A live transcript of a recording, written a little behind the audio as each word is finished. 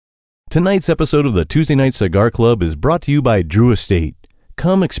Tonight's episode of the Tuesday Night Cigar Club is brought to you by Drew Estate.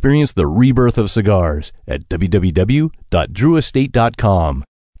 Come experience the rebirth of cigars at www.drewestate.com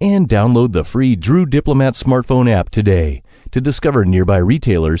and download the free Drew Diplomat smartphone app today to discover nearby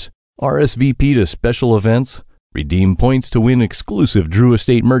retailers, RSVP to special events, redeem points to win exclusive Drew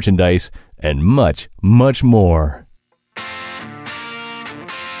Estate merchandise, and much, much more.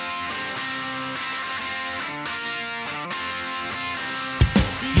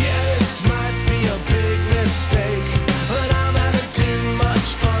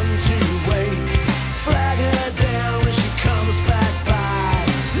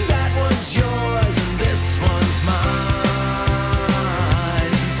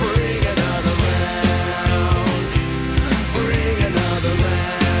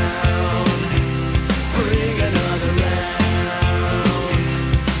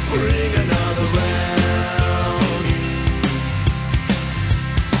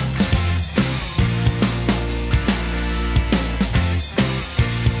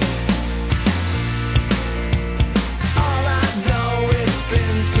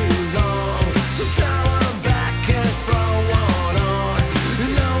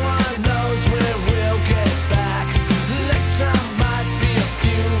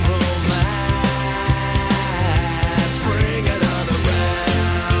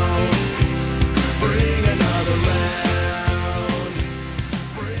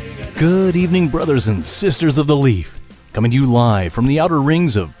 Good evening, brothers and sisters of the Leaf. Coming to you live from the outer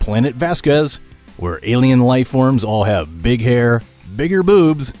rings of Planet Vasquez, where alien life forms all have big hair, bigger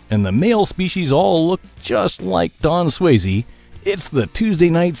boobs, and the male species all look just like Don Swayze. It's the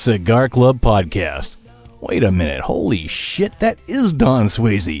Tuesday Night Cigar Club podcast. Wait a minute, holy shit, that is Don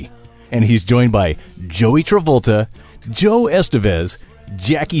Swayze. And he's joined by Joey Travolta, Joe Estevez,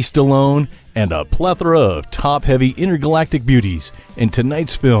 Jackie Stallone, and a plethora of top-heavy intergalactic beauties in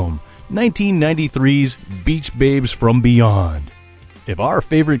tonight's film, 1993's Beach Babes from Beyond. If our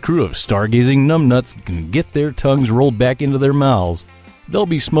favorite crew of stargazing numbnuts can get their tongues rolled back into their mouths, they'll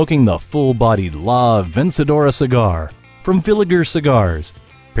be smoking the full-bodied La Vencedora cigar from Villiger Cigars,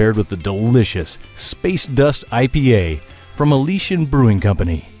 paired with the delicious Space Dust IPA from Elysian Brewing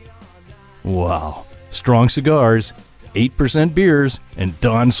Company. Wow, strong cigars, 8% beers, and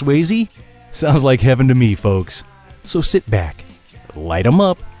Don Swayze? Sounds like heaven to me, folks. So sit back, light 'em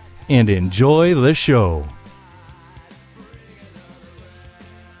up, and enjoy the show.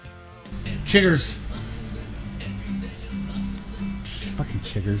 Chiggers. Fucking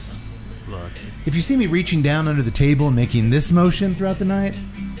chiggers. Look. If you see me reaching down under the table and making this motion throughout the night,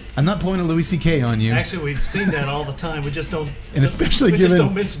 I'm not pulling a Louis C.K. on you. Actually, we've seen that all the time. We just don't. And especially just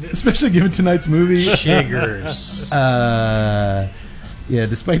don't mention it. Especially given tonight's movie. Chiggers. Yeah,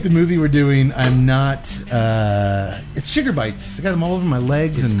 despite the movie we're doing, I'm not. It's Chigger Bites. I got them all over my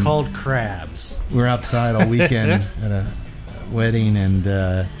legs. It's and called crabs. We're outside all weekend at a wedding, and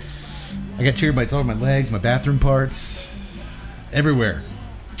I got Chigger Bites all over my legs, my bathroom parts, everywhere.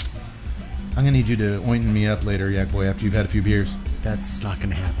 I'm gonna need you to ointen me up later, Yak Boy, after you've had a few beers. That's not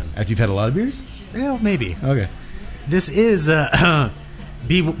going to happen. After you've had a lot of beers? Well, maybe. Okay. This is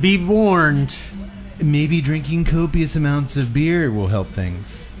be warned. Maybe drinking copious amounts of beer will help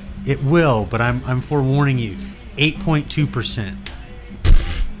things. It will, but I'm forewarning you. 8.2%.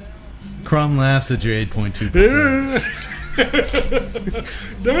 Crom laughs at your 8.2%.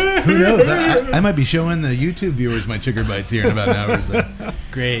 Who knows? I might be showing the YouTube viewers my Chigger Bites here in about an hour or so.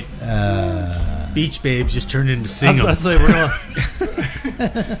 Great. Beach Babes just turned into sing. I was about to say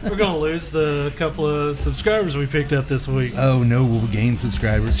we're gonna lose the couple of subscribers we picked up this week. Oh no, we'll gain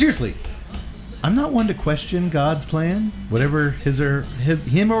subscribers. Seriously, I'm not one to question God's plan. Whatever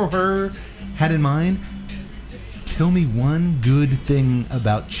him or her had in mind. Tell me one good thing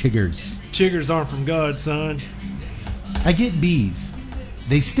about chiggers. Chiggers aren't from God, son. I get bees.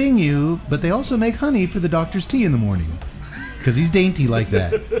 They sting you, but they also make honey for the doctor's tea in the morning. Because he's dainty like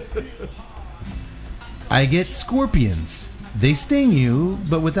that. I get scorpions. They sting you,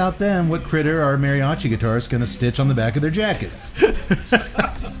 but without them, what critter are mariachi guitarists going to stitch on the back of their jackets?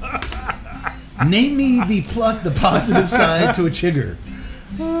 Name me the positive side to a chigger.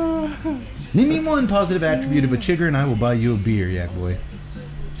 Name me one positive attribute of a chigger, and I will buy you a beer, Yak Boy.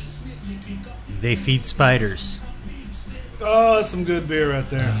 They feed spiders. Oh, that's some good beer right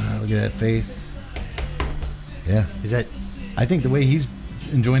there. Look at that face. Yeah. Is that? I think the way he's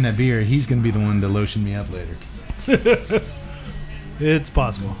enjoying that beer, he's going to be the one to lotion me up later. It's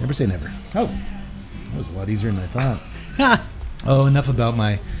possible. Never say never. Oh, that was a lot easier than I thought. Oh, enough about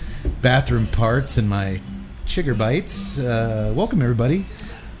my bathroom parts and my Chigger Bites. Welcome, everybody.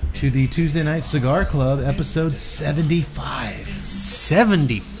 to the Tuesday Night Cigar Club, episode 75.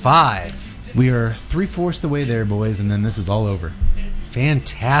 75. We are 3/4 the way there, boys, and then this is all over.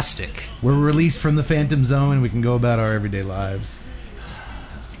 Fantastic. We're released from the Phantom Zone, and we can go about our everyday lives.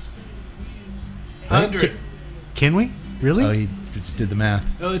 100. Can we? Really? Oh, he just did the math.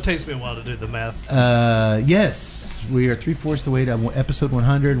 Oh, it takes me a while to do the math. Yes, we are 3/4 the way to episode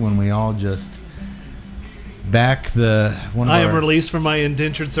 100 when we all just back the one of I am our... released from my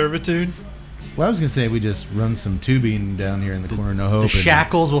indentured servitude. Well, I was going to say we just run some tubing down here in the corner of No Hope. The and-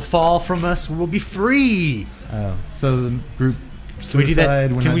 shackles will fall from us. We'll be free. So the group Can we do that?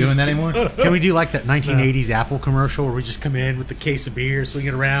 suicide, we're Can not we- doing that anymore? Can we do like that 1980s Apple commercial where we just come in with the case of beer, swing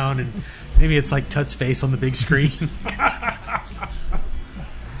it around, and maybe it's like Tut's face on the big screen?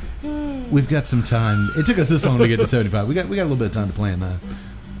 We've got some time. It took us this long to get to 75. We got a little bit of time to plan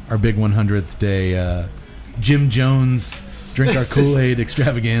our big 100th day Jim Jones drink our Kool-Aid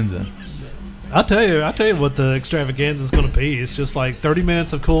extravaganza. I'll tell you what the extravaganza is going to be. It's just like 30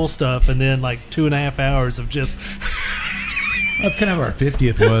 minutes of cool stuff and then like 2.5 hours of just... That's kind of our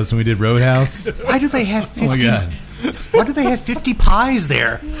 50th was when we did Roadhouse. Why do they have 50? Oh my God. Why do they have 50 pies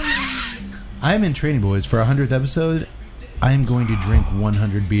there? I'm in training, boys. For our 100th episode, I am going to drink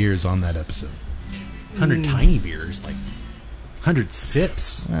 100 beers on that episode. 100 tiny beers, like 100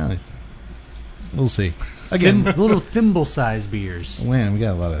 sips. Well, we'll see. Again, Little thimble-sized beers. man, we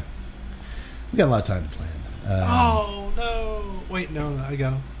got a lot of time to plan. Oh, no. Wait, no, I got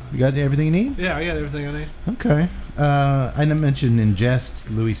them. You got everything you need? Yeah, I got everything I need. Okay. I mentioned in jest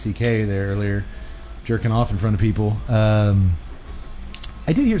Louis C.K. there earlier, jerking off in front of people. I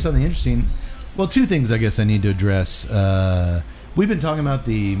did hear something interesting. Well, two things I guess I need to address. We've been talking about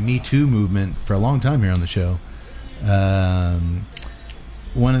the Me Too movement for a long time here on the show.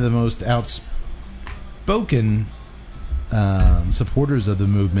 One of the most outspoken supporters of the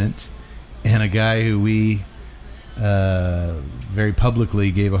movement, and a guy who we very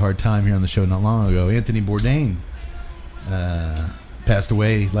publicly gave a hard time here on the show not long ago, Anthony Bourdain, passed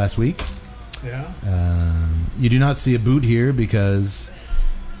away last week. Yeah. You do not see a boot here because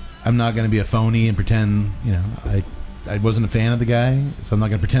I'm not going to be a phony and pretend, I wasn't a fan of the guy, so I'm not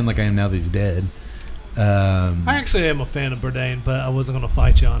going to pretend like I am now that he's dead. I actually am a fan of Bourdain, but I wasn't going to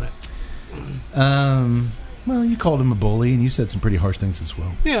fight you on it. Well, you called him a bully, and you said some pretty harsh things as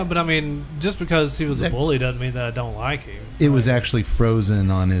well. Yeah, but I mean, just because he was a bully doesn't mean that I don't like him. It was actually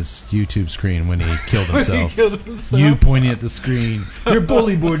frozen on his YouTube screen when he killed He himself. killed himself. You pointing at the screen. You're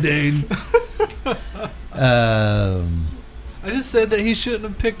bully, Bourdain. I just said that he shouldn't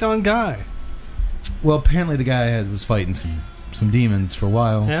have picked on Guy. Well, apparently the guy was fighting some demons for a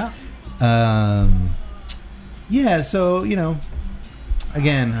while. Yeah. Yeah, so,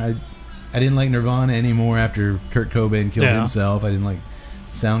 again, I didn't like Nirvana anymore after Kurt Cobain killed himself. I didn't like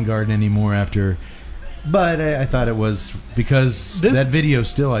Soundgarden anymore after... But I thought it was... Because that video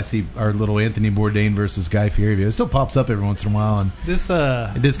still, I see our little Anthony Bourdain versus Guy Fieri video. It still pops up every once in a while, and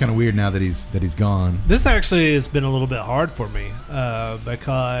it is kind of weird now that he's gone. This actually has been a little bit hard for me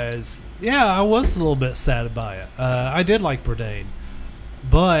because, I was a little bit sad by it. I did like Bourdain.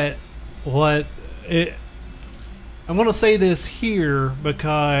 But I'm going to say this here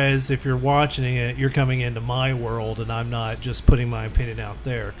because if you're watching it, you're coming into my world, and I'm not just putting my opinion out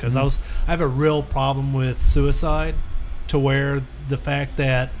there. Because I have a real problem with suicide, to where the fact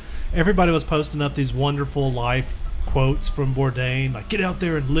that everybody was posting up these wonderful life quotes from Bourdain, like "get out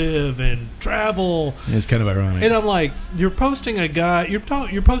there and live and travel." It's kind of ironic. And I'm like, you're posting a guy,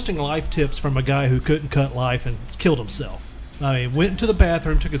 you're posting life tips from a guy who couldn't cut life and killed himself. I mean, went into the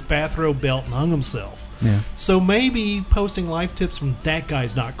bathroom, took his bathrobe belt, and hung himself. Yeah. So maybe posting life tips from that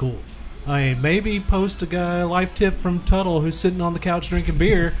guy's not cool. I mean, maybe post a life tip from Tuttle who's sitting on the couch drinking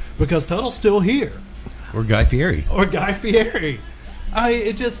beer because Tuttle's still here. Or Guy Fieri. Or Guy Fieri.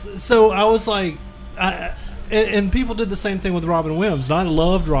 So I was like, and people did the same thing with Robin Williams. And I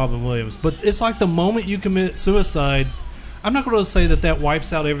loved Robin Williams. But it's like the moment you commit suicide, I'm not going to say that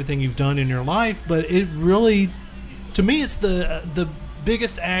wipes out everything you've done in your life, but it really, to me, it's the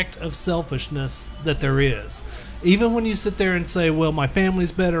biggest act of selfishness that there is. Even when you sit there and say, well, my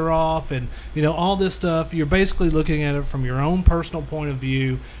family's better off and, all this stuff, you're basically looking at it from your own personal point of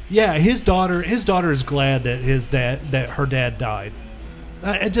view. Yeah, his daughter is glad that her dad died.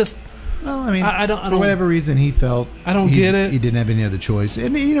 I don't for whatever reason he felt I don't get it. He didn't have any other choice.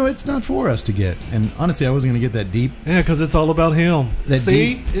 And it's not for us to get. And honestly, I wasn't going to get that deep. Yeah, because it's all about him.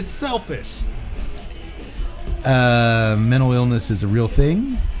 Deep. It's selfish. Mental illness is a real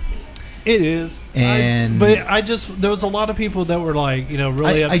thing. It is, and there was a lot of people that were like,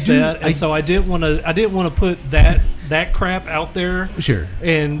 really upset, and so I didn't want to put that that crap out there Sure.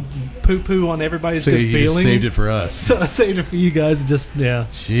 and poo-poo on everybody's So good you just feelings. saved it for us. So I saved it for you guys. And just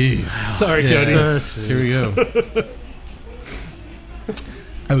Jeez. Sorry, Yeah. Cody. Here we go.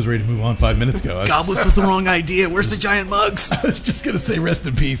 I was ready to move on 5 minutes ago. Goblets was the wrong idea. Where's the giant mugs? I was just going to say rest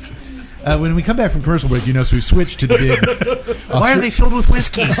in peace. When we come back from commercial break, you know, so we've switched to the big Why are they filled with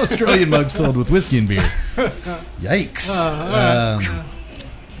whiskey? Australian mugs filled with whiskey and beer. Yikes.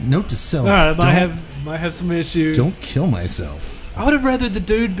 Note to self. might have some issues. Don't kill myself. I would have rather the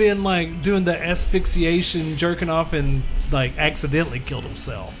dude been like doing the asphyxiation, jerking off, and like accidentally killed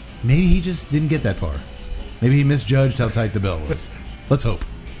himself. Maybe he just didn't get that far. Maybe he misjudged how tight the belt was. Let's hope.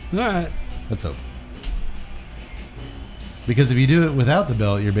 All right. Let's hope. Because if you do it without the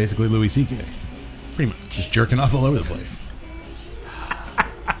belt, you're basically Louis C.K. Pretty much. Just jerking off all over the place.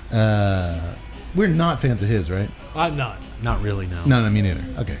 We're not fans of his, right? I'm not. Not really, no. No, me neither.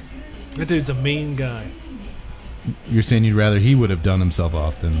 Okay. That dude's a mean guy. You're saying you'd rather he would have done himself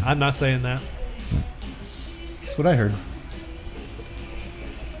off than... I'm not saying that. That's what I heard.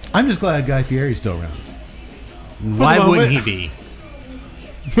 I'm just glad Guy Fieri's still around. Why the wouldn't he moment- be?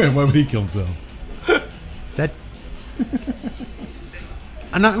 Why would he kill himself? That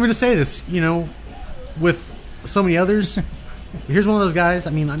I'm not going to say this, you know, with so many others. Here's one of those guys.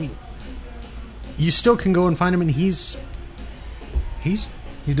 I mean, you still can go and find him, and he's He's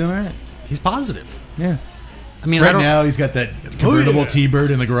doing all right. he's positive. Yeah. I mean, I Right don't, now, he's got that convertible yeah.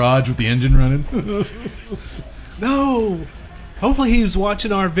 T-Bird in the garage with the engine running. No. Hopefully he was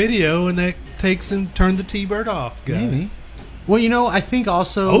watching our video and that takes and turned the T-Bird off. Guy. Maybe. Well, you know, I think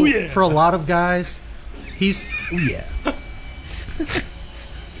also Oh, yeah. for a lot of guys, he's Oh, yeah.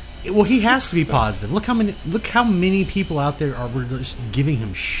 well, he has to be positive. Look how many people out there were just giving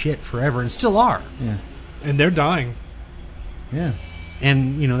him shit forever and still are. Yeah. And they're dying. Yeah.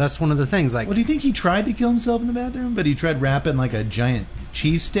 And you know, that's one of the things. Like, Well, do you think he tried to kill himself in the bathroom, but he tried wrapping like a giant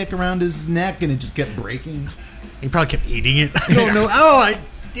cheese stick around his neck and it just kept breaking? he probably kept eating it. I don't know. Oh,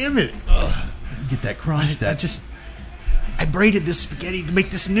 damn it! Get that crunch. I braided this spaghetti to make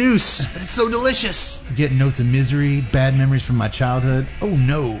this noose, but it's so delicious. Getting notes of misery, bad memories from my childhood. Oh,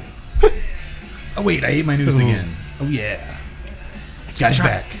 no. Oh, wait, I ate my noose again. Oh, yeah. Got it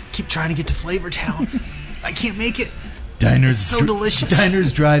back. Keep trying to get to Flavor Town. I can't make it. Diners, It's so delicious.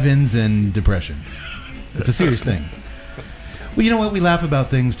 Diners, drive-ins, and depression. It's a serious thing. Well, you know what? We laugh about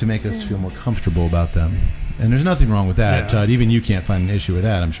things to make us feel more comfortable about them. And there's nothing wrong with that, Yeah. Todd. Even you can't find an issue with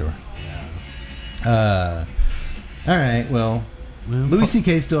that, I'm sure. All right, well, Louis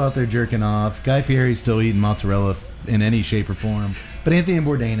C.K.'s still out there jerking off. Guy Fieri's still eating mozzarella in any shape or form. But Anthony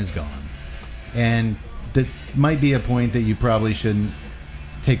Bourdain is gone. And that might be a point that you probably shouldn't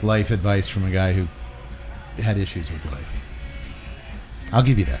take life advice from a guy who had issues with life. I'll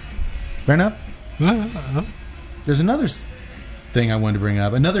give you that. Fair enough? There's another thing I wanted to bring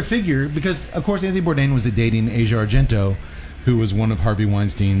up. Another figure, because, of course, Anthony Bourdain was dating Asia Argento, who was one of Harvey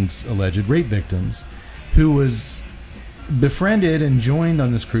Weinstein's alleged rape victims, who was befriended and joined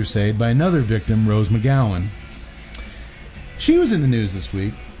on this crusade by another victim, Rose McGowan. She was in the news this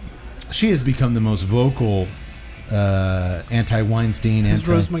week. She has become the most vocal anti-Weinstein. Who's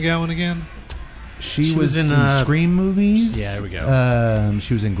Rose McGowan again? She was was in, in Scream movies. Yeah, there we go.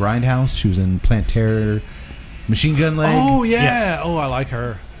 She was in Grindhouse. She was in Plant Terror, Machine Gun Leg. Oh, yeah. Yes. Oh, I like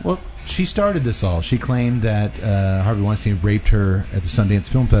her. Well, she started this all. She claimed that Harvey Weinstein raped her at the Sundance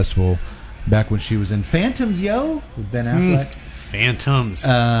Film Festival back when she was in Phantoms, yo, with Ben Affleck. Phantoms.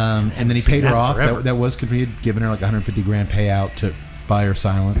 And then he seen paid her that off. forever. That was because he had given her like $150,000 payout to buy her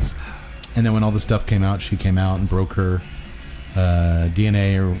silence. And then when all the stuff came out, she came out and broke her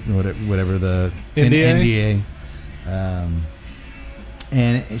DNA or whatever the NDA?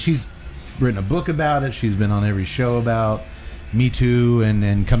 And she's written a book about it. She's been on every show about Me Too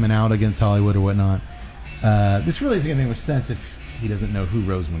and coming out against Hollywood or whatnot. This really isn't going to make much sense if he doesn't know who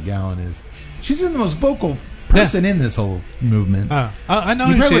Rose McGowan is. She's been the most vocal person in this whole movement. I know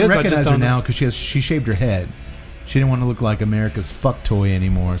You who probably she would is. I recognize just her don't know. now because she shaved her head. She didn't want to look like America's fuck toy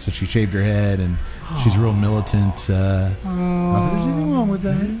anymore, so she shaved her head, and she's real militant. Not that there's anything wrong with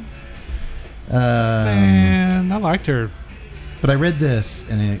that. Man, I liked her. But I read this,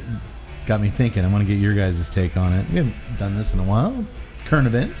 and it got me thinking. I want to get your guys' take on it. We haven't done this in a while. Current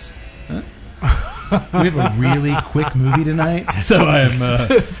events. Huh? We have a really quick movie tonight, so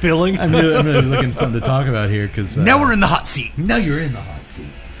I'm Filling. I'm really looking for something to talk about here because now we're in the hot seat. now you're in the hot seat.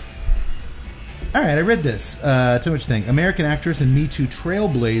 All right, I read this. Tell me what you think. American actress and Me Too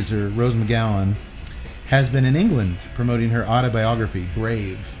trailblazer Rose McGowan has been in England promoting her autobiography.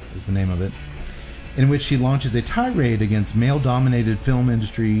 Brave is the name of it. in which she launches a tirade against male-dominated film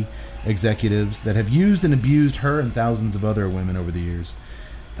industry executives that have used and abused her and thousands of other women over the years.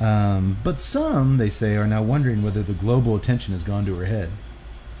 But some, they say, are now wondering whether the global attention has gone to her head.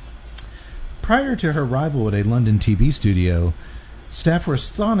 Prior to her arrival at a London TV studio, staff were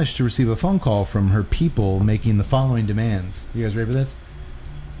astonished to receive a phone call from her people making the following demands. You guys ready for this?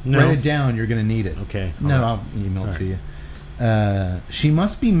 No. Write it down. You're going to need it. Okay. No, All right. I'll email it All to you. She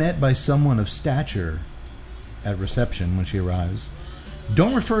must be met by someone of stature at reception when she arrives.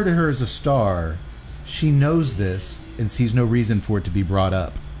 Don't refer to her as a star. She knows this and sees no reason for it to be brought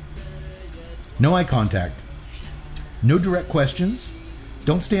up. No eye contact. No direct questions.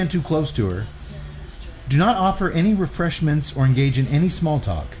 Don't stand too close to her. Do not offer any refreshments or engage in any small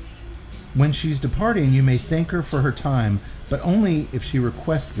talk. When she's departing, you may thank her for her time, but only if she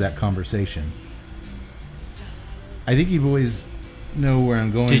requests that conversation. I think you boys know where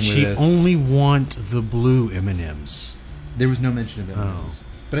I'm going Did with she this. only want the blue M&Ms? There was no mention of it. Oh.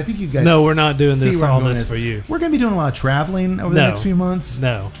 But I think you guys. No, we're not doing see this where I'm all going this with for you. We're going to be doing a lot of traveling over the No. next few months.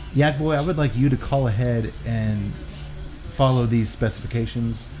 No. Yak Boy, I would like you to call ahead and follow these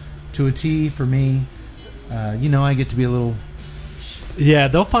specifications to a T for me. I get to be a little. Yeah,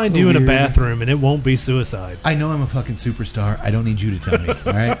 they'll find you in a Weird. bathroom, and it won't be suicide. I know I'm a fucking superstar. I don't need you to tell me.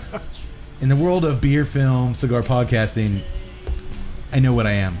 All right. In the world of beer, film, cigar podcasting, I know what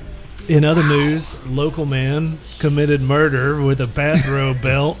I am. In other news, local man committed murder with a bathrobe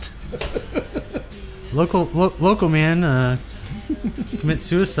belt. Local man commits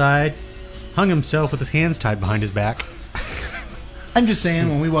suicide, hung himself with his hands tied behind his back. I'm just saying,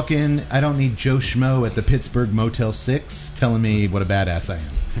 when we walk in, I don't need Joe Schmo at the Pittsburgh Motel 6 telling me what a badass I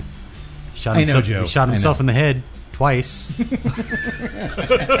am. Shot I know, himself, Joe. He shot I himself know. in the head twice.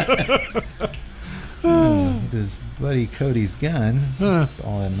 With his buddy Cody's gun. That's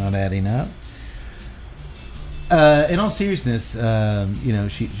all I'm not adding up. In all seriousness,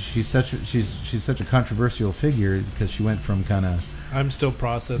 she's such a controversial figure because she went from kind of I'm still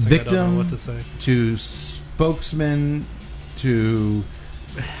processing. I don't victim know what to say. to spokesman to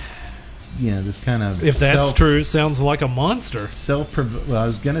this kind of If that's true, sounds like a monster. Well, I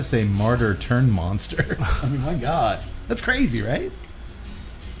was gonna say martyr turned monster. I mean, my God, that's crazy, right?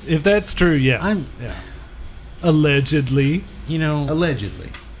 If that's true, yeah. Yeah. Allegedly. Allegedly.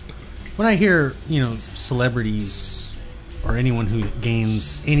 When I hear, celebrities or anyone who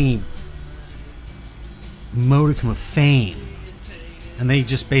gains any modicum of fame, and they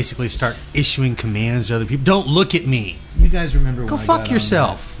just basically start issuing commands to other people, don't look at me. You guys remember when Go I fuck got on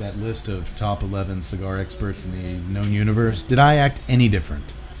yourself. that list of top 11 cigar experts in the known universe? Did I act any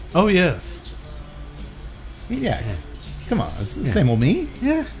different? Oh, yes. Yeah. Come on, it's the same old me.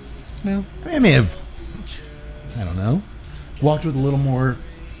 Yeah. No. I may have, I don't know, walked with a little more.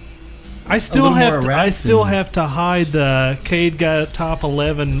 I still little have more to, erect I still and- have to hide the Cade got top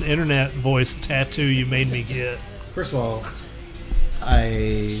 11 internet voice tattoo you made me get. First of all,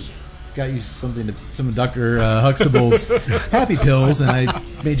 I got you some of Dr. Huxtable's happy pills, and I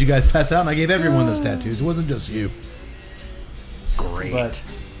made you guys pass out, and I gave everyone those tattoos. It wasn't just you. Great. But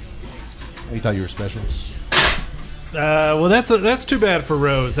you thought you were special. Well, that's too bad for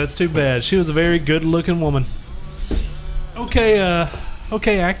Rose. That's too bad. She was a very good-looking woman.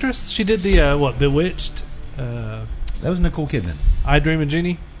 Okay, actress. She did the Bewitched, That was Nicole Kidman. I Dream of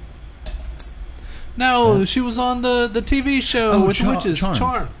Jeannie. No, she was on the TV show with the witches.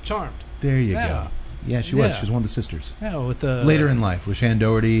 Charmed. There you Yeah. go. Yeah, she was. Yeah. She was one of the sisters. Yeah, with the Later in life with Sharon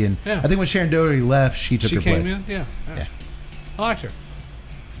Doherty, and Yeah. I think when Sharon Doherty left, she took she her came place. in. Yeah. Yeah. I liked her.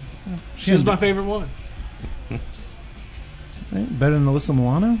 She was my favorite one. Better than Alyssa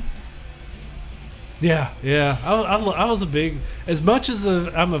Milano? Yeah. I was a big, as much as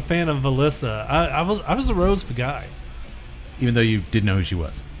I'm a fan of Alyssa, I was a Rose guy. Even though you didn't know who she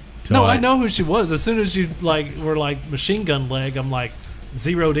was. No, I know who she was. As soon as you were like Machine Gun Leg, I'm like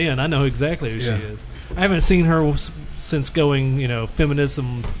zeroed in. I know exactly who Yeah. she is. I haven't seen her since going,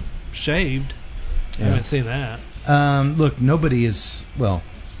 feminism shaved. I Yeah. haven't seen that. Look, nobody is. Well,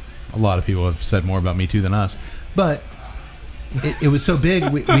 a lot of people have said more about Me Too than us, but it was so big.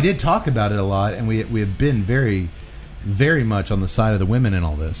 We did talk about it a lot, and we have been very, very much on the side of the women in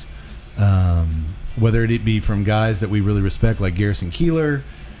all this. Whether it be from guys that we really respect, like Garrison Keillor,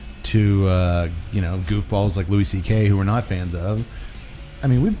 to goofballs like Louis C.K., who we're not fans of. I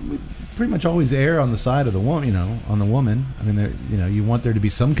mean, we pretty much always err on the side of the woman. On the woman. I mean, you want there to be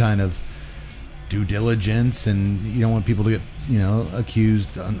some kind of due diligence, and you don't want people to get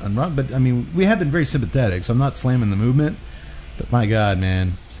accused unwrong. But I mean, we have been very sympathetic, so I'm not slamming the movement. But my God,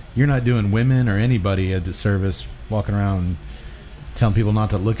 man, you're not doing women or anybody a disservice walking around telling people not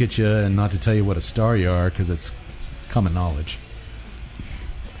to look at you and not to tell you what a star you are because it's common knowledge.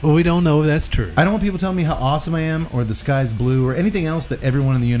 Well, we don't know if that's true. I don't want people telling me how awesome I am or the sky's blue or anything else that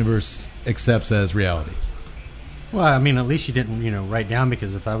everyone in the universe accepts as reality. Well, I mean, at least you didn't, write down,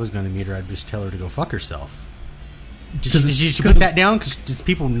 because if I was going to meet her, I'd just tell her to go fuck herself. Did you put that down? Because did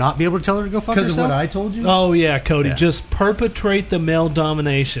people not be able to tell her to go fuck herself? Because of what I told you? Oh, yeah, Cody. Yeah. Just perpetrate the male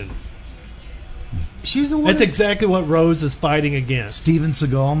domination. She's the one. That's exactly what Rose is fighting against. Steven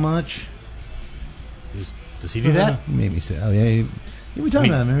Seagal much? Does he do that? He made me say, oh, yeah. We talking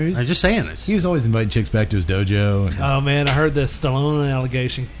about him. Remember? I'm just saying this. He was always inviting chicks back to his dojo. And Oh, man, I heard the Stallone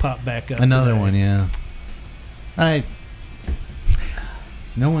allegation pop back up. another today. one, yeah.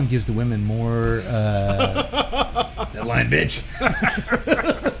 No one gives the women more. That line, bitch.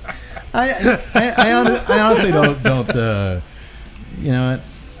 I honestly don't. You know what?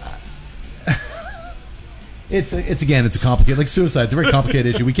 It's a complicated, like suicide. It's a very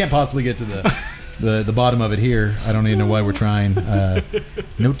complicated issue. We can't possibly get to the bottom of it here. I don't even know why we're trying.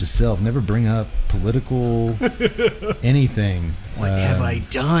 Note to self: never bring up political anything. What have I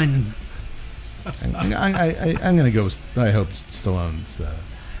done? I'm going to go with, I hope, Stallone's.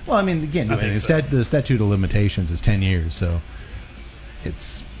 Well, I mean, again, the statute of limitations is 10 years, so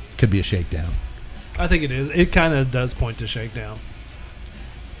it's could be a shakedown. I think it is. It kind of does point to shakedown.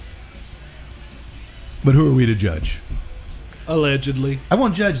 But who are we to judge? Allegedly. I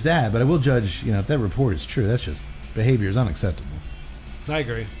won't judge that, but I will judge, if that report is true. That's just behavior is unacceptable. I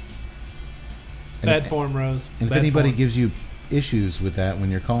agree. And Bad form, Rose. And if Bad anybody form. gives you issues with that when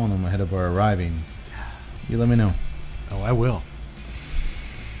you're calling them ahead of our arriving, you let me know. Oh, I will.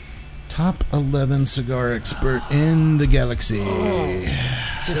 Top 11 cigar expert in the galaxy.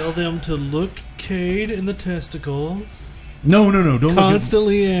 Tell them to look Cade in the testicles. No, don't look at.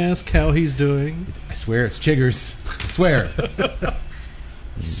 Constantly ask how he's doing. I swear it's Chiggers. I swear.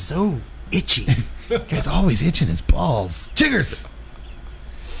 He's so itchy. This guy's always itching his balls. Chiggers.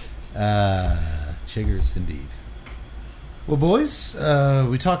 Chiggers indeed. Well, boys,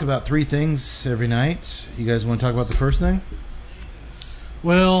 we talk about three things every night. You guys want to talk about the first thing?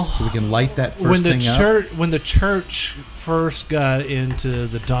 Well, So we can light that first thing up? When the church first got into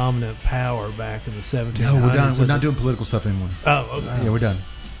the dominant power back in the 1700s. No, we're done. We're not doing political stuff anymore. Oh, okay. Yeah, we're done.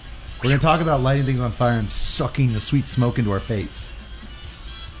 We're going to talk about lighting things on fire and sucking the sweet smoke into our face.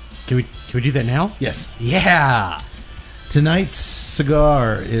 Can we do that now? Yes. Yeah. Tonight's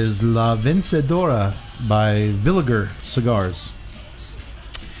cigar is La Vencedora by Villiger Cigars.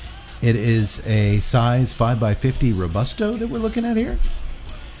 It is a size 5x50 Robusto that we're looking at here.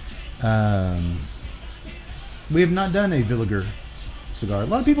 We have not done a Villiger cigar. A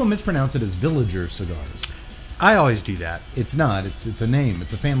lot of people mispronounce it as Villager Cigars. I always do that. It's not. It's a name.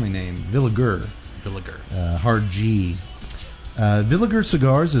 It's a family name. Villiger. Hard G. Villiger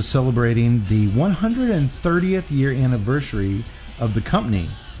Cigars is celebrating the 130th year anniversary of the company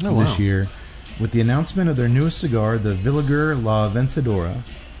this year with the announcement of their newest cigar, the Villiger La Vencedora.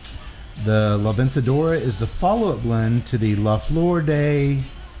 The La Vencedora is the follow-up blend to the La Flor de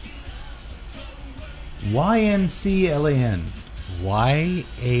YNCLAN.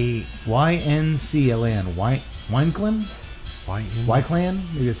 YNCLAN. Wineclan? Wyclan?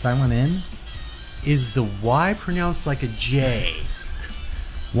 Maybe a silent N? Is the Y pronounced like a J?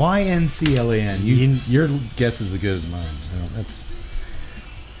 YNCLAN. Your guess is as good as mine. No, that's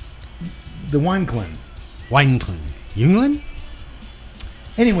the Wineclan. Wineclan. Jungland?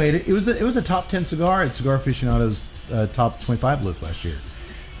 Anyway, it was a top 10 cigar at Cigar Aficionado's top 25 list last year.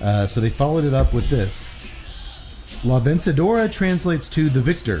 So they followed it up with this. La Vencedora translates to the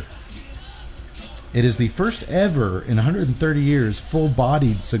victor. It is the first ever in 130 years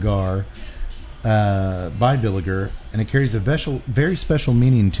full-bodied cigar by Villiger, and it carries a very special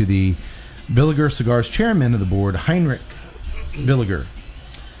meaning to the Villiger Cigars chairman of the board, Heinrich Villiger.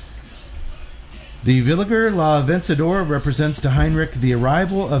 The Villiger La Vencedora represents to Heinrich the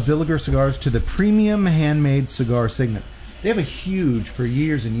arrival of Villiger Cigars to the premium handmade cigar segment. They have a huge, for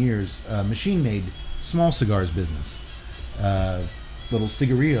years and years, machine-made small cigars business. Little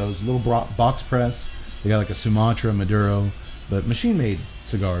cigarillos, little box press. They got like a Sumatra, Maduro, but machine-made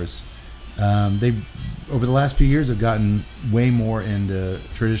cigars. They, over the last few years, have gotten way more into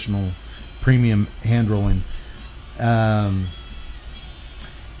traditional premium hand rolling.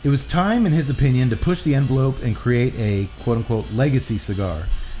 It was time, in his opinion, to push the envelope and create a quote-unquote legacy cigar.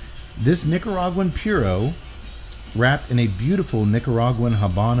 This Nicaraguan Puro, wrapped in a beautiful Nicaraguan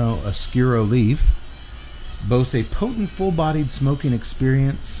Habano Oscuro leaf, boasts a potent full-bodied smoking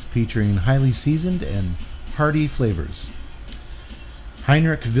experience featuring highly seasoned and hearty flavors.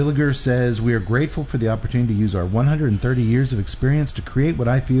 Heinrich Villiger says, we are grateful for the opportunity to use our 130 years of experience to create what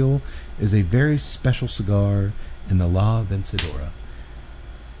I feel is a very special cigar in the La Vencedora.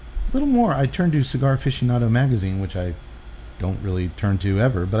 A little more, I turned to Cigar Aficionado magazine, which I don't really turn to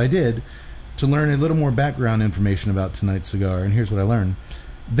ever, but I did, to learn a little more background information about tonight's cigar, and here's what I learned.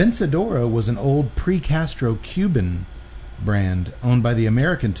 Vencedora was an old pre-Castro Cuban brand owned by the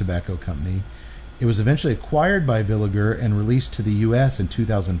American Tobacco Company. It was eventually acquired by Villiger and released to the U.S. in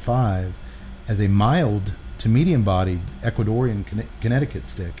 2005 as a mild to medium-bodied Ecuadorian Connecticut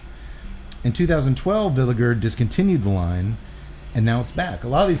stick. In 2012, Villiger discontinued the line, and now it's back. A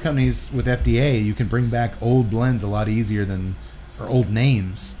lot of these companies with FDA, you can bring back old blends a lot easier than, or old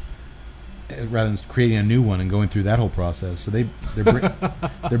names, rather than creating a new one and going through that whole process. So they're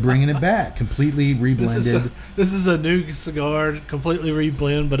bringing it back, completely reblended. This is a new cigar, completely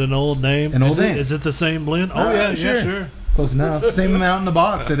reblend, but an old name. An old name. Is it the same blend? Oh, yeah, sure. Close enough. Same amount in the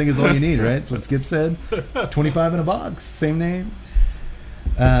box, I think, is all you need, right? That's what Skip said. 25 in a box, same name.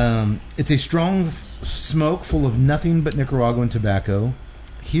 It's a strong smoke full of nothing but Nicaraguan tobacco.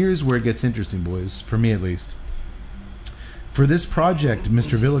 Here's where it gets interesting, boys, for me at least. For this project,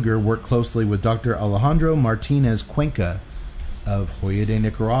 Mr. Villiger worked closely with Dr. Alejandro Martinez Cuenca of Joya de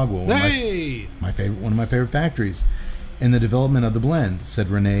Nicaragua, one of my favorite factories, in the development of the blend, said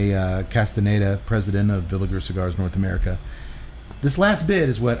Rene Castaneda, president of Villiger Cigars North America. This last bit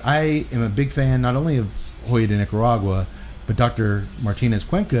is what I am a big fan, not only of Joya de Nicaragua, but Dr. Martinez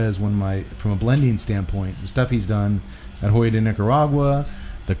Cuenca is one of my, from a blending standpoint, the stuff he's done at Joya de Nicaragua,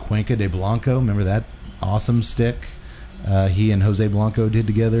 the Cuenca de Blanco, remember that awesome stick he and Jose Blanco did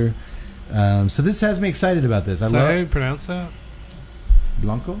together. So this has me excited about this. Is that how you pronounce that?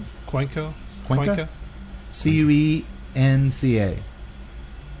 Blanco? Cuenca? Cuenca? C-U-E-N-C-A.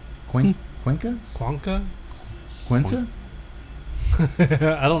 Cuenca? Cuenca? Cuenca?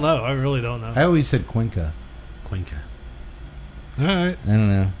 I don't know. I really don't know. I always said Cuenca. Cuenca. All right. I don't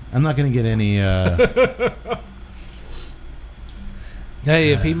know. I'm not going to get any...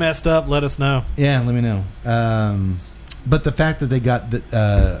 Hey, if he messed up, let us know. Yeah, let me know. But the fact that they got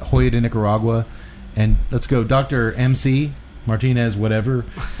the Joya de Nicaragua, and let's go Dr. MC Martinez, whatever,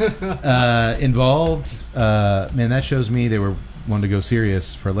 involved, man, that shows me they were wanting to go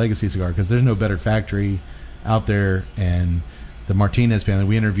serious for a legacy cigar, because there's no better factory out there. And the Martinez family,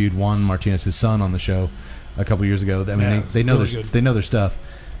 we interviewed Juan Martinez, his son, on the show a couple years ago. I mean, they know really they know their stuff.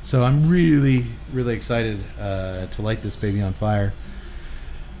 So I'm really, really excited to light this baby on fire.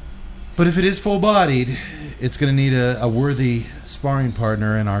 But if it is full-bodied, it's going to need a worthy sparring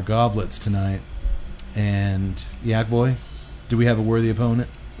partner in our goblets tonight. And, Yak Boy, do we have a worthy opponent?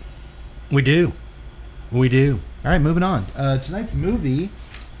 We do. We do. All right, moving on. Tonight's movie...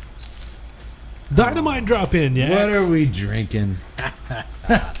 Dynamite drop in, yeah. What are we drinking?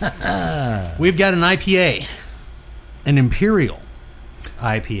 We've got an IPA. An Imperial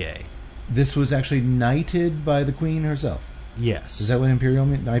IPA. This was actually knighted by the Queen herself. Yes. Is that what Imperial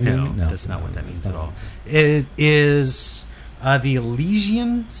means? No, that's not what that means at all. It is the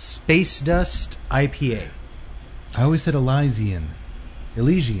Elysian Space Dust IPA. I always said Elysian.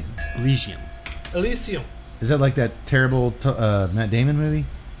 Elysian. Elysium. Is that like that terrible Matt Damon movie?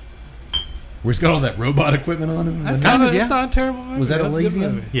 Where he's got all that robot equipment on him? That's not a terrible movie. Was that That's a good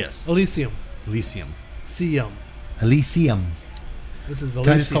Elysium? movie. Yes. Elysium. Elysium. Elysium. This is Elysium.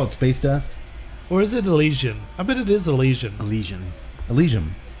 Can I just call it Space Dust? Or is it Elysian? I bet it is Elysian. Elysian.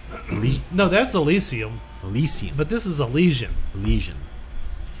 Elysium. No, that's Elysium. Elysium. But this is Elysian. Elysian.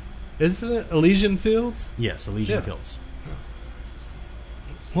 Isn't it Elysian Fields? Yes, Elysian Yeah. Fields.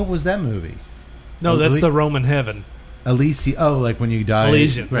 What was that movie? No, that's the Roman heaven. Elysium. Oh, like when you die.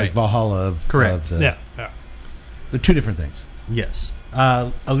 Elysian. Like Right. Valhalla. Correct. Yeah. They're two different things. Yes.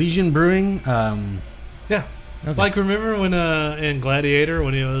 Elysian Brewing. Yeah. Okay. Like, remember when in Gladiator,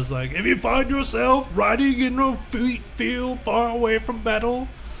 when he was like, if you find yourself riding in a field far away from battle,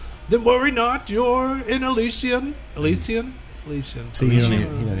 then worry not, you're in Elysian. Elysian? Elysian. See, he don't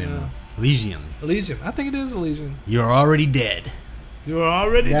even know. Elysian. Elysian. I think it is Elysian. You're already dead. You're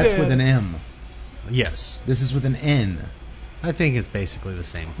already dead. That's with an M. Yes. This is with an N. I think it's basically the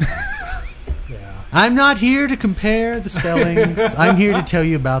same. Yeah. I'm not here to compare the spellings. I'm here to tell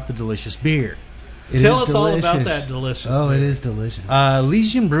you about the delicious beer. Tell us all about that delicious Oh, beer. it is delicious.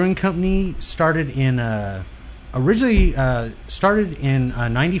 Elysian Brewing Company started in originally started in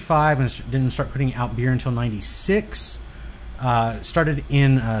 95 and didn't start putting out beer until 96. Started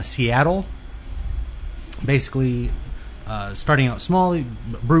in Seattle. Basically, starting out small,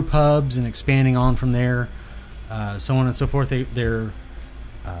 brew pubs and expanding on from there, so on and so forth.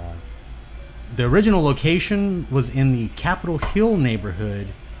 the original location was in the Capitol Hill neighborhood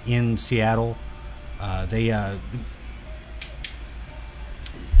in Seattle.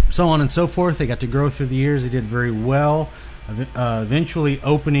 So on and so forth. They got to grow through the years. They did very well. Eventually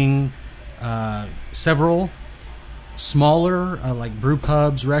opening several smaller like brew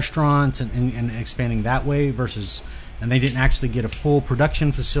pubs, restaurants, and expanding that way versus, and they didn't actually get a full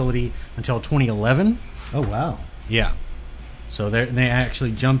production facility until 2011. Oh, wow. Yeah. So they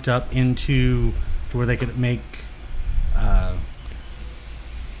actually jumped up into to where they could make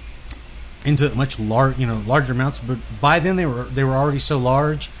into much larger amounts. But by then they were already so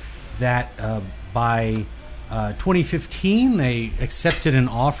large that by 2015 they accepted an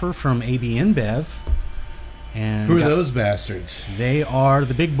offer from AB InBev. And Who are those bastards? They are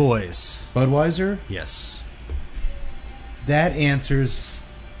the big boys. Budweiser? Yes. That answers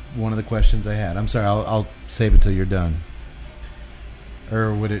one of the questions I had. I'm sorry, I'll save it till you're done.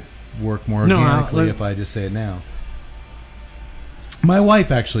 Or would it work more organically if I just say it now? My wife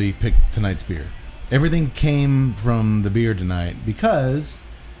actually picked tonight's beer. Everything came from the beer tonight because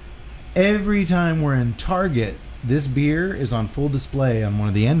every time we're in Target, this beer is on full display on one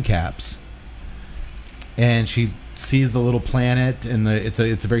of the end caps. And she sees the little planet, and it's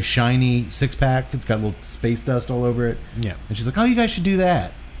a very shiny 6-pack. It's got little space dust all over it. Yeah. And she's like, "Oh, you guys should do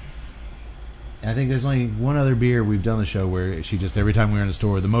that." And I think there's only one other beer we've done the show where she just, every time we were in the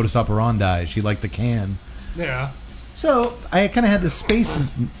store, the modus operandi, she liked the can. Yeah. So I kind of had this space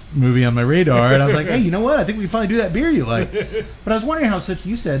movie on my radar, and I was like, "Hey, you know what? I think we can finally do that beer you like." But I was wondering how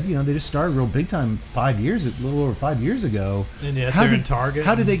you said, they just started real big time a little over 5 years ago. And yet they're in Target.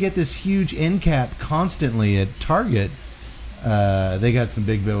 How did they get this huge end cap constantly at Target? They got some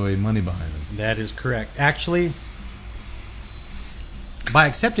big boy money behind them. That is correct. Actually, by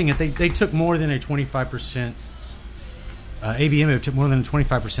accepting it, they took more than a 25%. ABM took more than a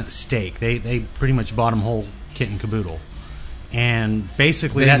 25% stake. They pretty much bought them whole kit and caboodle, and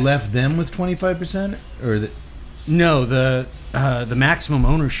basically they left them with 25%, or no, the maximum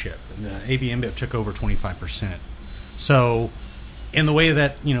ownership. The ABM took over 25%. So, in the way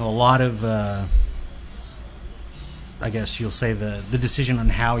that a lot of, I guess you'll say the decision on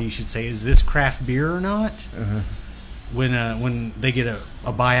how you should say, is this craft beer or not? Uh-huh. When they get a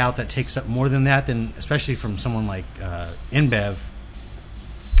buyout that takes up more than that, then especially from someone like InBev,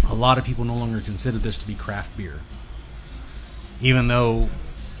 a lot of people no longer consider this to be craft beer, even though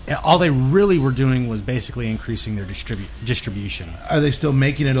all they really were doing was basically increasing their distribution. Are they still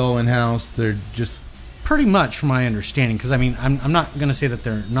making it all in house? They're just pretty much, from my understanding. Because I'm not going to say that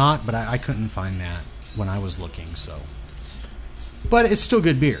they're not, but I couldn't find that when I was looking. So, but it's still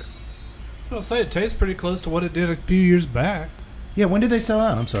good beer. I'll say it tastes pretty close to what it did a few years back. Yeah, when did they sell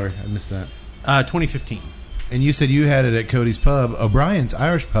out? I'm sorry, I missed that. 2015. And you said you had it at Cody's Pub, O'Brien's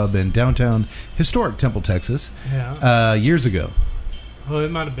Irish Pub in downtown historic Temple, Texas, years ago. Well, it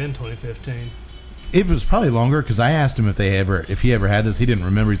might have been 2015. It was probably longer because I asked him if he ever had this. He didn't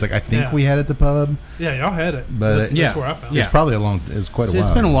remember. He's like, I think we had it at the pub. Yeah, y'all had it. But that's where I found it. It's probably it was quite a while.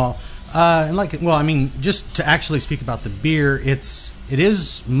 It's been a while. Just to actually speak about the beer, it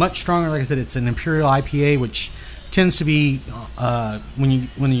is much stronger. Like I said, it's an Imperial IPA, which tends to be when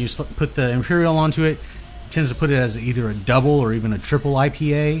you put the Imperial onto it, tends to put it as either a double or even a triple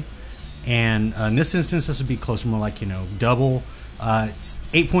IPA. And in this instance, this would be closer more like double. It's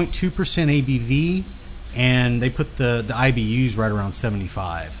 8.2% ABV, and they put the IBUs right around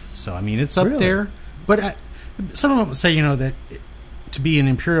 75. So it's up there. But some of them say that to be an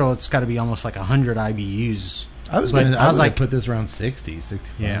Imperial, it's got to be almost like 100 IBUs. I was like put this around 60,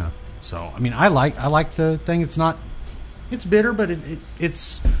 65. Yeah. So I like the thing. It's bitter, but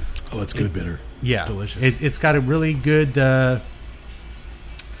it's it's good bitter. Yeah, it's delicious. It's got a really good the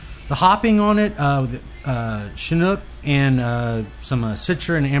hopping on it. Chinook and some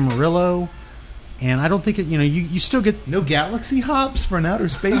Citra and Amarillo, and I don't think it. You still get no Galaxy hops for an outer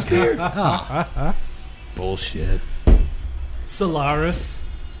space beer. Bullshit. Solaris.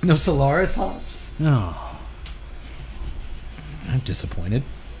 No Solaris hops. No. I'm disappointed.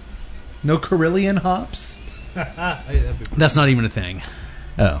 No Carillion hops. That's not even a thing.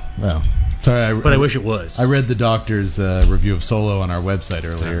 Oh well. Sorry, but I wish it was. I read the doctor's review of Solo on our website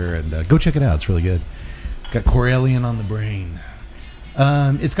earlier, and go check it out. It's really good. Got Corellian on the brain.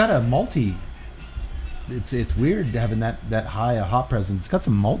 It's got a malty. It's weird having that high a hop presence. It's got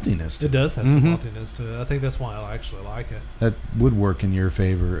some maltiness to it. It does have some maltiness to it. I think that's why I actually like it. That would work in your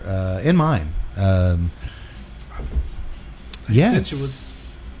favor. In mine.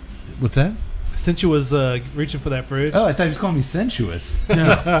 What's that? Since you was reaching for that fridge. Oh, I thought you was calling me sensuous.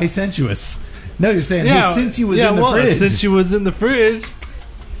 No. Hey, sensuous. No, you're saying since you was in the fridge. Since you was in the fridge.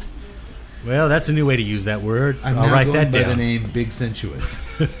 Well, that's a new way to use that word. I'm I'll now write going that by down. the name Big Sensuous.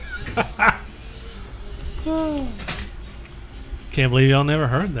 Can't believe y'all never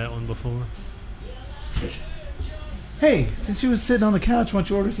heard that one before. Hey, since you was sitting on the couch, why don't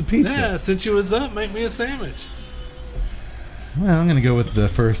you order some pizza? Yeah, since you was up, make me a sandwich. Well, I'm going to go with the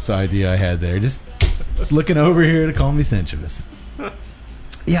first idea I had there. Just looking over here to call me sensuous.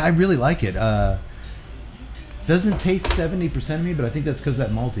 Yeah, I really like it. Doesn't taste 70% of me, but I think that's because of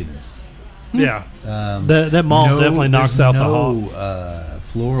that maltiness. Yeah. That malt definitely knocks out the hops.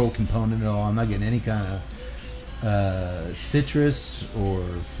 Floral component at all. I'm not getting any kind of citrus or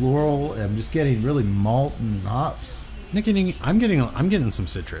floral. I'm just getting really malt and hops. I'm getting some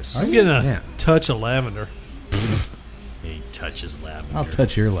citrus. I'm getting a Yeah. touch of lavender. He touches lavender. I'll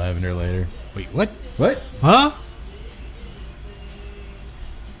touch your lavender later. Wait, what? What? Huh?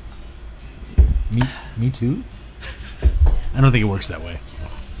 Me too? I don't think it works that way.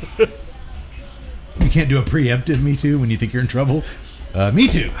 You can't do a preemptive me too when you think you're in trouble? Me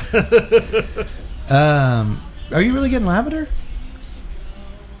too. Are you really getting lavender?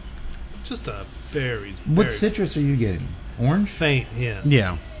 Just a very, What very citrus are you getting? Orange? faint hint.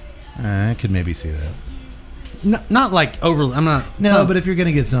 Yeah. I could maybe see that. Not like overly. I'm not. No, some- but if you're going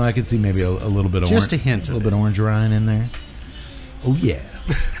to get some, I could see maybe a little bit of Just orange. a hint A of little bit of orange rind in there. Oh, yeah.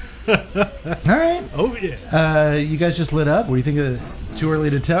 All right. Oh, yeah. You guys just lit up. What do you think of Too early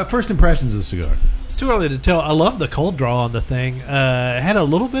to tell? First impressions of the cigar. It's too early to tell. I love the cold draw on the thing. It had a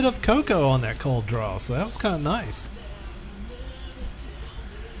little bit of cocoa on that cold draw, so that was kind of nice.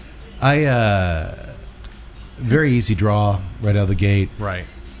 Very easy draw right out of the gate. Right.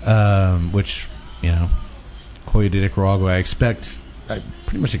 Which, Coyo de Nicaragua, I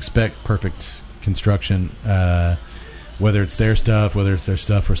pretty much expect perfect construction. Whether it's their stuff, whether it's their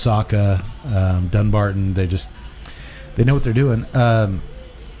stuff for Saka, Dunbarton, they know what they're doing.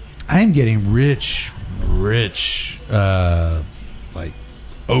 I am getting rich, like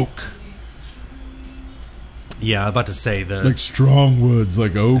oak. Yeah, I'm about to say the. Like strong woods,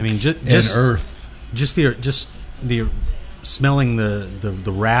 like oak I mean, just and earth. Just the smelling the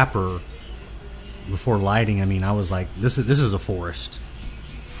wrapper before lighting. I mean, I was like, this is a forest.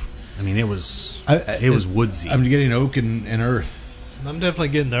 I mean, it was woodsy. I'm getting oak and earth. I'm definitely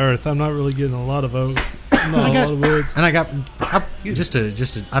getting the earth. I'm not really getting a lot of oak. Not a lot of woods. And I got just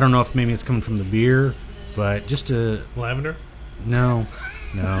a. I don't know if maybe it's coming from the beer, but just a Lavender? no,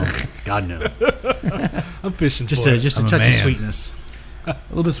 God no, I'm fishing just for a it. just a I'm a touch of man. sweetness. A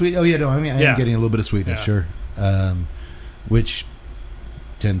little bit sweet. Oh yeah, no. I mean, I Yeah. am getting a little bit of sweetness, Yeah. sure. Which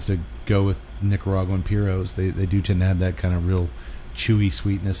tends to go with Nicaraguan puros. They do tend to have that kind of real chewy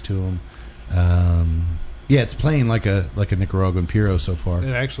sweetness to them. Yeah, it's playing like a Nicaraguan puro so far. It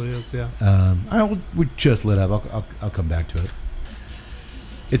actually is, yeah. We just lit up. I'll come back to it.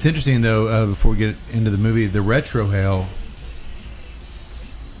 It's interesting though. Before we get into the movie, the retrohale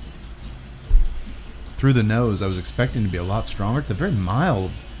through the nose, I was expecting to be a lot stronger. It's a very mild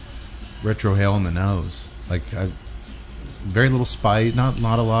retrohale in the nose. Like very little spite, not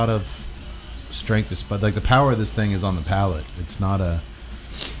a lot of strength to spite. Like the power of this thing is on the palate. It's not a.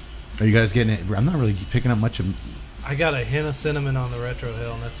 Are you guys getting it? I'm not really picking up much of. I got a hint of cinnamon on the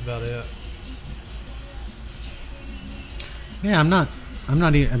retrohale, and that's about it. Yeah, I'm not. I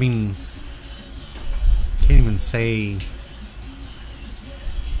mean, can't even say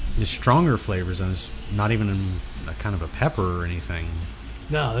the stronger flavors. And it's not even a kind of a pepper or anything.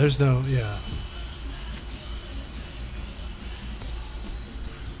 No, there's no, yeah.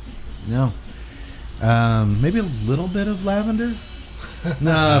 No. Maybe a little bit of lavender.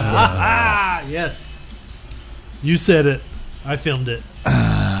 No. Ah, yes. You said it. I filmed it.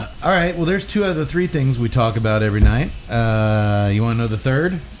 All right. Well, there's two out of the three things we talk about every night. You want to know the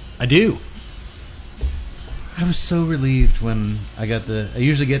third? I do. I was so relieved when I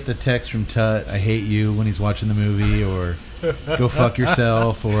usually get the text from Tut, I hate you, when he's watching the movie, or go fuck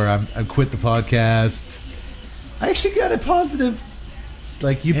yourself, or I quit the podcast. I actually got a positive.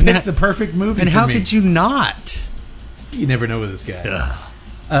 Like, you And picked that- the perfect movie And for how me. could you not? You never know with this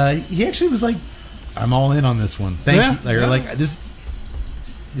guy. He actually was like, I'm all in on this one. Thank Yeah, you. Like, yeah. like, this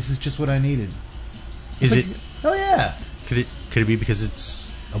is just what I needed. Is Like, it? Oh, yeah. Could it be because it's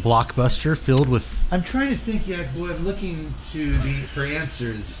a blockbuster filled with? I'm trying to think, boy, I'm looking for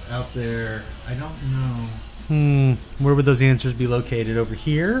answers out there. I don't know. Where would those answers be located? Over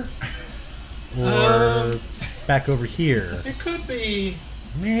here, or back over here? It could be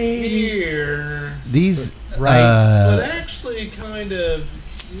Maybe. here, These Right. but actually kind of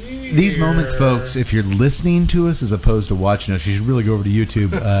here. these moments, folks, if you're listening to us as opposed to watching us, you should really go over to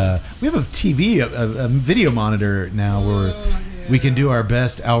YouTube. We have a TV, a video monitor now where we can do our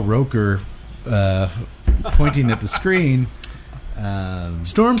best Al Roker pointing at the screen.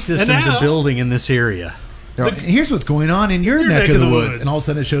 Storm systems now- are building in this area. They're all, here's what's going on in your neck of the woods. And all of a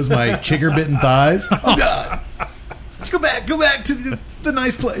sudden it shows my chigger-bitten thighs. Oh, God. Go back to the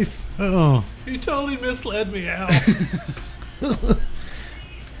nice place. Oh, You totally misled me, Al.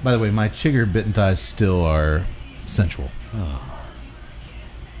 By the way, my chigger-bitten thighs still are sensual.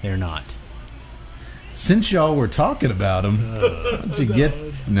 they're not. Since y'all were talking about them, how'd you get...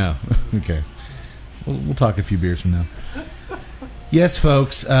 No. Okay. We'll talk a few beers from now. Yes,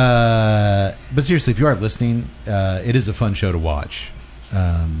 folks. But seriously, if you are listening, it is a fun show to watch.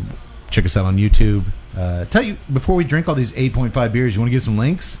 Check us out on YouTube. Tell you, before we drink all these 8.5 beers, you want to give some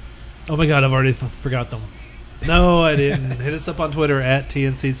links? Oh my God, I've already forgot them. No, I didn't. Hit us up on Twitter at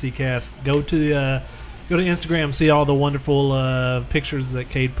TNCCcast. Go to Instagram, see all the wonderful pictures that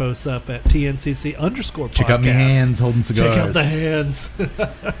Cade posts up at TNCC_podcast. Check out my hands holding cigars. Check out the hands.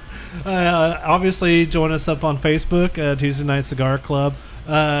 Obviously, join us up on Facebook, Tuesday Night Cigar Club.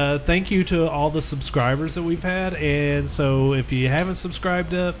 Thank you to all the subscribers that we've had. And so if you haven't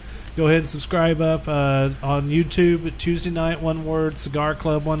subscribed up, go ahead and subscribe up on YouTube, Tuesday Night, one word, Cigar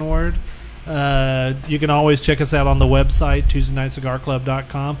Club, one word. You can always check us out on the website,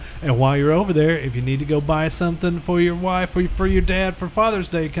 TuesdayNightCigarClub.com. And while you're over there, if you need to go buy something for your wife or for your dad for Father's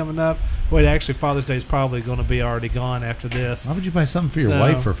Day coming up, wait, actually, Father's Day is probably going to be already gone after this. Why would you buy something for your So,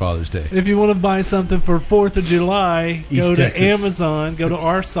 wife for Father's Day? If you want to buy something for 4th of July, East go to Texas. Amazon, go to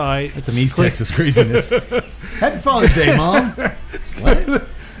our site. That's some East Texas craziness. Happy Father's Day, Mom. What?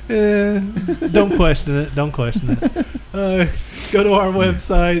 Don't question it. Don't question it. Go to our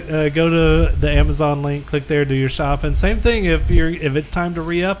website. Go to the Amazon link. Click there. Do your shopping. Same thing. If it's time to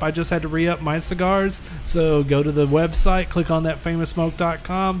re-up, I just had to re-up my cigars. So go to the website. Click on that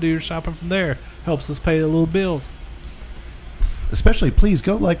FamousSmoke.com. Do your shopping from there. Helps us pay the little bills. Especially, please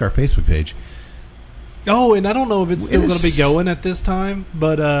go like our Facebook page. Oh, and I don't know if it's still It going to be is- going at this time,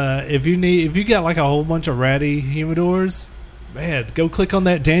 but if you got like a whole bunch of ratty humidors, man, go click on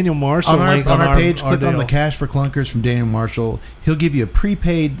that Daniel Marshall link on our page. Click on deal. the Cash for Clunkers from Daniel Marshall. He'll give you a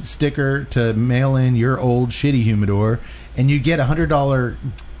prepaid sticker to mail in your old shitty humidor, and you get $100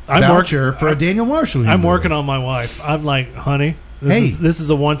 voucher for a Daniel Marshall humidor. I'm working on my wife. I'm like, honey, Hey, this is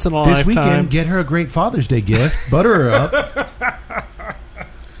a once in a this lifetime. weekend. Get her a great Father's Day gift. Butter her up.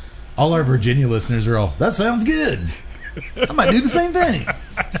 All our Virginia listeners are all, that sounds good. I might do the same thing.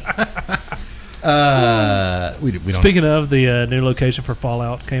 We don't. Speaking of, the new location for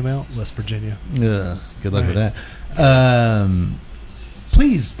Fallout came out, West Virginia. Good luck with that.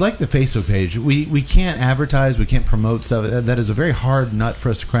 Please like the Facebook page. We can't advertise. We can't promote stuff. That is a very hard nut for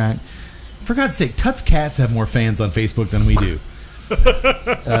us to crack. For God's sake, Tut's cats have more fans on Facebook than we do.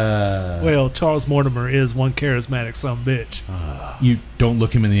 Well, Charles Mortimer is one charismatic son-of-a-bitch. You don't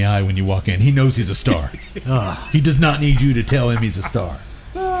look him in the eye when you walk in. He knows he's a star. He does not need you to tell him he's a star.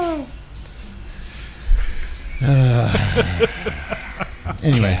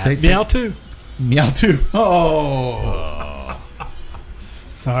 Anyway, thanks. Meow too. Meow too. Oh,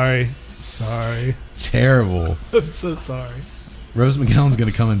 Sorry. terrible. I'm so sorry. Rose McGowan's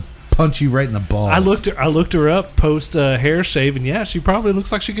going to come and punch you right in the balls. I looked her up post hair shave, and yeah, she probably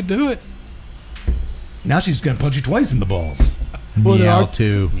looks like she could do it. Now she's going to punch you twice in the balls. Well, there Meow are-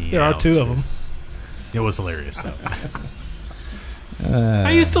 too. There are two of them. It was hilarious, though.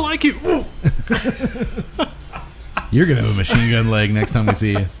 I used to like you. Ooh. You're going to have a machine gun leg next time we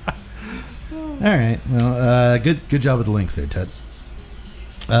see you. All right. Well, good job with the links there, Ted.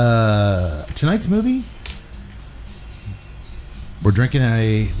 Tonight's movie, we're drinking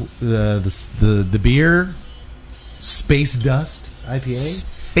the beer Space Dust IPA.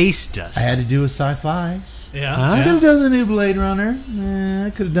 Space Dust. I had to do a sci-fi. Yeah. I could have done the new Blade Runner. I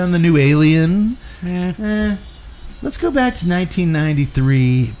could have done the new Alien. Let's go back to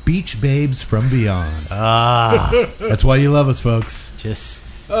 1993. Beach Babes from Beyond. That's why you love us, folks. Just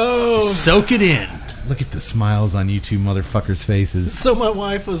Oh. soak it in. Look at the smiles on you two motherfuckers' faces. So my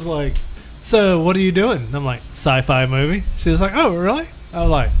wife was like, "So what are you doing?" I'm like, "Sci-fi movie." She was like, "Oh, really?" I was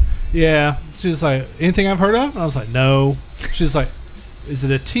like, "Yeah." She was like, "Anything I've heard of?" I was like, "No." She was like, "Is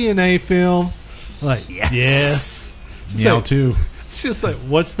it a TNA film?" I'm like, "Yes." She's Meow like, too. she was like,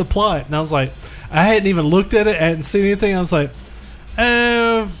 "What's the plot?" And I was like, I hadn't even looked at it, I hadn't seen anything. I was like,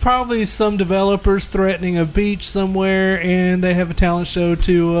 probably some developers threatening a beach somewhere, and they have a talent show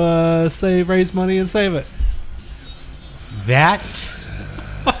to raise money and save it. That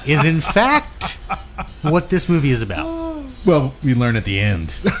is, in fact, what this movie is about. Well, we learn at the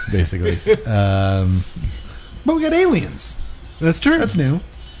end, basically. But we got aliens. That's true. That's new.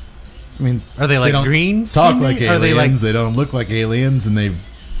 I mean, Are they like don't green? talk skinned? like Are aliens. they like They don't look like aliens, and they've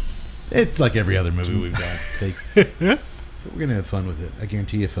It's like every other movie we've done. But we're going to have fun with it. I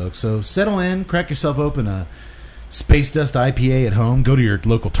guarantee you, folks. So settle in, crack yourself open a Space Dust IPA at home. Go to your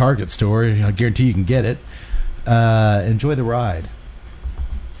local Target store. I guarantee you can get it. Enjoy the ride.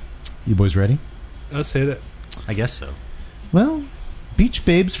 You boys ready? Let's hit it. I guess so. Well, Beach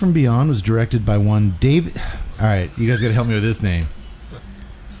Babes from Beyond was directed by one David. All right, you guys got to help me with this name.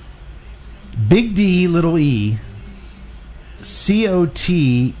 Big D, little E,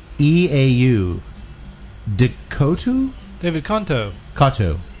 Coteau. Decotu? David Conto.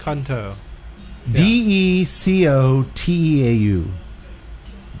 Kato. Conto. Decoteau.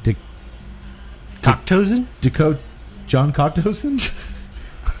 Cocktosen? John Cocktosen?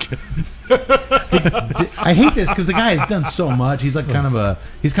 I hate this because the guy has done so much. He's like kind of like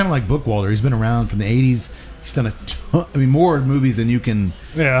Bookwalter. He's been around from the 80s. He's done a ton, more movies than you can.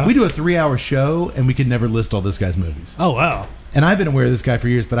 Yeah. We do a 3-hour show and we could never list all this guy's movies. Oh, wow. And I've been aware of this guy for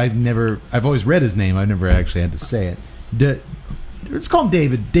years, but I've always read his name. I've never actually had to say it. Let's call him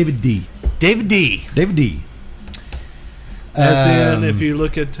David D. David D. As in, if you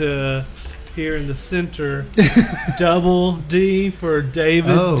look at here in the center, double D for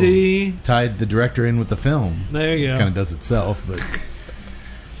David D. Tied the director in with the film. There you go. Kind of does itself, but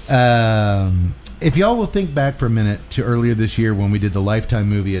if y'all will think back for a minute to earlier this year when we did the Lifetime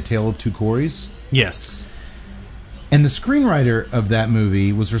movie A Tale of Two Corys. Yes. And the screenwriter of that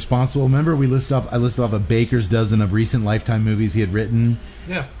movie was responsible. Remember, I listed off a baker's dozen of recent Lifetime movies he had written.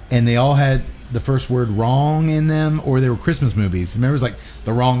 Yeah. And they all had the first word wrong in them, or they were Christmas movies. Remember, it was like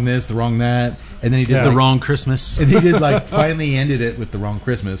the wrong this, the wrong that. And then he did The Wrong Christmas. And he did finally ended it with The Wrong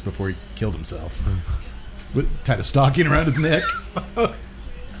Christmas before he killed himself. Tied a stocking around his neck.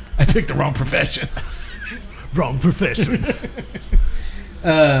 I picked the wrong profession. Wrong profession.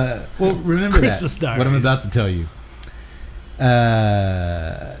 Well, remember Christmas that. Diaries. What I'm about to tell you.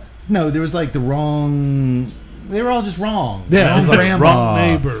 No, there was the wrong. They were all just wrong. Yeah, wrong grandma, wrong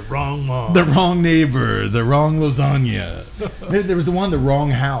neighbor, wrong mom. the wrong neighbor, the wrong lasagna. There was the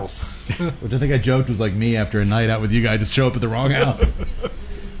wrong house, which I think I joked was like me after a night out with you guys. Just show up at the wrong house.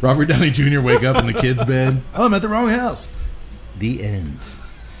 Robert Downey Jr. wake up in the kid's bed. Oh, I'm at the wrong house. The end.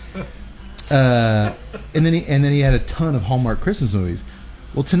 And then he had a ton of Hallmark Christmas movies.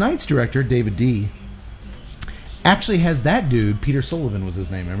 Well, tonight's director, David D., actually has that dude, Peter Sullivan was his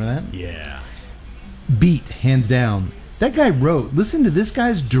name, remember that? Yeah. Beat, hands down. That guy wrote, listen to this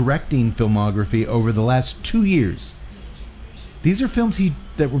guy's directing filmography over the last 2 years. These are films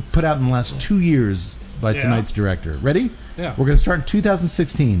that were put out in the last 2 years by tonight's director. Ready? Yeah. We're going to start in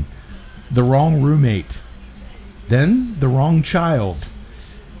 2016. The Wrong Roommate. Then The Wrong Child.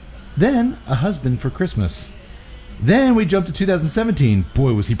 Then A Husband for Christmas. Then we jump to 2017.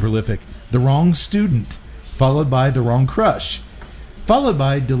 Boy, was he prolific. The Wrong Student. Followed by The Wrong Crush. Followed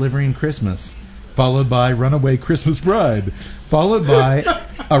by Delivering Christmas. Followed by Runaway Christmas Bride. Followed by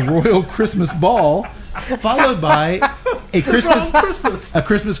A Royal Christmas Ball. Followed by a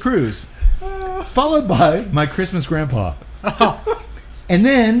Christmas Cruise. Followed by My Christmas Grandpa. And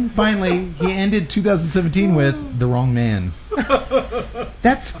then, finally, he ended 2017 with The Wrong Man.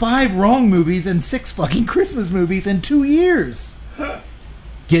 That's 5 wrong movies and 6 fucking Christmas movies in 2 years.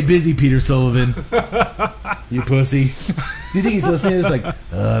 Get busy, Peter Sullivan. You pussy. Do you think he's listening to this?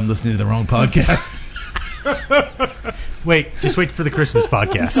 I'm listening to the wrong podcast. Just wait for the Christmas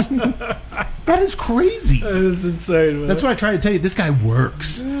podcast. That is crazy. That is insane, man. That's what I try to tell you. This guy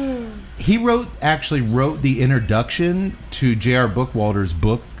works. He actually wrote the introduction to J.R. Bookwalter's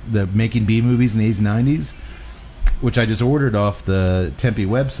book, the Making B Movies in the 80s and 90s, which I just ordered off the Tempe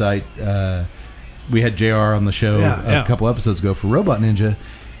website. We had JR on the show a couple episodes ago for Robot Ninja.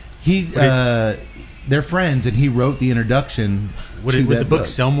 They're friends, and he wrote the introduction. Would the book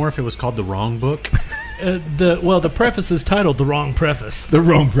sell more if it was called The Wrong Book? The preface is titled The Wrong Preface. The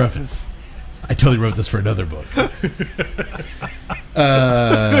Wrong Preface. I totally wrote this for another book. But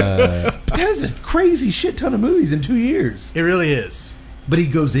that is a crazy shit ton of movies in 2 years. It really is. But he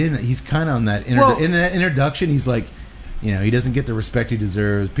goes in. He's kind of on that in that introduction. He's like, he doesn't get the respect he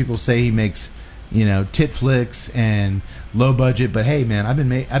deserves. People say he makes, tit flicks and low budget. But hey, man, I've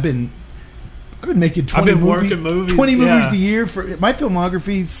been making 20 movies a year for my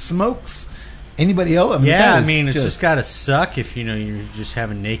filmography. Smokes anybody else? It's just got to suck if you're just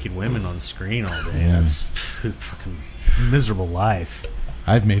having naked women on screen all day. Yeah. That's fucking miserable life.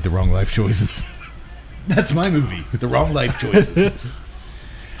 I've made the wrong life choices. That's my movie, The Wrong Life Choices.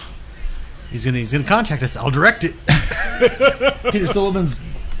 He's gonna contact us. I'll direct it. Peter Sullivan's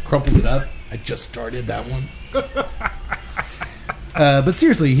crumples it up. I just started that one. But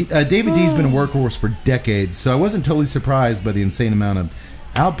seriously, David D's been a workhorse for decades, so I wasn't totally surprised by the insane amount of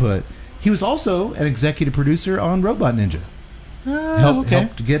output. He was also an executive producer on Robot Ninja.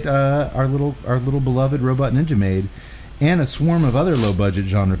 Helped get our little beloved Robot Ninja made, and a swarm of other low budget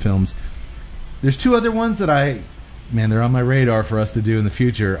genre films. There's two other ones that they're on my radar for us to do in the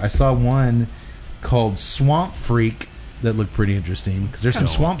future. I saw one called Swamp Freak that looked pretty interesting because there's some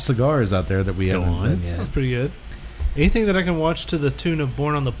swamp cigars out there that we haven't done yet. That's pretty good. Anything that I can watch to the tune of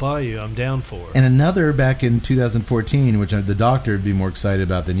Born on the Bayou, I'm down for. And another back in 2014, which the doctor would be more excited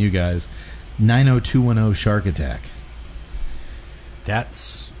about than you guys, 90210 Shark Attack.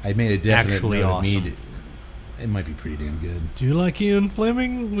 That's I made a definite actually note awesome. It might be pretty damn good. Do you like Ian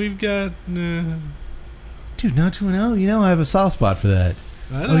Fleming? We've got... Dude, 90210, you know I have a soft spot for that.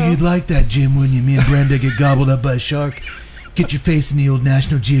 I know. Oh, you'd like that, Jim, wouldn't you? Me and Brenda get gobbled up by a shark. Get your face in the old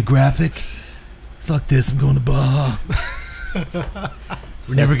National Geographic. Fuck this, I'm going to Baja.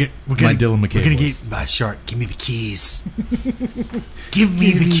 We're gonna Dylan McKay We're gonna voice. get by shark. Give me the keys. Give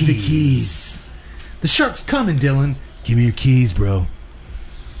me the keys. The shark's coming, Dylan. Give me your keys, bro.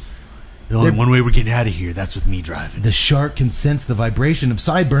 There's only one way we're getting out of here. That's with me driving. The shark can sense the vibration of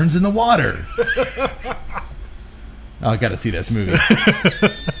sideburns in the water. I got to see this movie.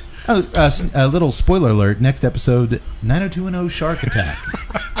 A little spoiler alert. Next episode, 90210 Shark Attack.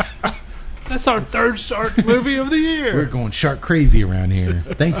 That's our third shark movie of the year. We're going shark crazy around here.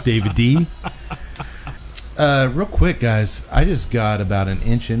 Thanks, David D. Real quick, guys. I just got about an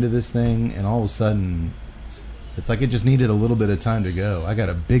inch into this thing, and all of a sudden, it's like it just needed a little bit of time to go. I got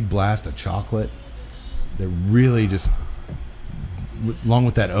a big blast of chocolate that really just, along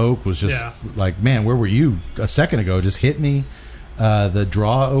with that oak, was just like, man, where were you a second ago? Just hit me. The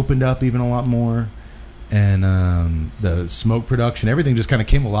draw opened up even a lot more. And the smoke production, everything just kind of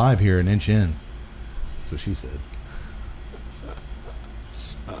came alive here an inch in. That's what she said.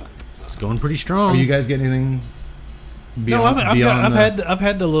 It's going pretty strong. Are you guys getting anything beyond? I've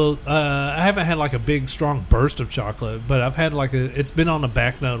had the little. I haven't had like a big strong burst of chocolate, but I've had like it's been on the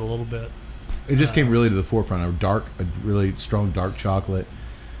back note a little bit. It just came really to the forefront. A really strong dark chocolate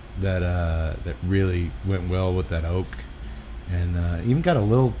that really went well with that oak, and even got a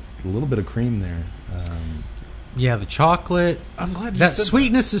little bit of cream there. Yeah, the chocolate. I'm glad you that said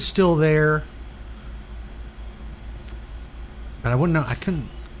sweetness is still there, but I wouldn't know. I couldn't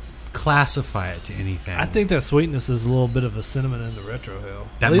classify it to anything. I think that sweetness is a little bit of a cinnamon in the retro hill.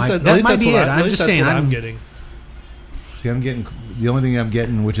 That might be it. I'm just saying. I'm getting. See, I'm getting the only thing I'm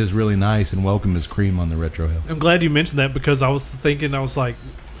getting, which is really nice and welcome, is cream on the retro hill. I'm glad you mentioned that because I was thinking, I was like,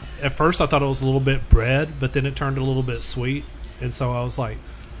 at first I thought it was a little bit bread, but then it turned a little bit sweet, and so I was like,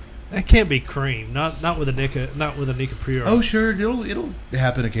 that can't be cream, not with a Nica Prior. Oh, sure, it'll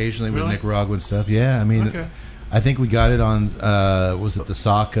happen occasionally with Really? Nicaraguan stuff. Yeah, I mean, Okay. I think we got it on. Was it the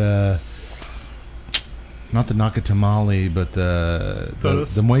Saka? Not the Nakatamale, but the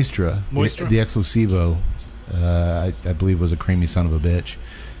Moistra. Moistra? The Exclusivo. I believe was a creamy son of a bitch.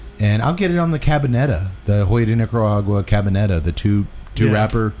 And I'll get it on the Cabineta, the Hoya de Nicaragua Cabineta, the two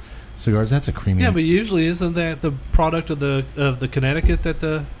wrapper cigars. That's a creamy. Yeah, but usually isn't that the product of the Connecticut that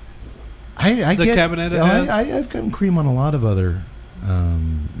the I the get, Cabineta you know, has? I've gotten cream on a lot of other,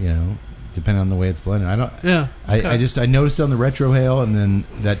 depending on the way it's blended. I noticed it on the retro hail, and then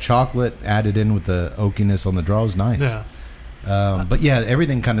that chocolate added in with the oakiness on the draw is nice. Yeah. But yeah,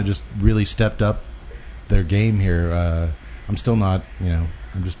 everything kind of just really stepped up their game here. I'm still not,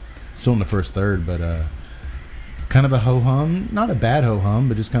 I'm just still in the first third, but kind of a ho hum, not a bad ho hum,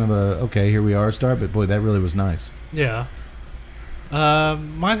 but just kind of a okay, here we are start. But boy, that really was nice. Yeah.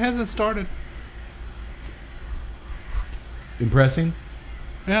 Mine hasn't started. Impressing.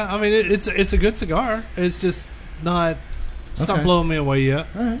 Yeah, I mean it's a good cigar. It's just not. It's not Okay. blowing me away yet.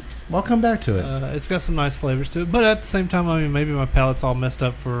 All right, well, I'll come back to it. It's got some nice flavors to it, but at the same time, I mean, maybe my palate's all messed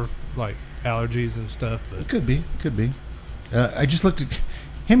up for like allergies and stuff. But It could be. I just looked at.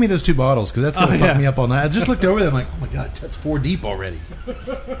 Hand me those two bottles because that's going to fuck me up all night. I just looked over them like, oh my god, that's 4 deep already.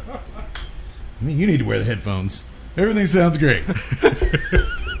 I mean, you need to wear the headphones. Everything sounds great.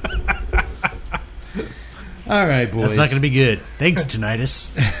 All right, boys. That's not going to be good. Thanks, tinnitus.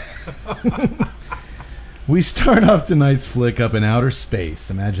 We start off tonight's flick up in outer space.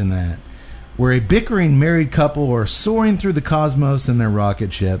 Imagine that. Where a bickering married couple are soaring through the cosmos in their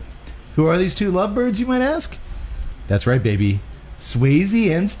rocket ship. Who are these two lovebirds, you might ask? That's right, baby.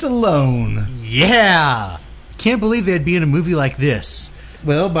 Swayze and Stallone. Yeah. Can't believe they'd be in a movie like this.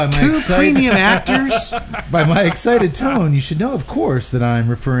 Well, by my Two premium actors. by my excited tone, you should know, of course, that I'm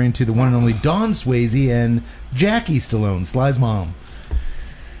referring to the one and only Dawn Swayze and Jackie Stallone, Sly's mom.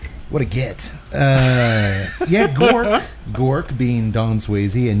 What a get. Gork being Dawn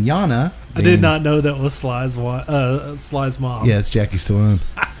Swayze, and Yana I did not know that was Sly's mom. Yeah, it's Jackie Stallone.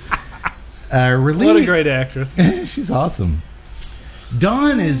 Relief. What a great actress. She's awesome.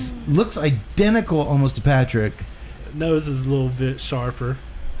 Dawn looks identical almost to Patrick. Nose is a little bit sharper.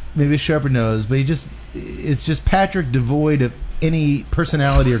 Maybe a sharper nose, but it's just Patrick devoid of any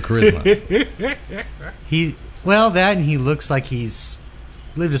personality or charisma. That and he looks like he's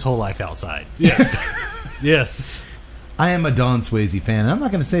lived his whole life outside. Yes. Yes. I am a Don Swayze fan. I'm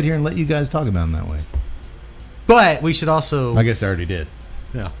not going to sit here and let you guys talk about him that way. But we should also... I guess I already did.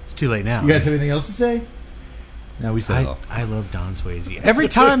 No, it's too late now. You guys have anything else to say? No, we said it all. I love Don Swayze. Every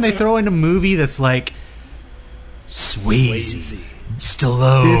time they throw in a movie that's like Swayze.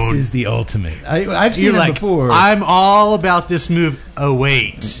 Stallone. This is the ultimate. I've seen You're it like, before. I'm all about this movie. Oh,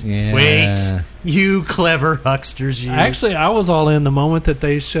 wait. Yeah. Wait. You clever hucksters, you. Actually, I was all in the moment that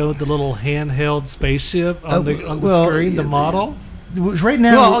they showed the little handheld spaceship on the screen, the model. Right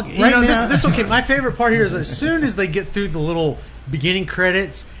now, this okay. My favorite part here is as soon as they get through the little beginning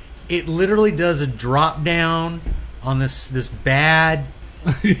credits, it literally does a drop down on this bad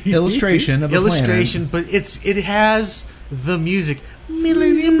illustration of a illustration, but it has the music. And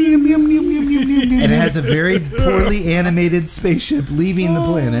it has a very poorly animated spaceship leaving the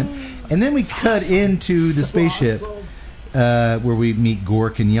planet. And then we cut into the spaceship where we meet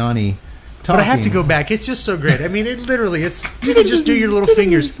Gork and Yanni talking. But I have to go back. It's just so great. I mean, it literally, you can just do your little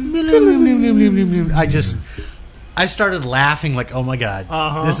fingers. I started laughing like, oh my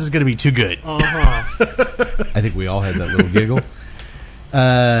God, this is going to be too good. I think we all had that little giggle.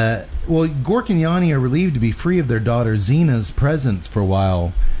 Well, Gork and Yanni are relieved to be free of their daughter Xena's presence for a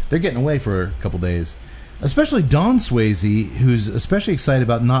while. They're getting away for a couple days. Especially Don Swayze, who's especially excited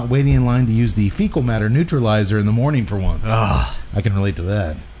about not waiting in line to use the fecal matter neutralizer in the morning for once. I can relate to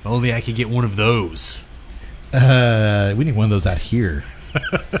that. Only I could get one of those. We need one of those out here.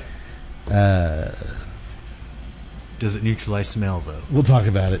 Does it neutralize smell, though? We'll talk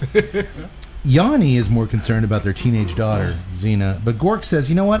about it. Yanni is more concerned about their teenage daughter, Xena. But Gork says,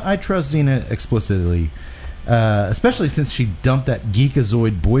 you know what? I trust Xena explicitly. Especially since she dumped that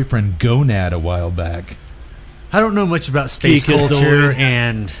geekazoid boyfriend Gonad a while back. I don't know much about space culture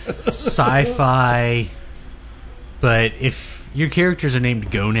and sci-fi, but if your characters are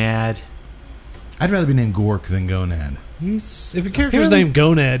named Gonad... I'd rather be named Gork than Gonad. If your character's named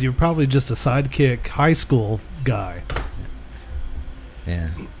Gonad, you're probably just a sidekick high school guy. Yeah.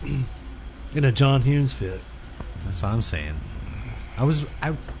 In a John Hughes fit. That's what I'm saying. I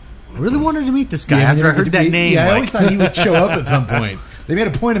really wanted to meet this guy after I heard that name. Yeah, I always thought he would show up at some point. They made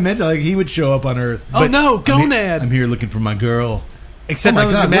a point of mentioning he would show up on Earth. Oh no, Gonad! I'm here looking for my girl. Except I I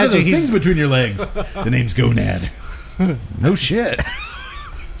was God, what are imagining those things between your legs. The name's Gonad. No shit.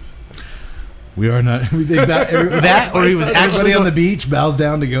 We are not. We think that, or he was everybody on the beach bows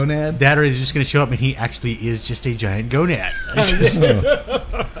down to Gonad. That, or he's just going to show up and he actually is just a giant gonad.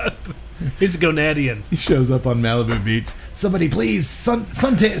 He's a Gonadian. He shows up on Malibu Beach. Somebody, please,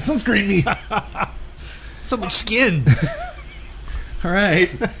 sunscreen me. So much skin. All right.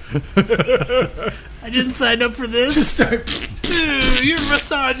 I just signed up for this. Just start. Dude, you're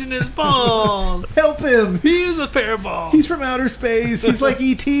massaging his balls. Help him. He is a pair of balls. He's from outer space. He's like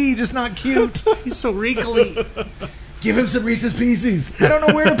E.T., just not cute. He's so wrinkly. Give him some Reese's Pieces. I don't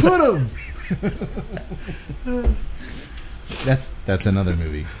know where to put him. That's another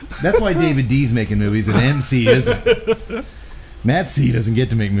movie. That's why David D's making movies and MC isn't. Matt C doesn't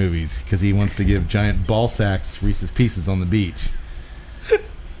get to make movies because he wants to give giant ball sacks Reese's Pieces on the beach.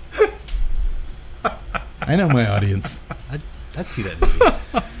 I know my audience. I'd see that movie.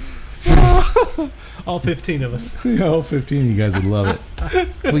 All 15 of us. Yeah, all 15 of you guys would love it.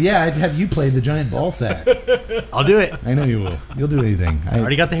 Well, yeah, I'd have you play the giant ball sack. I'll do it. I know you will. You'll do anything. I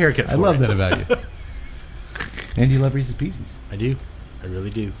already got the haircut for I love it. that about you. And you love Reese's Pieces. I do. I really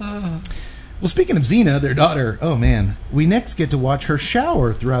do. Well, speaking of Xena, their daughter, oh man, we next get to watch her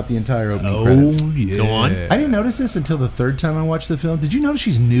shower throughout the entire opening credits. Yeah. Go on. I didn't notice this until the third time I watched the film. Did you notice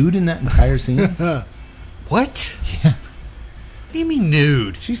she's nude in that entire scene? What? Yeah. What do you mean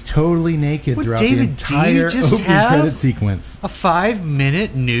nude? She's totally naked What, throughout David the D entire just opening have? credit sequence. A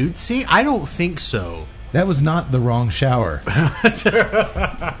 5-minute nude scene? I don't think so. That was not the wrong shower.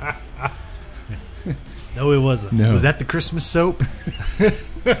 No, it wasn't. No. Was that the Christmas soap?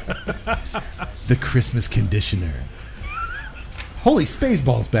 The Christmas conditioner? Holy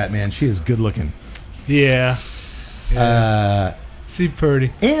Spaceballs, Batman. She is good looking. Yeah. She's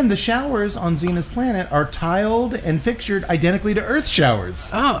pretty. And the showers on Xena's planet are tiled and fixtured identically to Earth showers.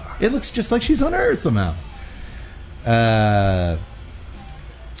 Oh. It looks just like she's on Earth somehow.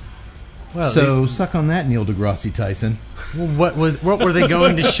 So suck on that, Neil deGrasse Tyson. Well, what were they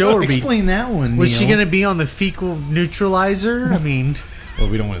going to show her? Explain that one, Was Neil. she going to be on the fecal neutralizer? I mean, Well,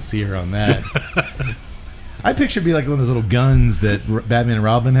 we don't want to see her on that. I picture it'd be like one of those little guns that Batman and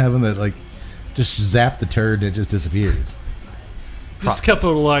Robin have, that like just zap the turd and it just disappears. Just a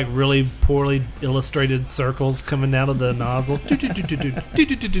couple of like really poorly illustrated circles coming out of the nozzle. You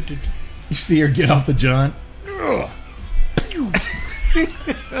see her get off the jaunt.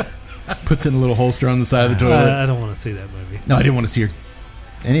 Puts in a little holster on the side of the toilet. I don't want to see that movie. No, I didn't want to see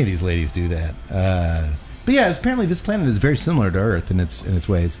any of these ladies do that. But yeah, apparently this planet is very similar to Earth in its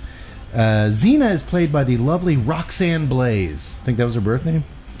ways. Xena is played by the lovely Roxanne Blaze. I think that was her birth name.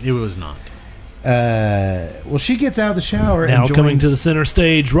 It was not. Well, she gets out of the shower Now and joins coming to the center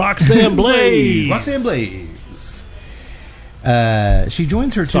stage, Roxanne Blaze. Roxanne Blaze. She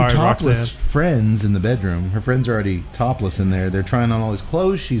joins her two Sorry, topless Roxanne. friends in the bedroom. Her friends are already topless in there. They're trying on all these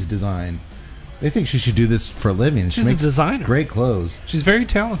clothes she's designed. They think she should do this for a living. She She's a makes designer. great clothes. She's very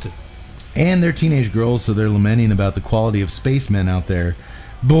talented. And they're teenage girls, so they're lamenting about the quality of spacemen out there.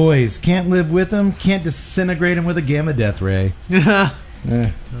 Boys, can't live with them, can't disintegrate them with a gamma death ray.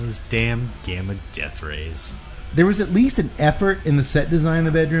 Those damn gamma death rays. There was at least an effort in the set design in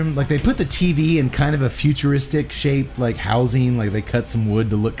the bedroom. Like, they put the TV in kind of a futuristic shape, like housing. Like, they cut some wood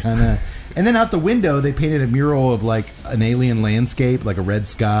to look kind of... And then out the window, they painted a mural of, like, an alien landscape, like a red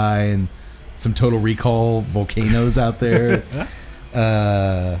sky and some Total Recall volcanoes out there.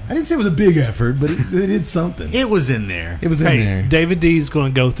 I didn't say it was a big effort, but they did something. It was in there. It was in Hey, there. David D's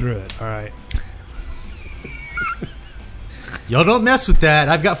going to go through it. All right. Y'all don't mess with that.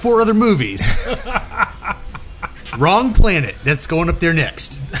 I've got 4 other movies. Wrong Planet. That's going up there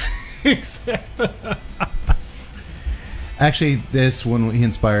next. Actually, this one, he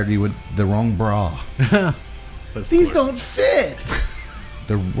inspired you with the wrong bra. These don't fit.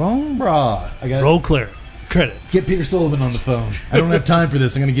 The wrong bra. I got Roll clear. Credits. Get Peter Sullivan on the phone. I don't have time for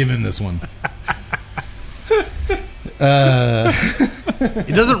this. I'm going to give him this one.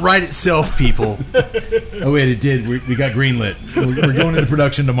 It doesn't write itself, people. Oh, wait, it did. We got greenlit. We're going into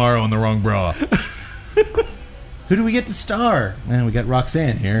production tomorrow on the wrong bra. Who do we get to star? Man, we got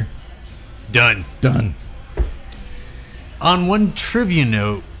Roxanne here. Done. Done. On one trivia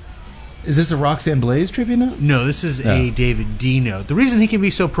note, Is this a Roxanne Blaze trivia note? no, this is a Oh. David D note. The reason he can be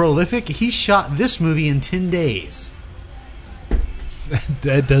so prolific, he shot this movie in 10 days.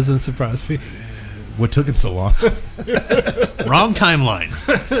 That doesn't surprise me. What took him so long? Wrong timeline.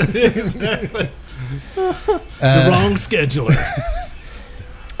 The wrong scheduler.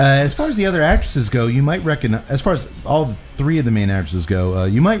 As far as the other actresses go, you might recognize... As far as all 3 of the main actresses go,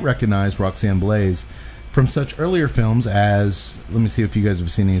 you might recognize Roxanne Blaze from such earlier films as... Let me see if you guys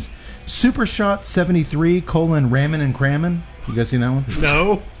have seen these. Super Shot 73, Ramming and Cramming. You guys seen that one?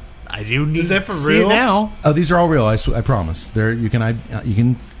 No. I do need Is that for to see real? it now. Oh, these are all real. I promise. You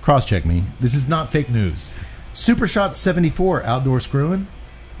can cross-check me. This is not fake news. Super Shot 74, Outdoor Screwing.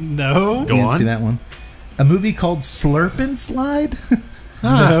 No. Go You didn't on. see that one. A movie called Slurp and Slide.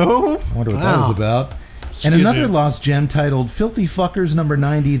 No. I wonder what that was Wow. about. Excuse And another me. lost gem titled Filthy Fuckers Number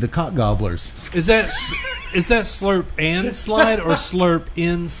 90, The Cock Gobblers. Is that slurp and slide or slurp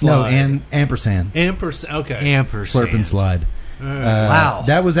in slide? No, and ampersand. ampersand. Okay. Ampersand. Slurp and Slide. Wow.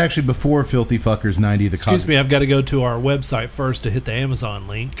 That was actually before Filthy Fuckers 90, The Excuse Cock me, I've got to go to our website first to hit the Amazon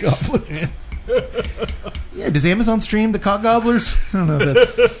link. Gobblers. Yeah, does Amazon stream The Cock Gobblers? I don't know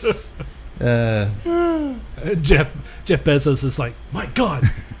if that's... Jeff Bezos is like, my God,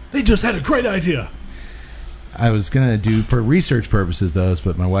 they just had a great idea. I was going to do, for research purposes, though,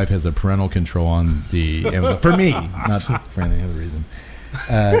 but my wife has a parental control on the Amazon. For me, not for any other reason.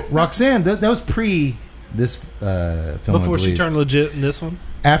 Roxanne, that was pre this film, I Before she believe. turned legit in this one.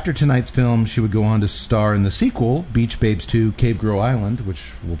 After tonight's film, she would go on to star in the sequel, Beach Babes 2, Cave Girl Island,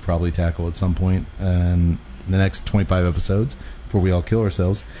 which we'll probably tackle at some point in the next 25 episodes before we all kill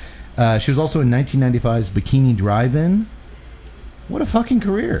ourselves. She was also in 1995's Bikini Drive-In. What a fucking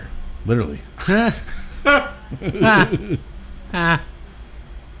career. Literally. The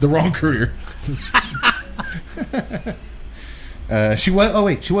wrong career. She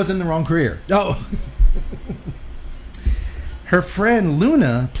was in the wrong career. Oh. Her friend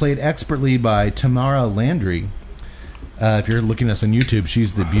Luna, played expertly by Tamara Landry. If you're looking at us on YouTube,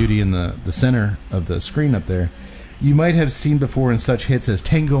 she's the beauty in the center of the screen up there. You might have seen before in such hits as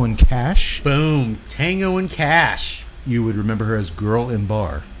Tango and Cash. Boom. Tango and Cash. You would remember her as Girl in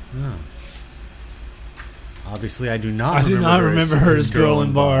Bar. Oh. Obviously, I do not I do not remember her as Girl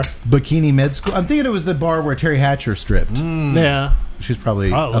in Bar. Bikini Med School. I'm thinking it was the bar where Terry Hatcher stripped. Yeah. She's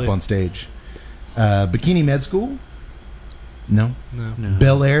probably up on stage. Bikini Med School? No. No.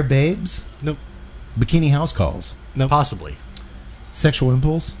 Bel Air Babes? Nope. Bikini House Calls? Nope. Possibly. Sexual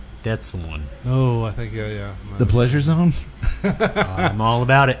Impulse? That's the one. Oh, I think yeah. The Pleasure Zone? I'm all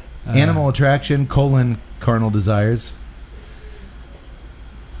about it. Animal Attraction, Carnal Desires.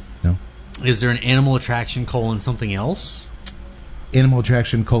 No. Is there an animal attraction something else? Animal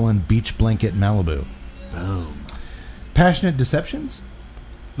Attraction, Beach Blanket Malibu. Boom. Passionate Deceptions?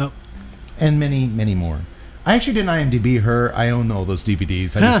 Nope. And many, many more. I actually didn't IMDb her. I own all those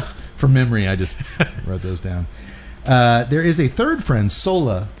DVDs. From memory, I just wrote those down. There is a third friend,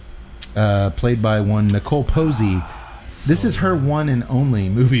 Sola, played by one Nicole Posey. This is her one and only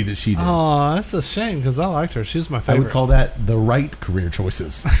movie that she did. Oh, that's a shame because I liked her. She was my I favorite. would call that the right career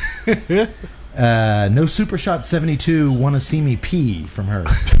choices. No Super Shot 72, Wanna See Me Pee from her.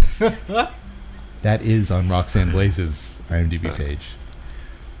 That is on Roxanne Blaze's IMDb page.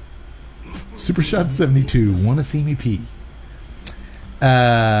 Super Shot 72, Wanna See Me Pee.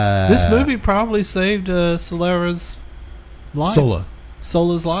 This movie probably saved Solera's life.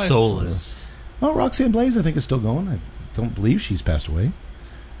 Sola's life. Sola's. Well, Roxanne Blaze, I think, is still going. I don't believe she's passed away.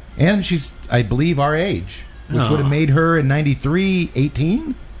 And she's, I believe, our age, which would have made her in 93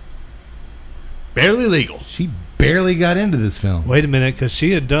 18. Barely legal. She barely got into this film. Wait a minute, because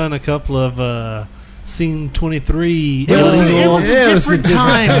she had done a couple of Scene 23. It was a different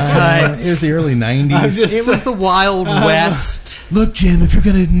time, Tut. It was the early 90s. It was the Wild West. Look, Jim, if you're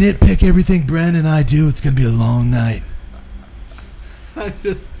going to nitpick everything Brent and I do, it's going to be a long night. I'm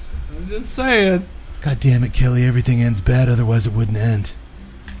just saying. God damn it, Kelly. Everything ends bad, otherwise it wouldn't end.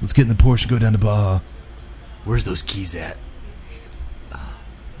 Let's get in the Porsche and go down to Baja. Where's those keys at?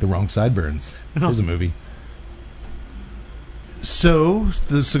 The Wrong Sideburns. Here's a movie. So,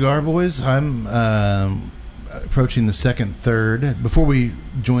 the Cigar Boys, I'm approaching the second third. Before we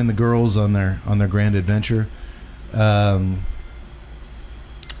join the girls on their grand adventure, boy,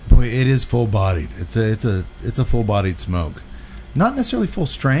 it is full bodied. It's a full bodied smoke. Not necessarily full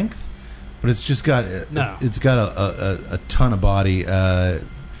strength, but it's just got it's got a ton of body.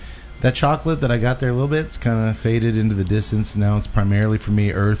 That chocolate that I got there a little bit, it's kind of faded into the distance. Now it's primarily for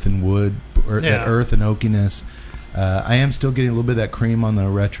me earth and wood, that earth and oakiness. I am still getting a little bit of that cream on the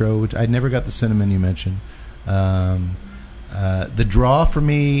retro, which I never got the cinnamon you mentioned. The draw for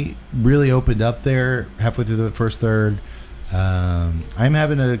me really opened up there halfway through the first third. I'm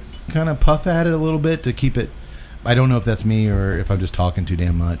having to kind of puff at it a little bit to keep it. I don't know if that's me or if I'm just talking too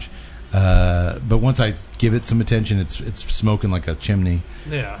damn much. But once I give it some attention, it's smoking like a chimney.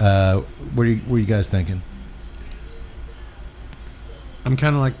 Yeah. What are you guys thinking? I'm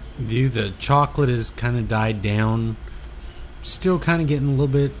kind of like you. The chocolate has kind of died down. Still kind of getting a little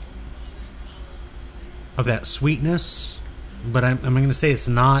bit of that sweetness, but I'm going to say it's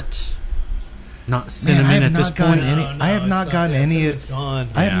not cinnamon at this point. I have not gotten any. It's gone.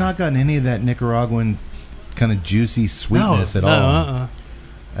 I have not gotten any of that Nicaraguan kind of juicy sweetness at all.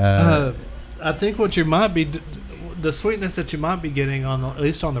 I think what you might be, the sweetness that you might be getting at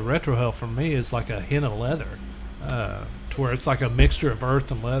least on the retro hell from me is like a hint of leather, to where it's like a mixture of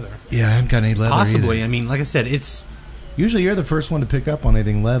earth and leather. Yeah, I haven't got any leather Possibly. either. I mean, like I said, it's usually you're the first one to pick up on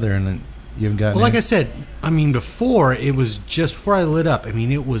anything leather, and then you haven't gotten. Well, like I said, I mean, before it was just before I lit up. I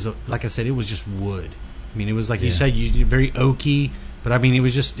mean, it was like I said, it was just wood. I mean, it was like you said, very oaky, but I mean, it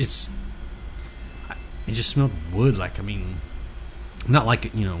was just it just smelled wood. Like, I mean, not like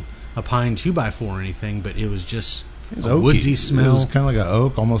a pine 2x4 or anything, but it was just a woodsy smell. It was kind of like an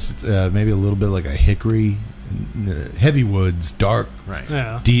oak, almost maybe a little bit like a hickory. Heavy woods, dark, right?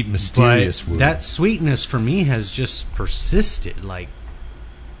 Yeah. Deep, mysterious wood. That sweetness for me has just persisted. Like,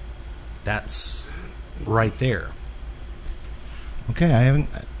 that's right there. Okay,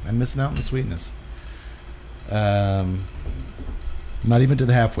 I'm missing out on the sweetness. Not even to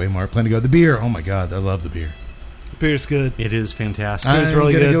the halfway mark. Plan to go the beer. Oh my god, I love the beer. Beer's good. It is fantastic. I'm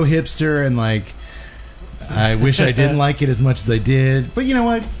really gonna good. go hipster and I wish I didn't like it as much as I did. But you know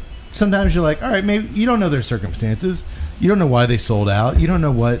what? Sometimes you're like, all right, maybe you don't know their circumstances. You don't know why they sold out. You don't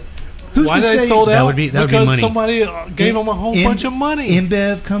know what. Who's Why to they say sold out? That would be because money. somebody gave them a whole bunch of money.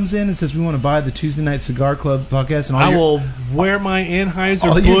 InBev comes in and says we want to buy the Tuesday Night Cigar Club podcast, and I will wear my Anheuser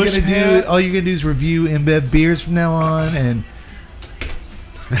all you're Busch gonna hat. all you're gonna do is review InBev beers from now on, and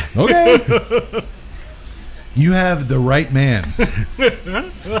okay, you have the right man.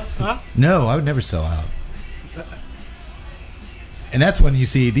 No, I would never sell out. And that's when you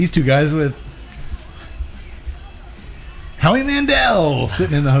see these two guys with Howie Mandel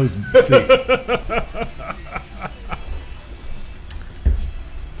sitting in the host seat.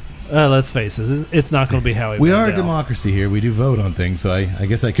 Let's face it, it's not going to be Howie We Mandel. are a democracy here. We do vote on things, so I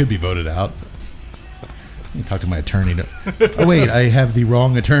guess I could be voted out. Let me talk to my attorney. Oh, wait, I have the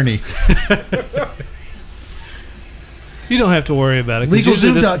wrong attorney. You don't have to worry about it. 'cause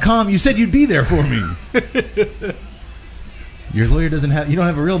usually this- LegalZoom.com. You said you'd be there for me. Your lawyer doesn't have. You don't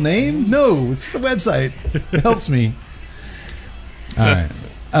have a real name? No, it's the website. It helps me. All right.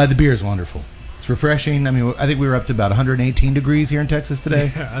 The beer is wonderful. It's refreshing. I mean, I think we were up to about 118 degrees here in Texas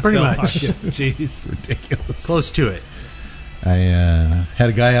today. Yeah, I Pretty felt much. like it. Jeez. It's ridiculous. Close to it. I had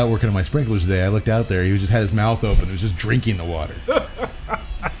a guy out working on my sprinklers today. I looked out there. He just had his mouth open. He was just drinking the water.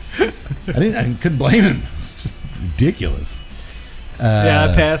 I couldn't blame him. It's just ridiculous. Yeah,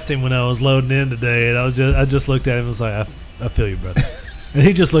 I passed him when I was loading in today, and I just looked at him and was like, I feel you, brother. And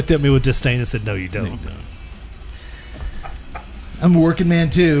he just looked at me with disdain and said, no, you don't. I'm a working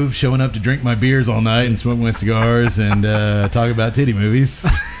man, too, showing up to drink my beers all night and smoke my cigars and talk about titty movies.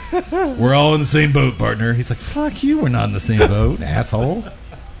 We're all in the same boat, partner. He's like, fuck you, we're not in the same boat, asshole.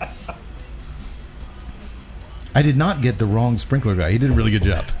 I did not get the wrong sprinkler guy. He did a really good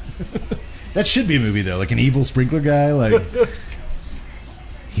job. That should be a movie, though, like an evil sprinkler guy. Like,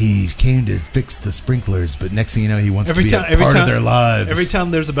 he came to fix the sprinklers, but next thing you know, he wants to be a part of their lives. Every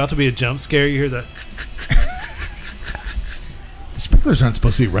time there's about to be a jump scare, you hear that. The sprinklers aren't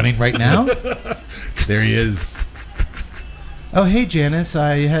supposed to be running right now. There he is. Oh, hey, Janice.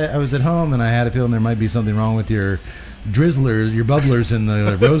 I was at home, and I had a feeling there might be something wrong with your drizzlers, your bubblers in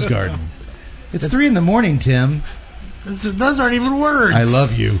the rose garden. It's 3 a.m, Tim. Those aren't even words. I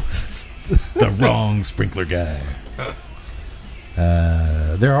love you. The wrong sprinkler guy.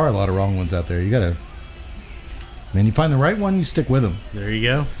 There are a lot of wrong ones out there. You gotta, man, you find the right one, you stick with them. There you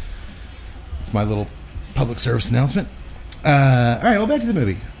go. It's my little public service announcement. All right, well, back to the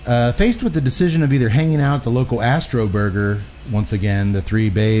movie. Faced with the decision of either hanging out at the local Astro Burger, once again, the three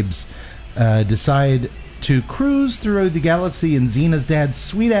babes decide to cruise through the galaxy in Xena's dad's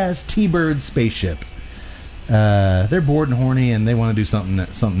sweet-ass T-Bird spaceship. They're bored and horny, and they want to do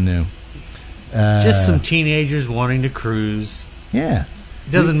something new. Just some teenagers wanting to cruise. Yeah.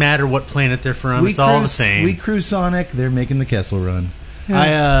 It doesn't matter what planet they're from. It's all the same. We cruise Sonic. They're making the Kessel Run.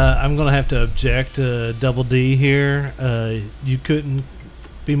 I'm going to have to object to Double D here. You couldn't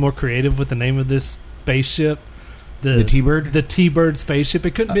be more creative with the name of this spaceship. The T-Bird? The T-Bird spaceship.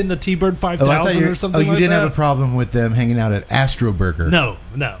 It couldn't have been the T-Bird 5000 or something like that. Oh, you didn't have a problem with them hanging out at Astro Burger. No.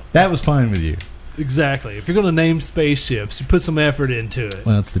 That was fine with you. Exactly. If you're going to name spaceships, you put some effort into it.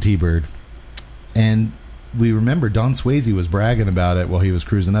 Well, it's the T-Bird. And we remember Don Swayze was bragging about it while he was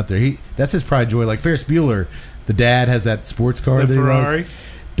cruising up there. That's his pride joy. Like Ferris Bueller, the dad has that sports car. The Ferrari.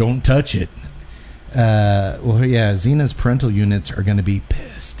 Don't touch it. Well, yeah, Xena's parental units are going to be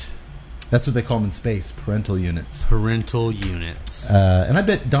pissed. That's what they call them in space, parental units. Parental units. And I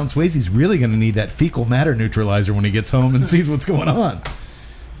bet Don Swayze's really going to need that fecal matter neutralizer when he gets home and sees what's going on.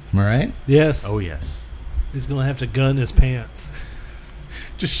 Am I right? Yes. Oh, yes. He's going to have to gun his pants.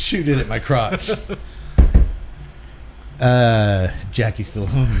 Just shoot it at my crotch. Jackie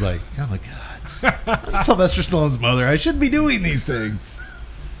Stallone's like, oh my God. Sylvester Stallone's mother. I shouldn't be doing these things.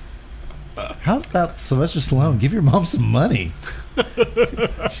 How about Sylvester Stallone? Give your mom some money.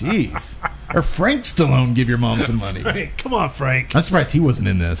 Jeez. Or Frank Stallone, give your mom some money. Frank, come on, Frank. I'm surprised he wasn't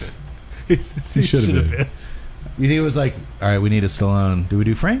in this. He should have been. You think it was like, all right, we need a Stallone. Do we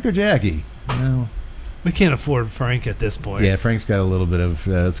do Frank or Jackie? No. We can't afford Frank at this point. Yeah, Frank's got a little bit of,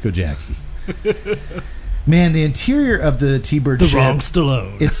 let's go Jackie. Man, the interior of the T-Bird The ship wrong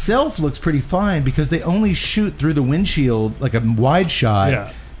Stallone. itself looks pretty fine because they only shoot through the windshield, like a wide shot,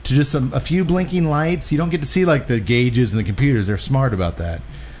 Yeah. to just a few blinking lights. You don't get to see like the gauges and the computers. They're smart about that.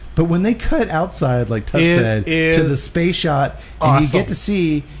 But when they cut outside, like Tut said, to the space shot, and awesome. you get to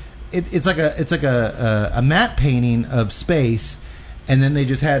see it's like a matte painting of space, and then they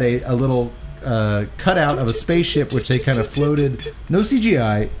just had a little cutout of a spaceship which they kind of floated. No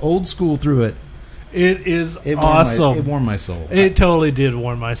CGI, old school through it. It is It awesome. warmed my soul. It totally did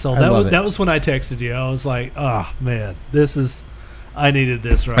warm my soul. I love it. That was when I texted you. I was like, oh, man, I needed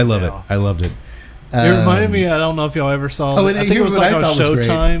this right now. I love it. I loved it. It reminded me, I don't know if y'all ever saw Oh, it. and I think it here's was what like I on thought was great.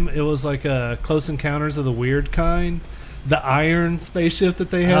 Showtime. It was like Close Encounters of the Weird Kind. The iron spaceship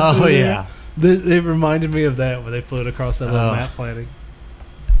that they had. Oh, through there. yeah. They reminded me of that when they flew across that little Oh. map planting.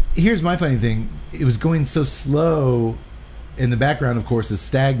 Here's my funny thing. It was going so slow. In the background, of course, is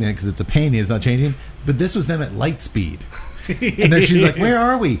stagnant because it's a painting. It's not changing. But this was them at light speed. And then she's like, where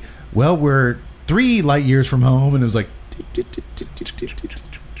are we? Well, we're 3 light years from home. And it was like...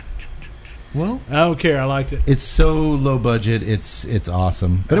 Well, I don't care. I liked it. it's so low budget. It's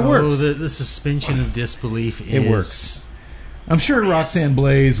awesome. But it works. The suspension of disbelief is... It works. I'm sure Roxanne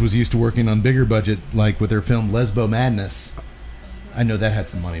Blaze was used to working on bigger budget, like with her film Lesbo Madness. I know that had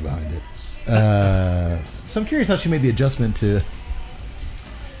some money behind it. So I'm curious how she made the adjustment to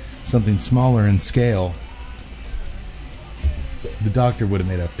something smaller in scale. The doctor would have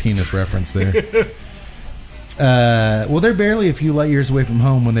made a penis reference there. Well, they're barely a few light years away from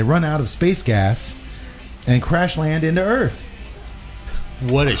home when they run out of space gas and crash land into Earth.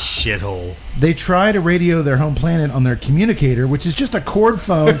 What a shithole. They try to radio their home planet on their communicator, which is just a cord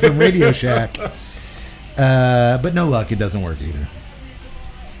phone from Radio Shack. But no luck, it doesn't work either.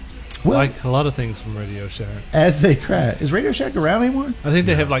 Well, Like a lot of things from Radio Shack. as they crash, is Radio Shack around anymore? I think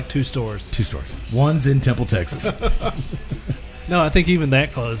they have like 2 stores. 2 stores. One's in Temple, Texas. No, I think even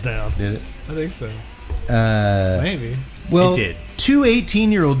that closed down. Did it? I think so. Maybe. Well, It did. 2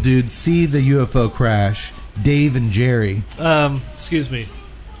 18-year-old dudes see the UFO crash. Dave and Jerry. Excuse me.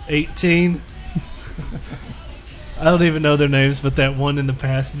 18. I don't even know their names, but that one in the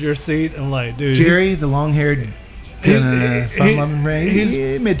passenger seat, I'm like, dude. Jerry, the long-haired, kind of fun loving Ray,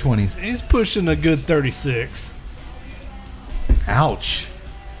 he's- mid-20s. He's pushing a good 36. Ouch.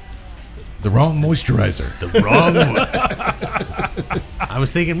 The wrong moisturizer. The wrong one. I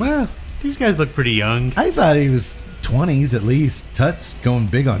was thinking, well, these guys look pretty young. I thought he was 20s at least. Tut's going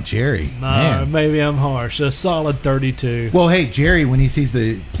big on Jerry. Nah, Man. maybe I'm harsh. A solid 32. Well, hey, Jerry, when he sees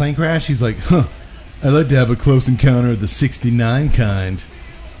the plane crash, he's like, I'd like to have a close encounter of the 69 kind.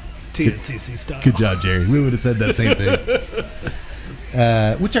 TNCC style. Good job, Jerry. We would have said that same thing.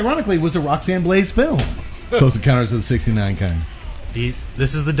 Which, ironically, was a Roxanne Blaze film. Close Encounters of the 69 kind.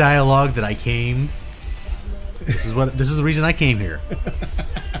 This is the dialogue that I came. This is the reason I came here.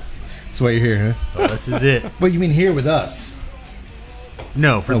 That's why you're here, huh? Oh, this is it. Well, you mean here with us?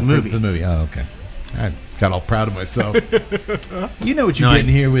 No, for the movie. For the movie. Oh, okay. I got all proud of myself. You know what you're No,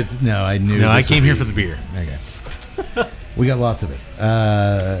 getting here with. No, I knew. No, I this came would here be- for the beer. Okay. We got lots of it.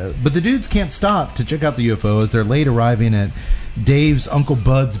 But the dudes can't stop to check out the UFO as they're late arriving at Dave's Uncle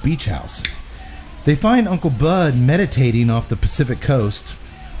Bud's beach house. They find Uncle Bud meditating off the Pacific coast,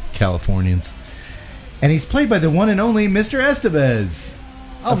 Californians, and he's played by the one and only Mr. Estevez.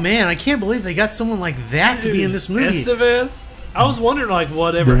 Oh man, I can't believe they got someone like that to be in this movie. Estevez? I was wondering, like,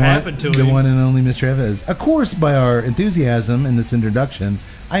 whatever happened to the him. one and only Mr. Estevez. Of course, by our enthusiasm in this introduction,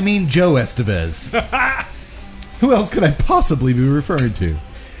 I mean Joe Estevez. Who else could I possibly be referring to?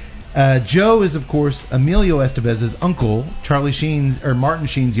 Joe is, of course, Emilio Estevez's uncle, Martin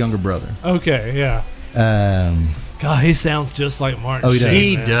Sheen's younger brother. Okay, yeah. God, he sounds just like Martin. Oh, he does. Sheen,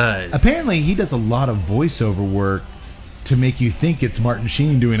 He man. does. Apparently, he does a lot of voiceover work to make you think it's Martin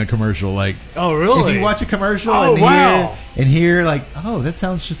Sheen doing a commercial. Like, Oh, really? if you watch a commercial Oh, and wow. hear like, oh, that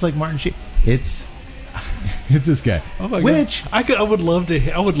sounds just like Martin Sheen. It's this guy. Oh my Which God. I would love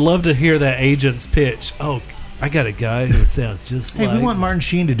to hear that agent's pitch. Oh, I got a guy who sounds just hey, like. we want Martin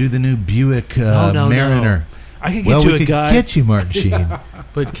Sheen to do the new Buick no, Mariner. I could get Well, you we a could guy. get you Martin Sheen.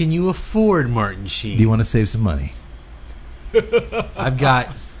 But can you afford Martin Sheen? Do you want to save some money? I've got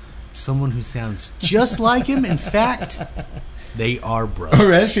someone who sounds just like him. In fact, they are brothers.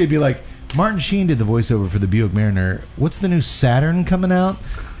 Or actually, it'd be like, Martin Sheen did the voiceover for the Buick Mariner. What's the new Saturn coming out?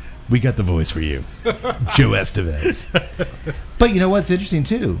 We got the voice for you, Joe Estevez. But you know what's interesting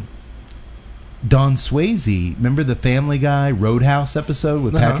too? Don Swayze, remember the Family Guy Roadhouse episode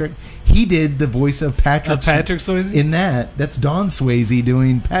with Uh-huh. Patrick? He did the voice of Patrick. Patrick Swayze? In that, that's Don Swayze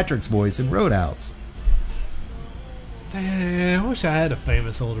doing Patrick's voice in Roadhouse. Man, I wish I had a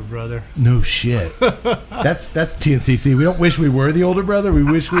famous older brother. No shit. That's TNCC. We don't wish we were the older brother. We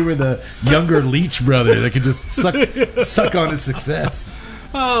wish we were the younger Leach brother that could just suck on his success.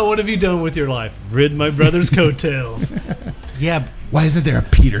 Oh, what have you done with your life? Rid my brother's coattails. Yeah, Why isn't there a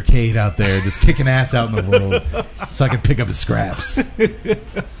Peter Cade out there just kicking ass out in the world so I can pick up his scraps?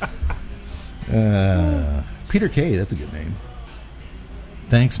 Peter Cade, that's a good name.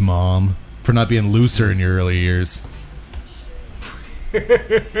 Thanks, Mom, for not being looser in your early years.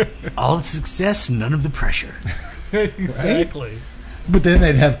 all the success, none of the pressure. Exactly. But then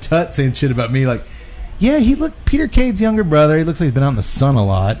they'd have Tut saying shit about me like, yeah, Peter Cade's younger brother. He looks like he's been out in the sun a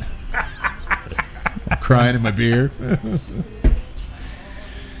lot. I'm crying in my beer.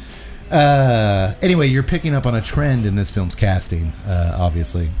 Anyway, you're picking up on a trend in this film's casting,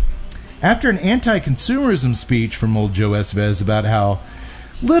 obviously. After an anti-consumerism speech from old Joe Estevez about how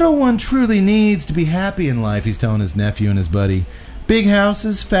little one truly needs to be happy in life, he's telling his nephew and his buddy, big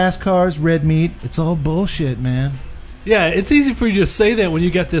houses, fast cars, red meat, it's all bullshit, man. Yeah, it's easy for you to say that when you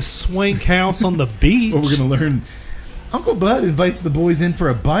got this swank house on the beach. What we're going to learn. Uncle Bud invites the boys in for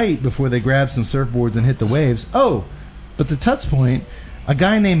a bite before they grab some surfboards and hit the waves. Oh, but to Tut's point, a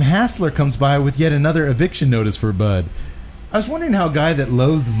guy named Hassler comes by with yet another eviction notice for Bud. I was wondering how a guy that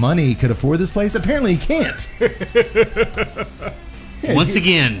loathes money could afford this place. Apparently he can't. Once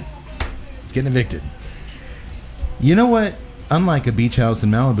again, He's getting evicted. You know what? Unlike a beach house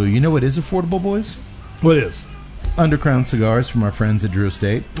in Malibu, you know what is affordable, boys? What is? Undercrown cigars from our friends at Drew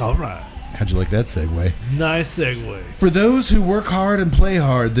Estate. All right. How'd you like that segue? Nice segue. For those who work hard and play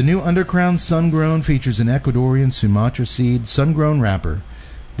hard, the new Undercrown Sun-Grown features an Ecuadorian Sumatra seed sun-grown wrapper.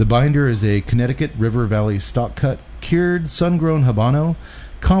 The binder is a Connecticut River Valley stock-cut, cured sun-grown Habano,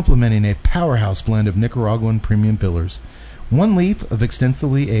 complementing a powerhouse blend of Nicaraguan premium pillars. One leaf of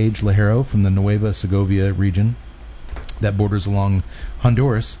extensively aged Lajero from the Nueva Segovia region that borders along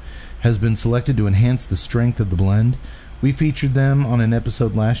Honduras has been selected to enhance the strength of the blend. We featured them on an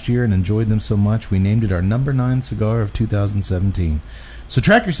episode last year and enjoyed them so much we named it our number 9 cigar of 2017. So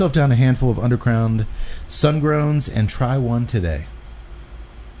track yourself down a handful of Undercrowned Sun-Growns and try one today.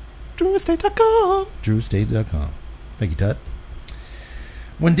 DrewEstate.com. DrewEstate.com. Thank you, Tut.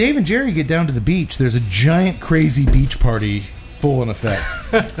 When Dave and Jerry get down to the beach, there's a giant crazy beach party full in effect.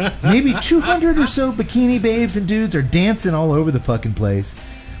 Maybe 200 or so bikini babes and dudes are dancing all over the fucking place.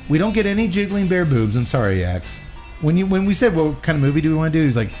 We don't get any jiggling bare boobs. I'm sorry, Axe. When we said what kind of movie do we want to do,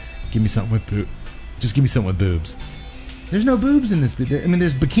 he's like, give me something with boobs. Just give me something with boobs. There's no boobs in this. I mean,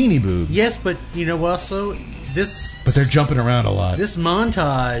 there's bikini boobs. Yes, but you know what? Also, this. But they're jumping around a lot. This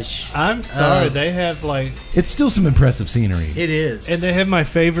montage. I'm sorry. They have like. It's still some impressive scenery. It is. And they have my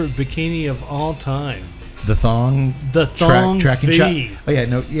favorite bikini of all time. The thong. The thong tracking V. shot. Oh yeah,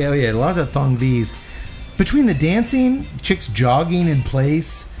 no, yeah, a lot of thong V's. Between the dancing, chicks jogging in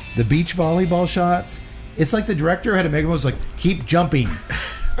place, the beach volleyball shots, it's like the director had a megaphone was like, keep jumping.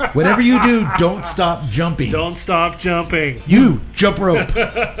 Whatever you do, don't stop jumping. Don't stop jumping. You jump rope.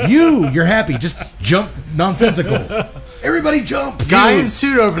 You're happy. Just jump nonsensical. Everybody jump. Guy You. in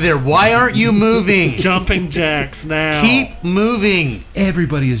suit over there. Why aren't you moving? Jumping jacks now. Keep moving.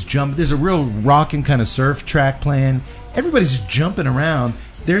 Everybody is jumping. There's a real rocking kind of surf track playing. Everybody's jumping around.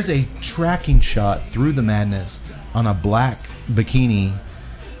 There's a tracking shot through the madness on a black bikini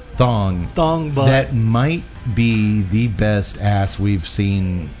thong butt. that might be the best ass we've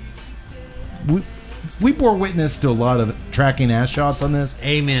seen. We bore witness to a lot of tracking ass shots on this.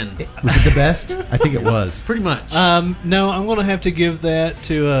 Amen. Was it the best? I think it was. Pretty much. No, I'm going to have to give that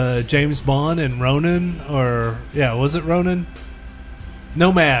to James Bond and Ronin, or was it Ronin?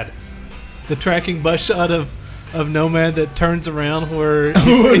 Nomad, the tracking bus shot of Nomad that turns around where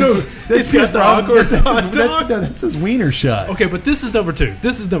he's got the awkward hot dog. That's his wiener shot. Okay, but this is number 2.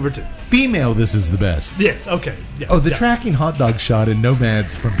 This is number 2. Female, this is the best. Yes. Okay. Yeah, Oh, the tracking hot dog shot in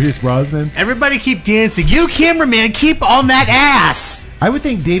Nomads from Pierce Brosnan. Everybody keep dancing. You cameraman, keep on that ass. I would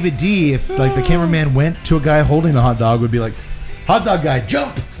think David D, if like the cameraman went to a guy holding a hot dog, would be like, hot dog guy,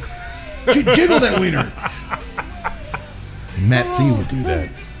 jump! Jiggle that wiener! Matt C would do that.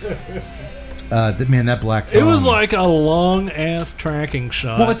 That black thong. It was like a long ass tracking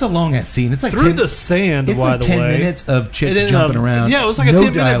shot. Well, it's a long ass scene. It's like through the sand. It's by like the 10 way. minutes of chicks And then, jumping around. yeah, it was like a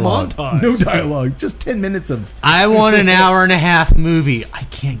 10-minute montage. No dialogue. Just 10 minutes of. I want an hour and a half movie. I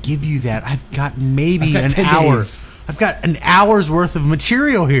can't give you that. I've got maybe I've got an 10 hour. days. I've got an hour's worth of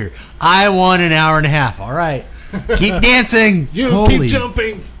material here. I want an hour and a half. All right. Keep dancing. You Holy keep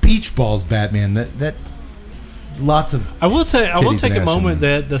jumping. Beach balls, Batman. That lots of. I will take titties and a ass moment in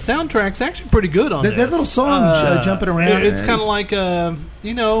that the soundtrack's actually pretty good on That this. little song, Jumping Around, It's kind of like late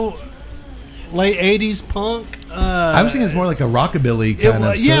 '80s punk. I was thinking it's more like a rockabilly kind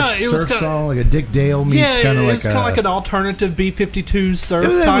of surf song, like a Dick Dale meets kind of like it's kind of like an alternative B-52 surf It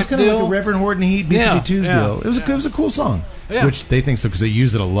was type kind of deal. like a Reverend Horton Heat B-52s Yeah, deal. It was a cool song, Yeah. which they think so because they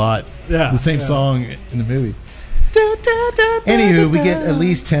use it a lot. Yeah, the same yeah. song in the movie. Anywho, we get at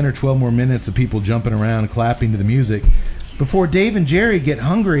least 10 or 12 more minutes of people jumping around, clapping to the music, before Dave and Jerry get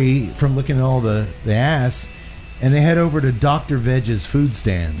hungry from looking at all the ass, and they head over to Dr. Veg's food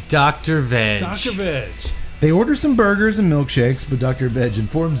stand. Dr. Veg. Dr. Veg. They order some burgers and milkshakes, but Dr. Veg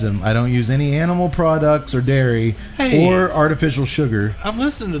informs them, I don't use any animal products or dairy Hey. or artificial sugar. I'm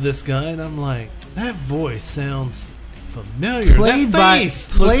listening to this guy, and I'm like, that voice sounds familiar. Played that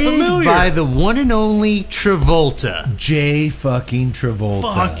face looks played familiar. by the one and only Travolta. J fucking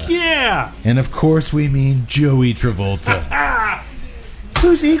Travolta. Fuck yeah! And of course we mean Joey Travolta.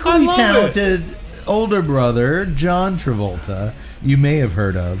 Whose equally I love talented older brother, John Travolta, you may have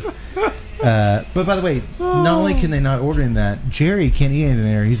heard of. But by the way, not only can they not order him that, Jerry can't eat anything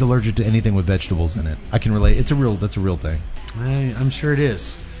there. He's allergic to anything with vegetables in it. I can relate. That's a real thing. I'm sure it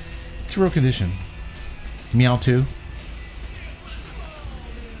is. It's a real condition. Meow too.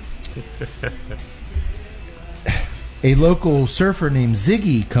 A local surfer named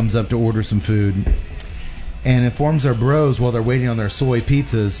Ziggy comes up to order some food and informs our bros while they're waiting on their soy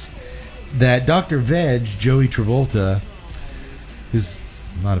pizzas that Dr. Veg, Joey Travolta, who's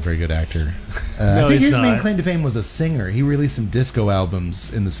not a very good actor, No, I think he's his main not. claim to fame was a singer. He released some disco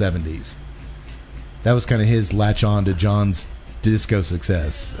albums in the 70s. That was kind of his latch on to John's disco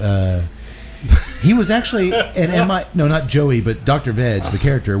success. He was actually an no, not Joey, but Dr. Veg, the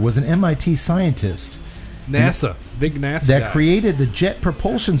character, was an MIT scientist. NASA, big NASA that guy. created the jet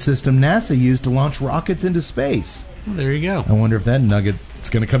propulsion system NASA used to launch rockets into space. Well, there you go. I wonder if that nugget's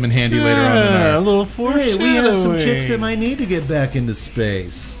going to come in handy later on in a our... little Hey, foreshadowing. we have some chicks that might need to get back into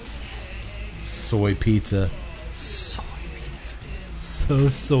space. Soy pizza. So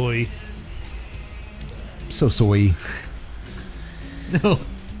soy. So soy. No.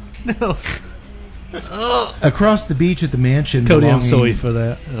 Across the beach at the mansion Cody, I'm belonging- sorry for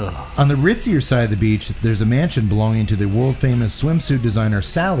that. On the ritzier side of the beach, there's a mansion belonging to the world-famous swimsuit designer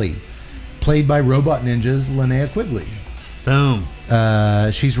Sally, played by Robot Ninja's Linnea Quigley. Boom.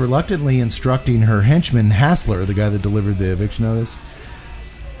 She's reluctantly instructing her henchman, Hassler, the guy that delivered the eviction notice.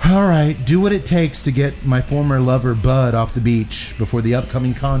 All right, do what it takes to get my former lover, Bud, off the beach before the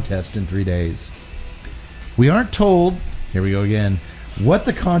upcoming contest in 3 days. We aren't told, here we go again, what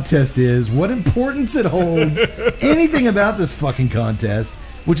the contest is, what importance it holds, anything about this fucking contest,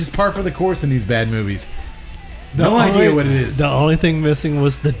 which is par for the course in these bad movies. No idea what it is. The only thing missing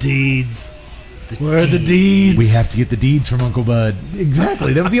was the deeds. Where are the deeds? We have to get the deeds from Uncle Bud.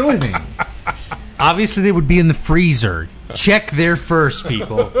 Exactly, that was the only thing. Obviously, they would be in the freezer. Check there first,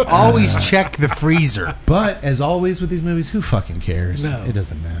 people. Always check the freezer. But, as always with these movies, who fucking cares? No. It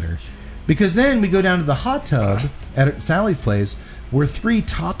doesn't matter. Because then we go down to the hot tub at Sally's place, where 3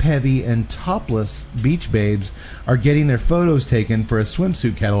 top-heavy and topless beach babes are getting their photos taken for a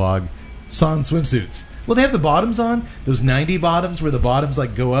swimsuit catalog. San swimsuits. Well, they have the bottoms on. Those 90 bottoms where the bottoms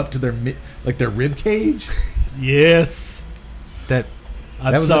like go up to their their rib cage. Yes. That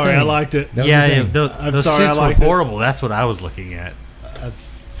I'm That was the sorry, I thing. liked it. That was yeah, the yeah, thing. those, I'm those sorry, I suits were liked it. horrible. That's what I was looking at.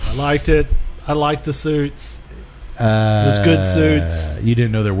 I liked it. I liked the suits. was good suits. You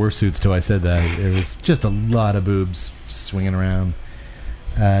didn't know there were suits till I said that. There was just a lot of boobs swinging around.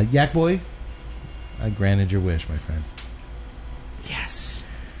 Yak Boy, I granted your wish, my friend. Yes.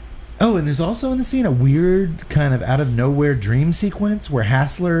 Oh, and there's also in the scene a weird kind of out of nowhere dream sequence where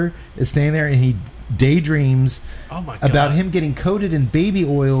Hassler is standing there and he daydreams Oh my god. about him getting coated in baby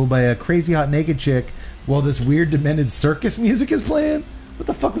oil by a crazy hot naked chick while this weird demented circus music is playing. What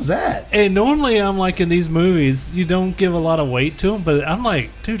the fuck was that? And normally I'm like in these movies, you don't give a lot of weight to him, but I'm like,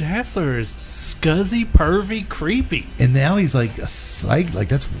 dude, Hassler is scuzzy, pervy, creepy. And now he's like a psych. Like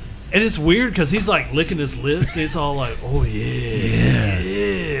that's And it's weird because he's like licking his lips. He's all like, "Oh yeah."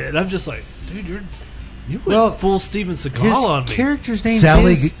 And I'm just like, dude, you went Well, full Steven Seagal His on me. character's name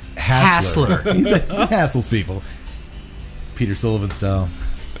Sally is Hassler. Hassler. He's like, he hassles people. Peter Sullivan style.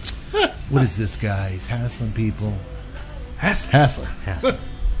 What is this guy? He's hassling people. Hassler, Hassler.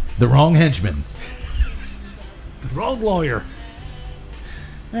 The wrong henchman. the wrong lawyer.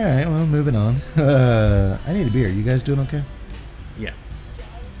 All right, well, moving on. I need a beer. You guys doing okay? Yeah.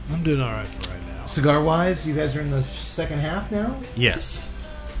 I'm doing all right for right now. Cigar-wise, you guys are in the second half now? Yes.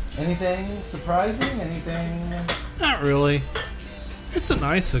 Anything surprising? Anything... Not really. It's a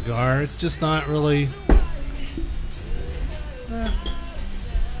nice cigar. It's just not really.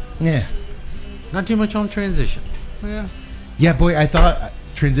 Yeah. Not too much on transition. Yeah. Yeah, boy, I thought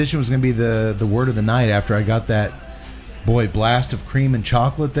transition was going to be the word of the night after I got that, blast of cream and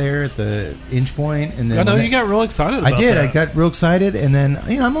chocolate there at the inch point. And then I know you got real excited about I did. that. I got real excited, and then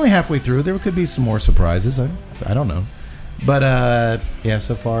I'm only halfway through. There could be some more surprises. I don't know, but yeah.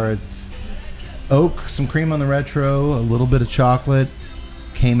 So far, it's oak, some cream on the retro, a little bit of chocolate,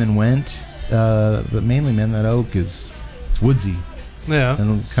 came and went. But mainly, man, that oak it's woodsy Yeah.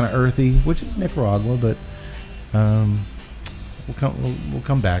 and kind of earthy, which is Nicaragua, but we'll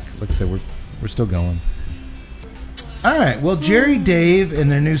come back. Like I said, we're still going. All right. Well, Jerry, Dave,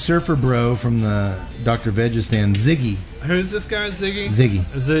 and their new surfer bro from the Dr. Vegistan, Ziggy. Who's this guy, Ziggy? Ziggy.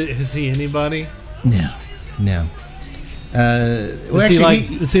 Is he anybody? No. Well, Is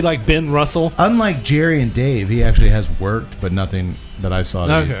actually, is he like Ben Russell? unlike Jerry and Dave, he actually has worked, but nothing that I saw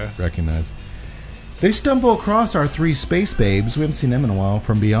to Okay. recognize. They stumble across our 3 space babes. We haven't seen them in a while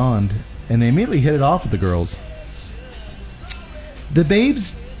from beyond, and they immediately hit it off with the girls. The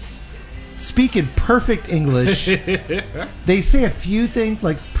babes speak in perfect English. They say a few things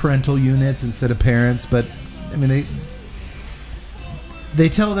like parental units instead of parents, but I mean they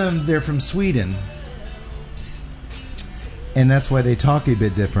tell them they're from Sweden. And that's why they talk a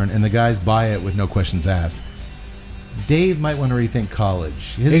bit different, and the guys buy it with no questions asked. Dave might want to rethink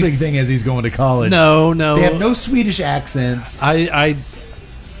college. His big thing is he's going to college. No. They have no Swedish accents. I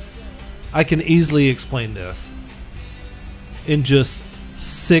can easily explain this in just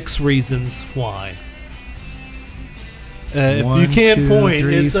 6 reasons why. If One, you can't two, point,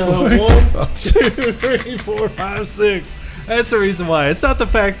 three, it's four. 1, 2, 3, 4, 5, 6. That's the reason why. It's not the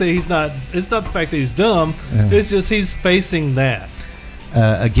fact that he's not. It's not the fact that he's dumb. It's just he's facing that.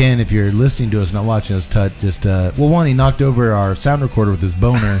 Again, if you're listening to us, not watching us, Tut, just one, he knocked over our sound recorder with his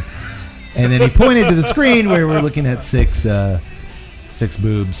boner, and then he pointed to the screen where we're looking at six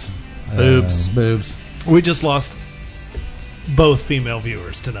boobs. Boobs. We just lost both female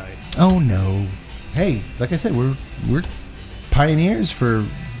viewers tonight. Oh no! Hey, like I said, we're pioneers for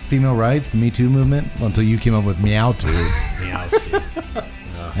female rights, the Me Too movement. Well, until you came up with Meow Too. Meow Too.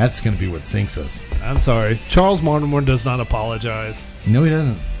 That's going to be what sinks us. I'm sorry. Charles Martimore does not apologize. No, he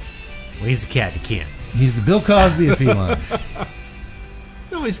doesn't. Well, he's a cat. He can't. He's the Bill Cosby of felines.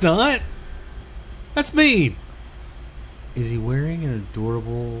 No, he's not. That's mean. Is he wearing an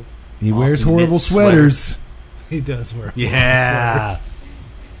adorable? He wears Often horrible knit sweaters. He does wear. Yeah.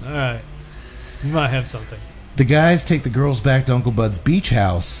 All right. You might have something. The guys take the girls back to Uncle Bud's beach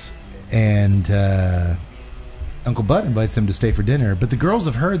house, and Uncle Bud invites them to stay for dinner. But the girls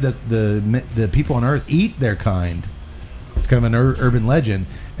have heard that the people on Earth eat their kind. It's kind of an urban legend.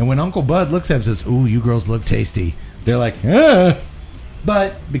 And when Uncle Bud looks at them and says, "Ooh, you girls look tasty," they're like, "Ah."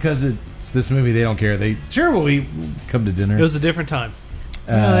 But because it's this movie, they don't care. They sure will come to dinner. It was a different time.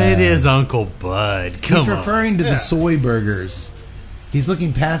 It is Uncle Bud. Come He's on. referring to Yeah. the soy burgers. He's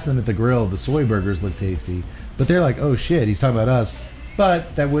looking past them at the grill. The soy burgers look tasty. But they're like, oh, shit, he's talking about us.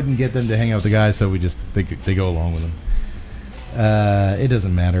 But that wouldn't get them to hang out with the guys, so they go along with him. It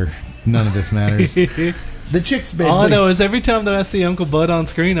doesn't matter. None of this matters. The chick's basically... All I know is every time that I see Uncle Bud on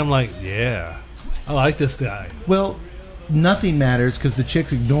screen, I'm like, yeah, I like this guy. Well, nothing matters because the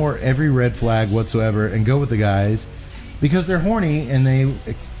chicks ignore every red flag whatsoever and go with the guys because they're horny and they,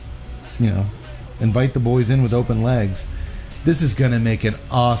 invite the boys in with open legs. This is going to make an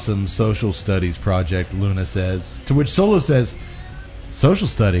awesome social studies project, Luna says. To which Solo says, social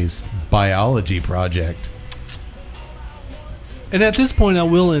studies, biology project. And at this point, I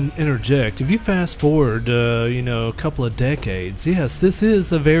will interject. If you fast forward, a couple of decades, yes, this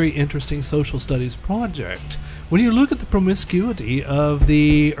is a very interesting social studies project. When you look at the promiscuity of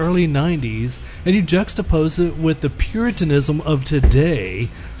the early 90s and you juxtapose it with the puritanism of today,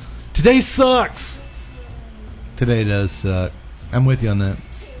 today sucks. Today does suck. I'm with you on that.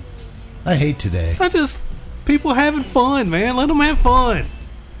 I hate today. People having fun, man. Let them have fun.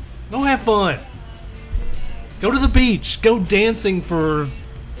 Go have fun. Go to the beach. Go dancing for,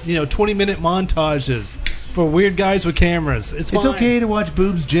 20-minute montages for weird guys with cameras. It's fine. It's okay to watch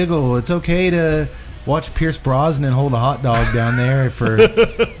boobs jiggle. It's okay to watch Pierce Brosnan hold a hot dog down there for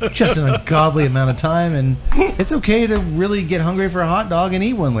just an ungodly amount of time. And it's okay to really get hungry for a hot dog and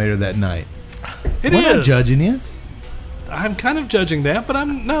eat one later that night. We're not judging you. I'm kind of judging that, but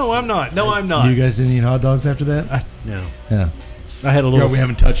I'm not. No, I'm not. You guys didn't eat hot dogs after that? No. Yeah. I had a little. We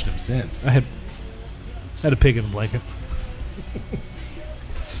haven't touched them since. I had a pig in a blanket.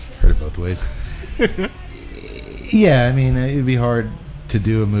 Heard it both ways. Yeah, I mean, it'd be hard to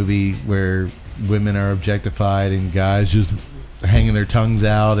do a movie where women are objectified and guys just hanging their tongues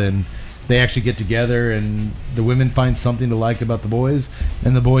out and they actually get together and the women find something to like about the boys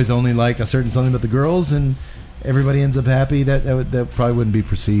and the boys only like a certain something about the girls and everybody ends up happy. That probably wouldn't be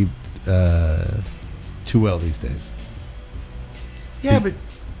perceived too well these days. Yeah, but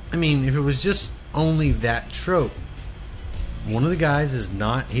I mean, if it was just only that trope, one of the guys is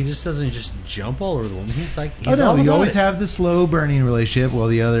not. He just doesn't just jump all over the woman. He's like, he's all you about always it. have the slow burning relationship while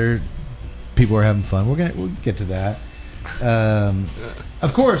the other people are having fun. We'll get to that.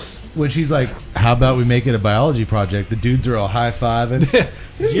 Of course, when she's like, "How about we make it a biology project?" The dudes are all high fiving.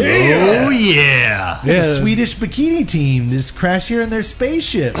 Oh yeah. The Swedish bikini team just crash here in their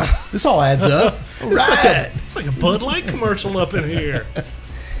spaceship. This all adds up. Right. It's like a Bud Light commercial up in here.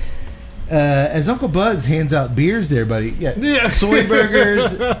 As Uncle Bud's hands out beers there, buddy. Yeah. Soy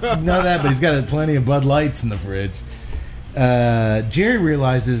burgers, none of that, but he's got plenty of Bud Lights in the fridge. Jerry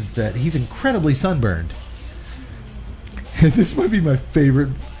realizes that he's incredibly sunburned. This might be my favorite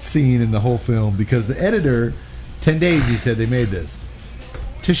scene in the whole film because the editor, 10 days you said they made this.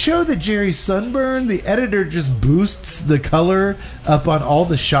 To show that Jerry's sunburned, the editor just boosts the color up on all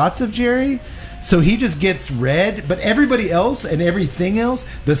the shots of Jerry. So he just gets red, but everybody else and everything else,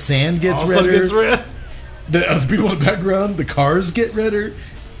 the sand gets Also redder. gets red. The other people in the background, the cars get redder.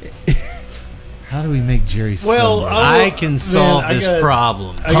 How do we make Jerry Well, sunburned? I can solve I this got-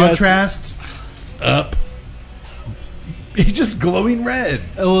 problem. Contrast up. He's just glowing red.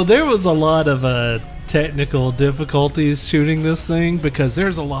 Well, there was a lot of technical difficulties shooting this thing because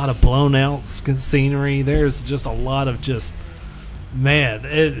there's a lot of blown out scenery. There's just a lot of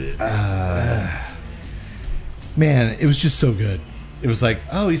Man, it was just so good. It was like,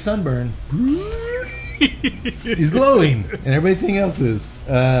 oh, he's sunburned. He's glowing. And everything else is.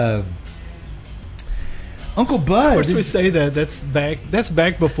 Uncle Bud. Of course, we say that. That's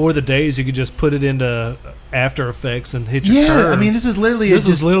back before the days you could just put it into After Effects and hit your curves. I mean, this was literally... This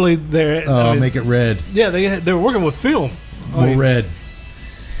was literally there. Oh, I mean, make it red. Yeah, they were working with film. More red.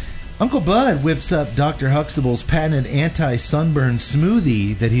 Uncle Bud whips up Dr. Huxtable's patented anti-sunburn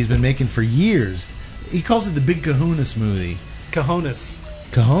smoothie that he's been making for years. He calls it the Big Kahuna smoothie. Cojones.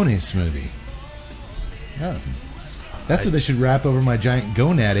 Cojones smoothie. Oh. That's what they should wrap over my giant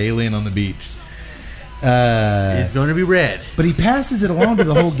gonad alien on the beach. It's going to be red. But he passes it along to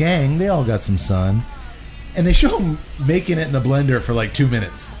the whole gang. They all got some sun. And they show him making it in the blender for like 2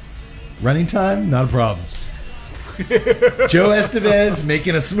 minutes. Running time? Not a problem. Joe Estevez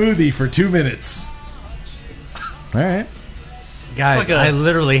making a smoothie for 2 minutes. All right. Guys, I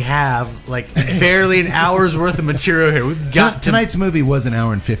literally have like barely an hour's worth of material here. We've got Tonight's movie was an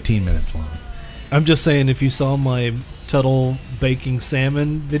hour and 15 minutes long. I'm just saying, if you saw my Tuttle baking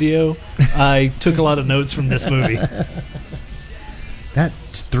salmon video, I took a lot of notes from this movie. That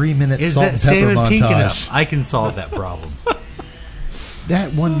 3 minute Is salt that and pepper salmon pink montage. enough? I can solve that problem.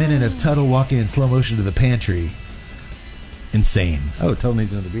 That 1 minute of Tuttle walking in slow motion to the pantry. Insane. Oh, Tuttle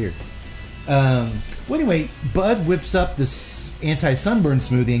needs another beer. Well, anyway, Bud whips up this anti-sunburn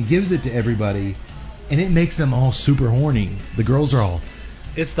smoothie and gives it to everybody, and it makes them all super horny. The girls are all,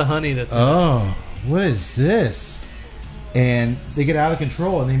 It's the honey that's. oh, what is this? And they get out of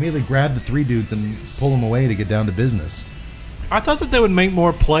control, and they immediately grab the 3 dudes and pull them away to get down to business. I thought that they would make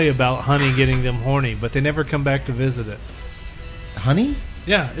more play about honey getting them horny, but they never come back to visit it. Honey?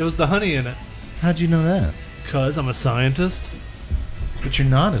 Yeah, it was the honey in it. How'd you know that? Because I'm a scientist. But you're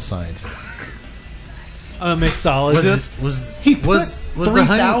not a scientist. I'm a mixologist. He put was the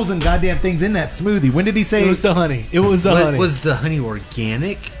honey 3,000 goddamn things in that smoothie. When did he say It was the honey. It was the honey. was the honey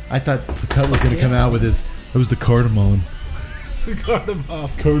organic? I thought Tuttle was going to come out with his. It was the cardamom. cardamom.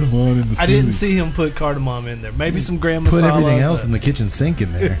 Cardamom in the smoothie. I didn't see him put cardamom in there. Maybe some gram masala. Put everything else but- in the kitchen sink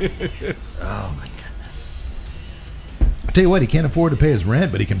in there. Oh my goodness! I tell you what, he can't afford to pay his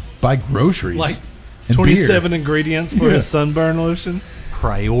rent, but he can buy groceries. Like and 27 beer. ingredients for his sunburn lotion.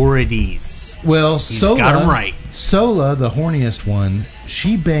 Priorities. Well, He's Sola, got 'em right. Sola, the horniest one,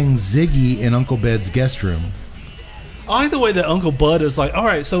 she bangs Ziggy in Uncle Bed's guest room. I like the way that Uncle Bud is like, all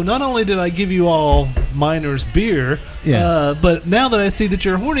right, so not only did I give you all Miner's beer, Yeah. but now that I see that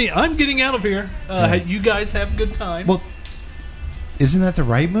you're horny, I'm getting out of here. You guys have a good time. Well, isn't that the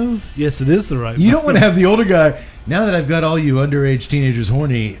right move? Yes, it is the right You move. don't want to have the older guy. Now that I've got all you underage teenagers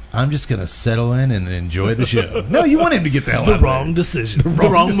horny, I'm just going to settle in and enjoy the show. No, you want him to get the hell The out wrong of decision. The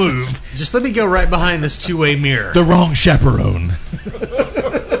wrong wrong decision. move. Just let me go right behind this two-way mirror. there. The wrong chaperone.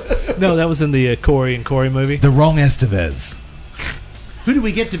 No, that was in the Corey and Corey movie. The wrong Estevez. Who do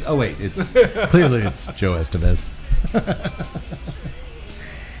we get to... Oh, wait. Clearly it's Joe Estevez.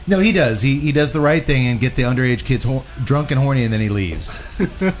 No, he does. He does the right thing and get the underage kids drunk and horny, and then he leaves.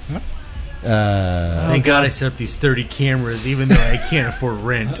 Thank God I set up these 30 cameras, even though I can't afford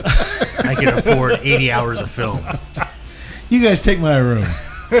rent. I can afford 80 hours of film. You guys take my room.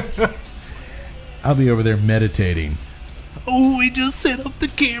 I'll be over there meditating. Oh, we just set up the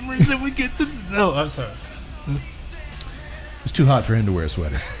cameras and we get the... No, I'm sorry. It's too hot for him to wear a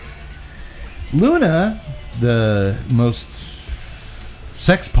sweater. Luna, the most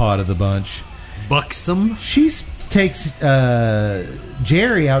sex pod of the bunch, Buxom. she takes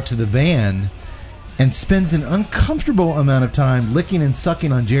Jerry out to the van and spends an uncomfortable amount of time licking and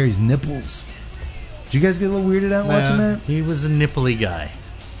sucking on Jerry's nipples. Did you guys get a little weirded out watching Nah. that? He was a nipply guy.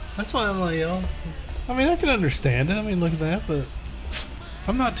 That's why I'm like, yo. I mean, I can understand it. I mean, look at that, but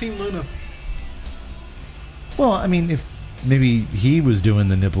I'm not Team Luna. Well, I mean, if maybe he was doing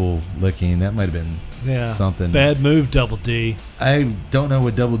the nipple licking, that might have been Yeah. something. Bad move, Double D. I don't know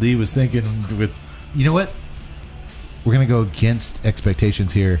what Double D was thinking with... You know what? We're going to go against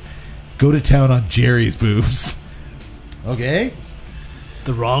expectations here. Go to town on Jerry's boobs. Okay?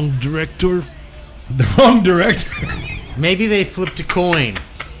 The wrong director. The wrong director. Maybe they flipped a coin.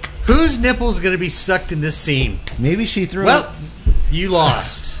 Whose nipple's going to be sucked in this scene? Maybe she threw Well, you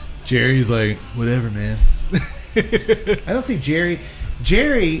lost. Jerry's like, whatever, man. I don't see Jerry.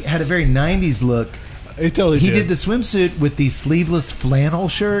 Jerry had a very 90s look. He totally He did the swimsuit with the sleeveless flannel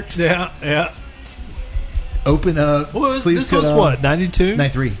shirt. Yeah, yeah. Open up. Well, sleeves this cut was off. what, 92?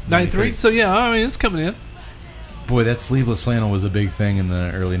 93. 93? So, yeah, I mean, it's coming in. Boy, that sleeveless flannel was a big thing in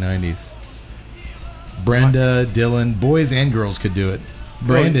the early 90s. Brenda, Dylan, boys and girls could do it.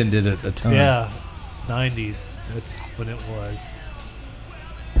 Brandon did it a ton. Yeah, 90s. That's when it was.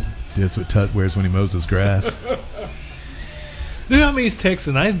 That's what Tut wears when he mows his grass. You know how many he's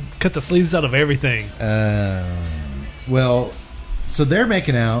texting? I cut the sleeves out of everything. Well, so they're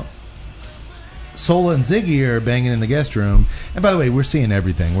making out. Sola and Ziggy are banging in the guest room. And by the way, we're seeing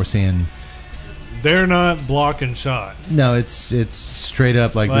everything. We're seeing... They're not blocking shots. No, it's straight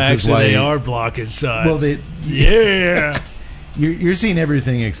up like Well, this actually, is why... they are blocking shots. Well, yeah. You're seeing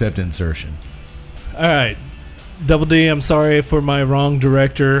everything except insertion. All right. Double D, I'm sorry for my wrong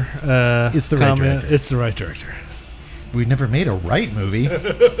director It's the right comment. director. It's the right director. We never made a right movie.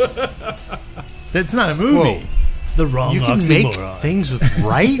 That's not a movie. Whoa. The wrong You can oxymoron. make things with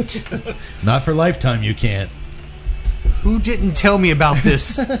right? Not for Lifetime, you can't. Who didn't tell me about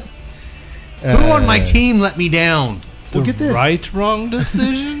this? Who on my team let me down? Well, get this. Right wrong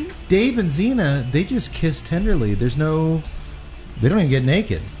decision? Dave and Xena, they just kiss tenderly. There's no... They don't even get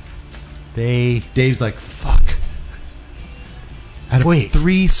naked. Dave's like, fuck. Out of Wait.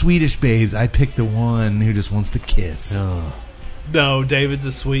 3 Swedish babes, I picked the one who just wants to kiss. No, David's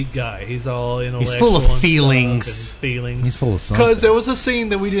a sweet guy. He's all intellectual. He's full of and stuff feelings. and feelings. He's full of something. Because there was a scene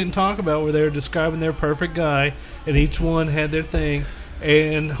that we didn't talk about where they were describing their perfect guy, and each one had their thing.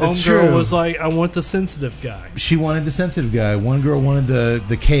 And That's homegirl true. was like, I want the sensitive guy. She wanted the sensitive guy. One girl wanted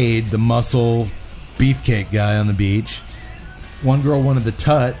the Cade, the muscle beefcake guy on the beach. One girl wanted the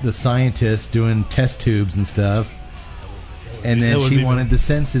Tut, the scientist doing test tubes and stuff. And That then would she be wanted the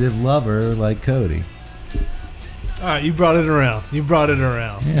sensitive lover like Cody. All right, you brought it around.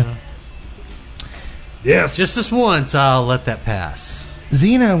 Yeah. Yes. Just this once, I'll let that pass.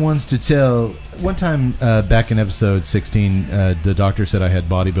 Xena wants to tell... One time back in episode 16, the doctor said I had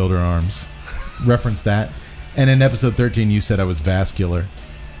bodybuilder arms. Reference that. And in episode 13, you said I was vascular.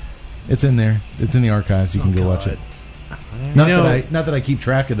 It's in there. It's in the archives. You can go watch it. Not that I keep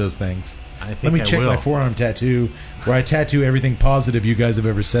track of those things. I think Let me I check will. my forearm tattoo, where I tattoo everything positive you guys have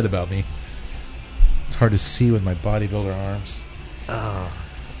ever said about me. It's hard to see with my bodybuilder arms.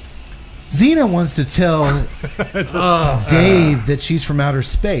 Xena wants to tell Dave that she's from outer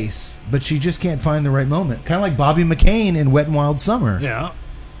space, but she just can't find the right moment. Kind of like Bobby McCain in Wet and Wild Summer. Yeah.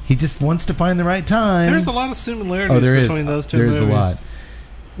 He just wants to find the right time. There's a lot of similarities there between is. those two There movies. is a lot.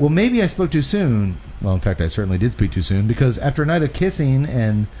 Well, maybe I spoke too soon. Well, in fact, I certainly did speak too soon, because after a night of kissing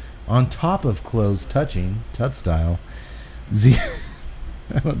and on top of clothes touching, Tut style,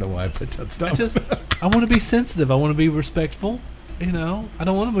 I don't know why I put Tut style. I want to be sensitive. I want to be respectful. You know, I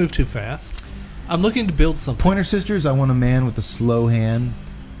don't want to move too fast. I'm looking to build something. Pointer Sisters, I want a man with a slow hand.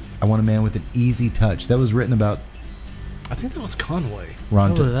 I want a man with an easy touch. That was written about I think that was Conway.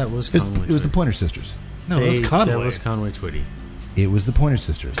 Ron. Oh, that was it was, Conway it was the Twitty. Pointer Sisters. No, it was Conway. That was Conway Twitty. It was the Pointer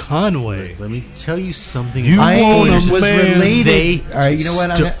Sisters. Conway. Let me tell you something. You about I want a was man. related. They All right, you know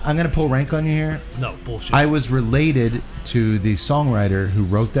what? stu- I'm going to pull rank on you here. No, bullshit. I was related to the songwriter who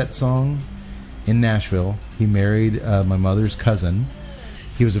wrote that song in Nashville. He married my mother's cousin.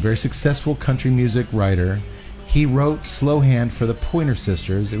 He was a very successful country music writer. He wrote Slow Hand for the Pointer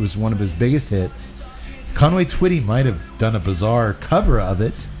Sisters. It was one of his biggest hits. Conway Twitty might have done a bizarre cover of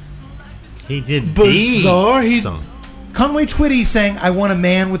it. He did Bizarre, the he- song. Conway Twitty sang I Want a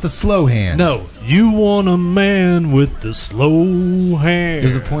Man with a Slow Hand. No, you want a man with the slow hair. It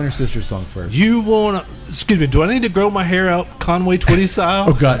was a Pointer Sisters song first. You want to... Excuse me, do I need to grow my hair out Conway Twitty style?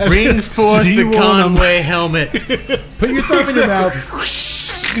 Oh, God. Bring forth Do you the want a- Conway helmet. Put your thumb in your mouth.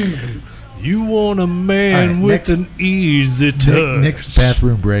 You want a man All right, with next- an easy touch. Next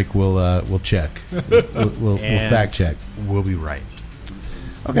bathroom break, we'll check. We'll fact check. We'll be right.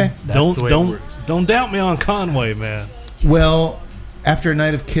 Okay. That's the way it works. Don't doubt me on Conway, man. Well, after a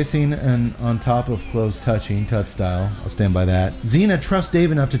night of kissing and on top of clothes touching, Tut style, I'll stand by that. Xena trusts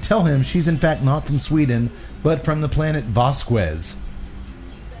Dave enough to tell him she's in fact not from Sweden, but from the planet Vasquez.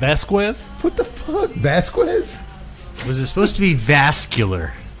 Vasquez? What the fuck? Vasquez? Was it supposed to be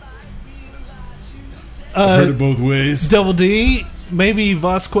vascular? both ways. Double D, maybe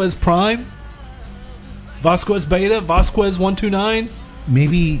Vasquez Prime? Vasquez Beta? Vasquez 129?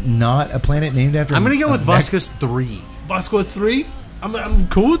 Maybe not a planet named after... I'm going to go with Vas- Vasquez 3. Vasquez 3? I'm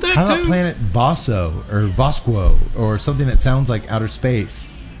cool with that, How too. about planet Vaso or Vasquo or something that sounds like outer space?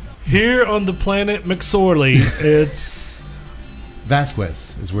 Here on the planet McSorley, it's...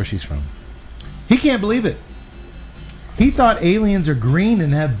 Vasquez is where she's from. He can't believe it. He thought aliens are green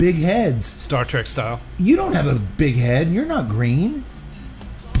and have big heads. Star Trek style. You don't have a big head. You're not green.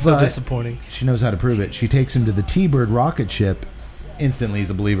 So But disappointing. she knows how to prove it. She takes him to the T-Bird rocket ship. Instantly, he's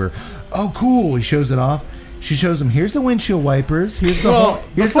a believer. Oh, cool. He shows it off. She shows him, here's the windshield wipers. Here's the,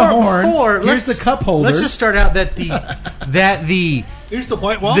 here's the horn. Here's the cup holder. Let's just start out that the Here's the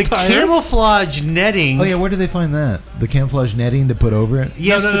white wall The tires. camouflage netting. Oh yeah, where did they find that? The camouflage netting to put over it?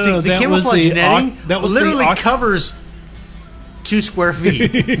 Yes, No, but no, the that was camouflage the netting that was the literally covers 2 square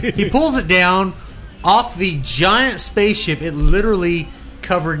feet. He pulls it down off the giant spaceship. It literally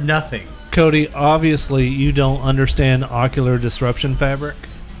covered nothing. Cody, obviously you don't understand ocular disruption fabric.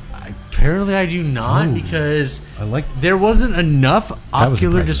 Apparently, I do not Oh. because I like. there wasn't enough That was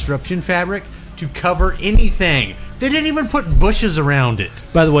ocular impressive. disruption fabric to cover anything. They didn't even put bushes around it.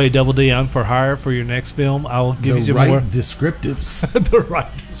 By the way, Double D, I'm for hire for your next film. I will give The you right more. descriptives. The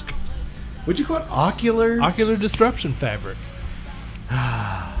right description. Would you call it ocular? Ocular disruption fabric.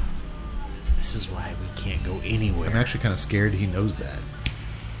 This is why we can't go I'm anywhere. actually kind of scared he knows that.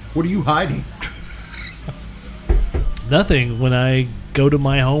 What are you hiding? Nothing. When I go to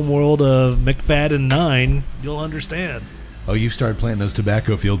my home world of McFadden 9, you'll understand. Oh, you started planting those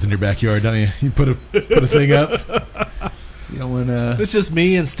tobacco fields in your backyard, don't you? You put a thing up. You don't want to. It's just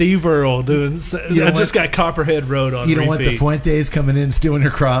me and Steve Earle doing. You I don't just got Copperhead Road on You don't want the repeat. Fuentes coming in stealing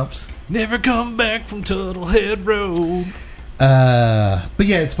your crops. Never come back from Tuttlehead Road. But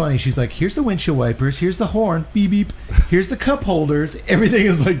yeah, it's funny. She's like, here's the windshield wipers, here's the horn, beep beep, here's the cup holders. Everything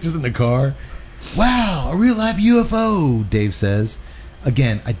is like just in the car. Wow, a real live UFO, Dave says.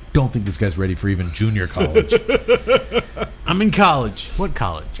 Again, I don't think this guy's ready for even junior college. I'm in college. What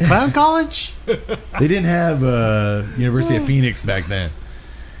college? Clown college? They didn't have University of Phoenix back then.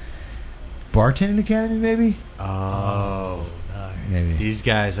 Bartending Academy, maybe? Oh, Maybe. these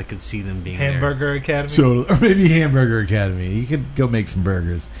guys, I could see them being Hamburger Academy. So, or maybe Hamburger Academy. You could go make some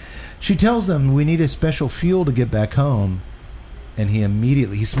burgers. She tells them we need a special fuel to get back home. And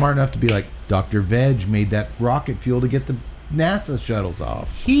he's smart enough to be like, Dr. Veg made that rocket fuel to get the NASA shuttles off.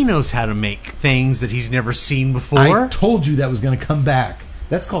 there. He knows how to make things that he's never seen I before. told you that was going to come back.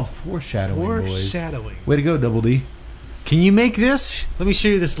 That's called foreshadowing, boys. Foreshadowing. Way to go, Double D. Can you make this? Let me show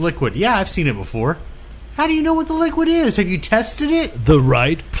you this liquid. Yeah, I've seen it before. How do you know what the liquid is? Have you tested it? The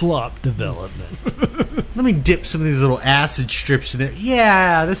right plot development. Let me dip some of these little acid strips in there.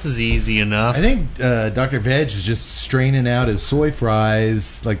 Yeah, this is easy enough. I think Dr. Veg is just straining out his soy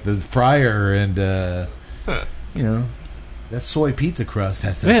fries, like the fryer, and, you know, that soy pizza crust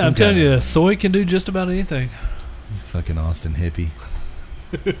has to have Man, some I'm telling kind you, of- soy can do just about anything. You fucking Austin hippie.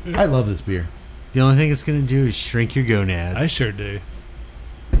 I love this beer. The only thing it's going to do is shrink your gonads. I sure do.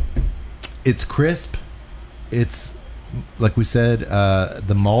 It's crisp. It's, like we said,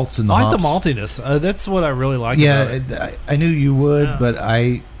 the malts and the I like the hops. maltiness. That's what I really like about Yeah, it. I knew you would, Yeah. but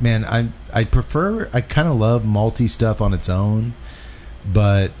I prefer. I kind of love malty stuff on its own,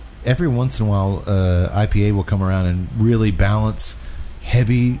 but every once in a while, IPA will come around and really balance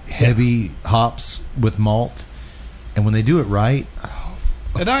heavy hops with malt, and when they do it right,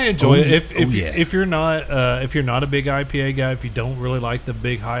 And I enjoy it. if You're not a big IPA guy, if you don't really like the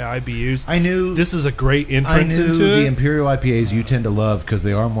big high IBUs, I knew this is a great I entrance knew into the it. Imperial IPAs you tend to love because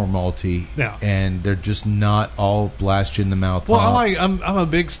they are more malty, Yeah. and they're just not all blast you in the mouth. Well, hops. I'm a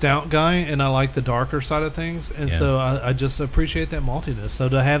big stout guy, and I like the darker side of things, and Yeah. so I just appreciate that maltiness. So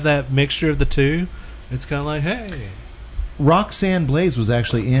to have that mixture of the two, it's kind of like, hey, Roxanne Blaze was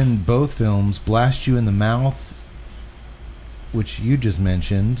actually in both films, Blast You in the Mouth, which you just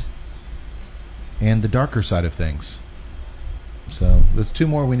mentioned, and The Darker Side of Things. So there's two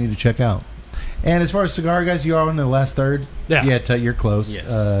more we need to check out. And as far as cigar guys, you are in the last third. Yeah. Yeah, Tut, you're close.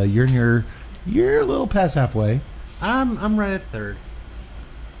 Yes. You're a little past halfway. I'm right at third.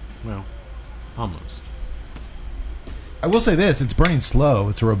 Well, almost. I will say this: it's burning slow.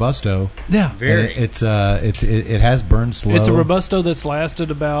 It's a Robusto. yeah, Very. And it has burned slow. it's a Robusto that's lasted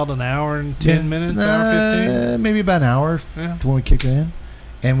about an hour and 10 minutes, hour 15. Maybe about an hour Yeah. when we kick it in.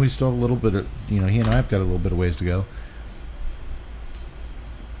 And we still have a little bit of, he and I have got a little bit of ways to go.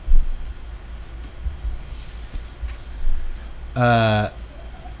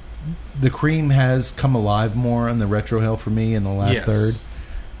 The cream has come alive more on the retrohale for me in the last Yes. third.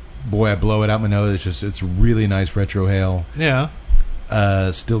 Boy, I blow it out my nose. It's really nice retrohale. Yeah.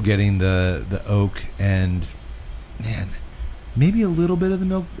 Still getting the oak and, man, maybe a little bit of the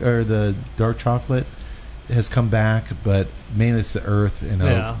milk or the dark chocolate has come back, but mainly it's the earth and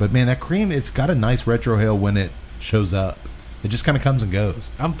Yeah. oak. But man, that cream, it's got a nice retrohale when it shows up. It just kind of comes and goes.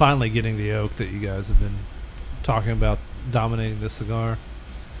 I'm finally getting the oak that you guys have been talking about dominating this cigar.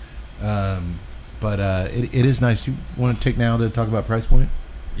 But it is nice. You want to take now to talk about price point?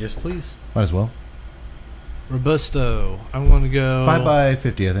 Yes, please. Might as well. Robusto. I'm going to go 5 by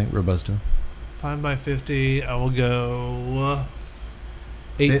 50, I think, Robusto. 5 by 50. I will go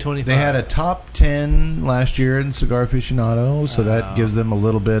They 825. they had a top 10 last year in Cigar Aficionado, so that Wow. gives them a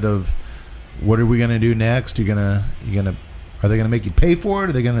little bit of what are we going to do next? You gonna Are they going to make you pay for it?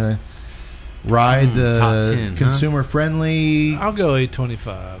 Are they going to ride the top 10, consumer friendly? I'll go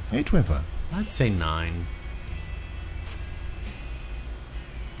 $8.25. $8.25. I'd say 9.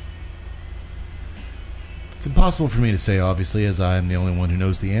 It's impossible for me to say, obviously, as I am the only one who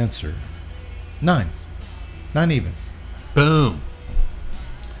knows the answer. 9. 9 even. Boom.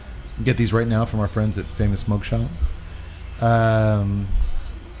 Get these right now from our friends at Famous Smoke Shop. I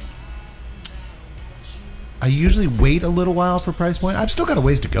usually wait a little while for price point. I've still got a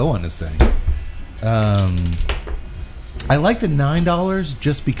ways to go on this thing. I like the $9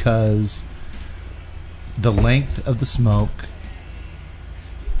 just because the length of the smoke.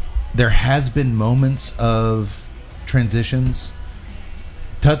 There has been moments of transitions.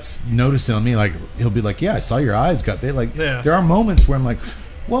 Tut's noticed it on me. Like, he'll be like, "Yeah, I saw your eyes got big." Like, Yeah. there are moments where I'm like,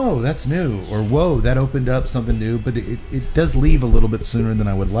 "Whoa, that's new," or "Whoa, that opened up something new." But it does leave a little bit sooner than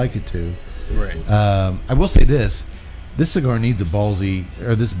I would like it to. Right. I will say this: this cigar needs a ballsy,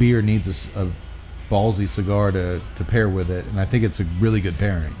 or this beer needs a ballsy cigar to pair with it, and I think it's a really good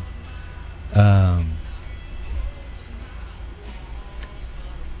pairing.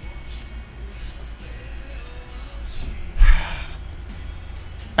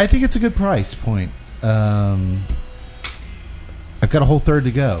 I think it's a good price point. I've got a whole third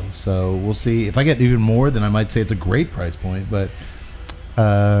to go, so we'll see. If I get even more, then I might say it's a great price point. But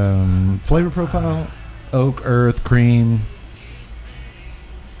flavor profile, oak, earth, cream.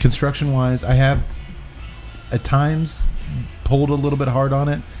 Construction-wise, I have at times pulled a little bit hard on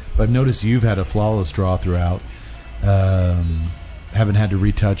it, but I've noticed you've had a flawless draw throughout. Haven't had to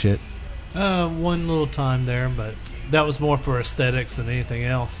retouch it. One little time there, but that was more for aesthetics than anything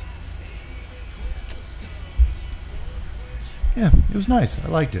else. Yeah, it was nice. I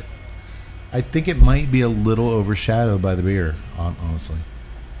liked it. I think it might be a little overshadowed by the beer, honestly.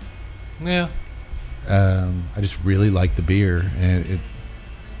 Yeah. I just really like the beer, and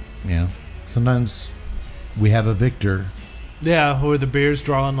sometimes we have a victor. Yeah, where the beer's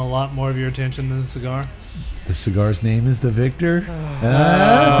drawing a lot more of your attention than the cigar. The cigar's name is the Victor.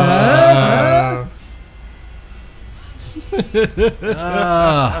 I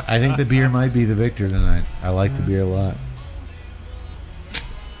think the beer might be the victor tonight. I like the beer a lot.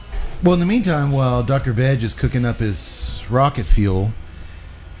 Well, in the meantime, while Dr. Veg is cooking up his rocket fuel,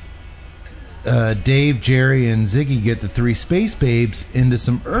 Dave, Jerry, and Ziggy get the 3 Space Babes into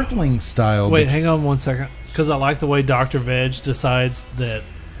some Earthling style. Wait, hang on 1 second. Because I like the way Dr. Veg decides that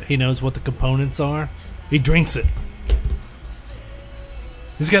he knows what the components are. He drinks it.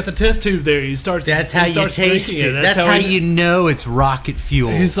 He's got the test tube there. He starts. That's he how you starts taste drinking it. That's how he- you know it's rocket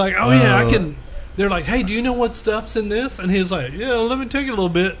fuel. He's like, oh yeah, I can. They're like, hey, do you know what stuff's in this? And he's like, yeah, let me take it a little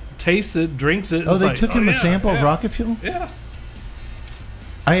bit, taste it, drinks it. Oh, It's they like, took him a yeah, sample of yeah, rocket fuel? Yeah.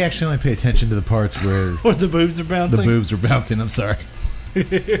 I actually only pay attention to the parts where Where the boobs are bouncing. the boobs are bouncing. I'm sorry.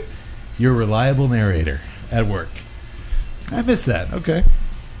 You're a reliable narrator at work. I missed that. Okay.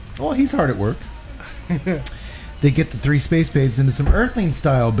 Well, he's hard at work. They get the 3 Space Babes into some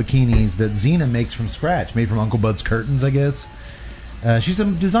Earthling-style bikinis that Xena makes from scratch, made from Uncle Bud's curtains, I guess. She's a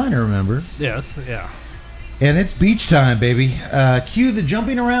designer, remember? Yes, yeah. And it's beach time, baby. Cue the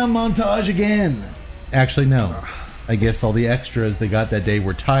jumping around montage again. Actually, no. I guess all the extras they got that day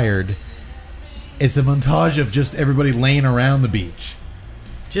were tired. It's a montage of just everybody laying around the beach.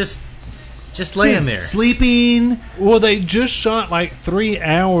 Just laying there. Sleeping. Well, they just shot like 3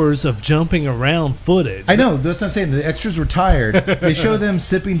 hours of jumping around footage. I know, that's what I'm saying. The extras were tired. They show them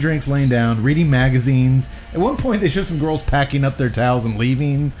sipping drinks, laying down, reading magazines. At one point, they show some girls packing up their towels and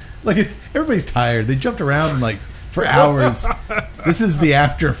leaving. Like, everybody's tired. They jumped around like for hours. This is the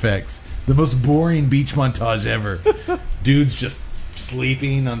after effects. The most boring beach montage ever. Dudes just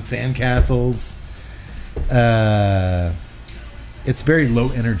sleeping on sandcastles. It's very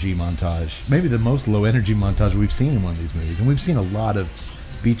low energy montage. Maybe the most low energy montage we've seen in one of these movies. And we've seen a lot of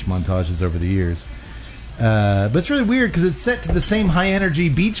beach montages over the years. But it's really weird because it's set to the same high energy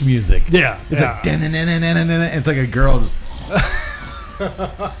beach music. Yeah. It's like and it's like a girl just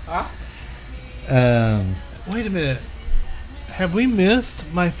Wait a minute. Have we missed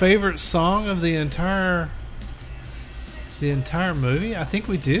my favorite song of the entire movie? I think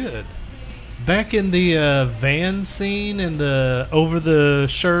we did. Back in the van scene and the over the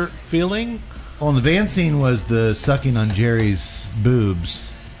shirt feeling, Well, the van scene was the sucking on Jerry's boobs.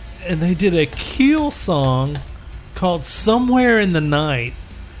 and they did a Keel song called "Somewhere in the Night,"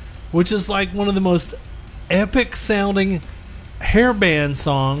 which is like one of the most epic sounding hairband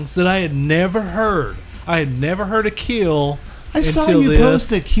songs that I had never heard. I had never heard a Keel. I saw until you this.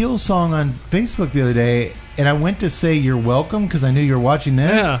 post a Keel song on Facebook the other day, and I went to say you're welcome because I knew you were watching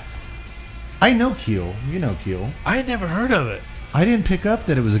this. Yeah. I know Keel. You know Keel. I had never heard of it. I didn't pick up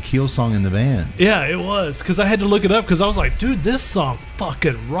that it was a Keel song in the band. Yeah, it was, because I had to look it up, because I was like, dude, this song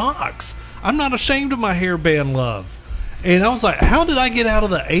fucking rocks. I'm not ashamed of my hair band love. And I was like, how did I get out of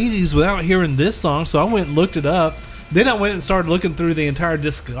the 80s without hearing this song? So I went and looked it up. Then I went and started looking through the entire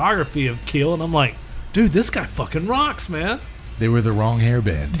discography of Keel, and I'm like, dude, this guy fucking rocks, man. They were the wrong hair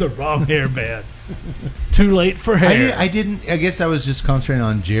band. The wrong hair band. Too late for hair. I guess I was just concentrating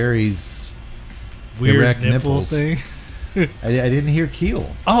on Jerry's Weird erect nipple nipples. thing. I didn't hear Keel.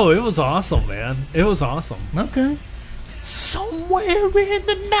 Oh, it was awesome, man. It was awesome. Okay. Somewhere in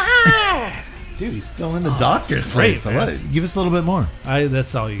the night. Dude, he's still in the doctor's that's great, place. I man. love it. Give us a little bit more.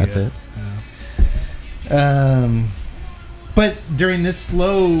 That's all you That's get. it. But during this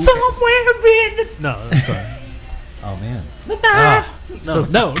slow... Somewhere in the... No, I'm sorry. Oh, man. So,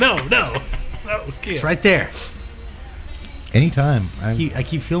 no. It's right there. Anytime. I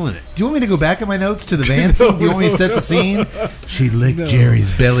keep feeling it. Do you want me to go back in my notes to the band scene? Do you want me to set the scene? She licked Jerry's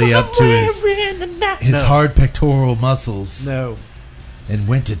belly up to his hard pectoral muscles No. and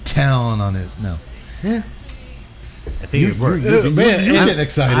went to town on it. No. I think it worked. You're Man, getting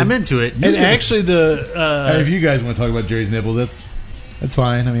excited. I'm into it. And actually, If you guys want to talk about Jerry's nipple, that's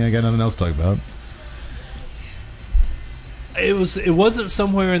fine. I mean, I got nothing else to talk about. it wasn't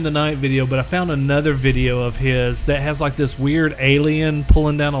Somewhere in the Night video, but I found another video of his that has like this weird alien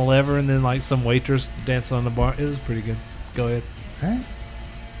pulling down a lever and then like some waitress dancing on the bar. It was pretty good. Go ahead. All right.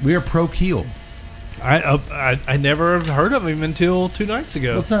 We are pro Keel. I never heard of him until 2 nights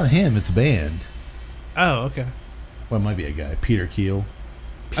ago. Well, it's not him. It's a band. Oh, okay. Well, it might be a guy. Peter Keel.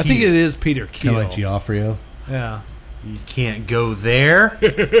 I think it is Peter Keel. Kind of like Giaffrio. Yeah. You can't go there.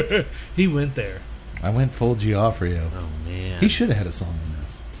 He went there. I went full Giaffrio. Oh man, He should have had a song in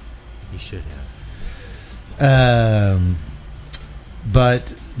this. He should have.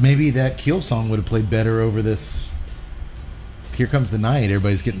 But maybe that Keel song would have played better over this. Here Comes the Night.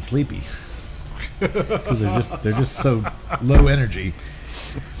 Everybody's getting sleepy because they're just so low energy.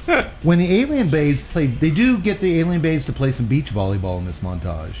 When the Alien Babes played, they do get the Alien Babes to play some beach volleyball in this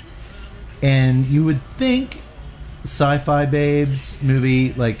montage, and you would think Sci-Fi Babes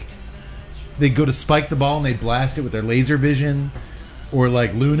movie, like they'd go to spike the ball and they'd blast it with their laser vision, or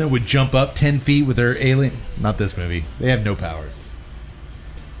like Luna would jump up 10 feet with her alien. Not this movie. They have no powers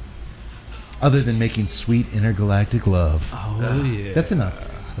other than making sweet intergalactic love. Oh, yeah. That's enough.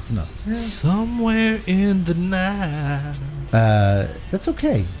 That's enough. Somewhere in the night. That's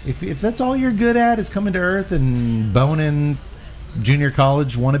okay. If that's all you're good at is coming to Earth and boning junior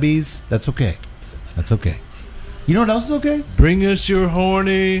college wannabes, that's okay. That's okay. You know what else is okay? Bring us your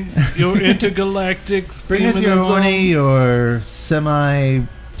intergalactic. Bring us your horny or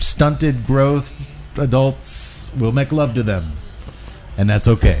semi-stunted growth adults. We'll make love to them. And that's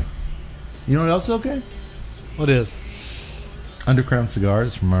okay. You know what else is okay? What is? Underground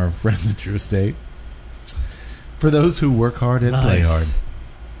cigars from our friends at True Estate. For those who work hard and play Nice. hard.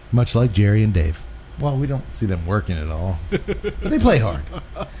 Much like Jerry and Dave. Well, we don't see them working at all. But they play hard.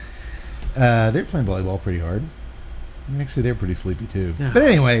 They're playing volleyball pretty hard. Actually, they're pretty sleepy too. Yeah. But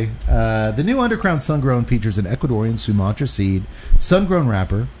anyway, the new Underground Sungrown features an Ecuadorian Sumatra seed sun-grown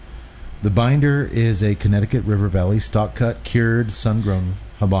wrapper. The binder is a Connecticut River Valley stock-cut cured sun-grown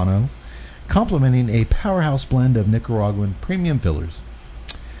Habano, complementing a powerhouse blend of Nicaraguan premium fillers.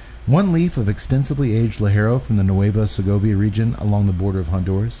 One leaf of extensively aged Lajero from the Nueva Segovia region along the border of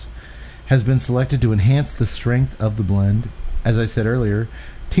Honduras has been selected to enhance the strength of the blend. As I said earlier,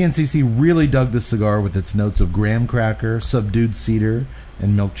 TNCC really dug this cigar with its notes of graham cracker, subdued cedar,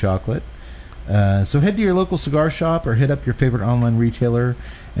 and milk chocolate. So head to your local cigar shop or hit up your favorite online retailer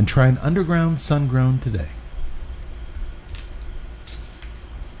and try an Underground Sun-Grown today.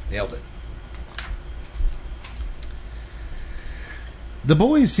 Nailed it. The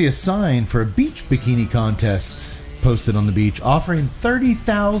boys see a sign for a beach bikini contest posted on the beach offering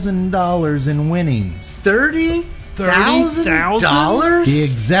 $30,000 in winnings. $30,000? The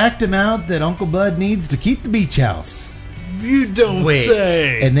exact amount that Uncle Bud needs to keep the beach house. You don't Wait.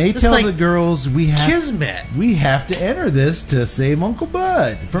 say. And they It's tell like the girls we have Kismet. to enter this to save Uncle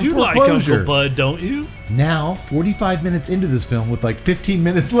Bud from You like foreclosure. Uncle Bud, don't you? Now, 45 minutes into this film with like 15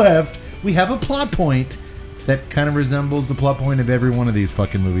 minutes left, we have a plot point that kind of resembles the plot point of every one of these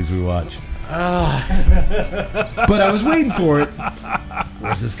fucking movies we watch. But I was waiting for it.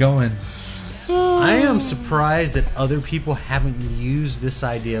 Where's this going? I am surprised that other people haven't used this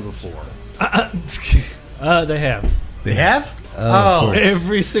idea before. They have. They have? Of course.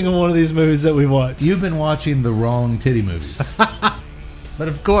 Every single one of these movies that we watched. You've been watching the wrong titty movies. But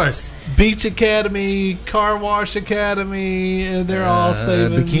of course, Beach Academy, Car Wash Academy, and they're all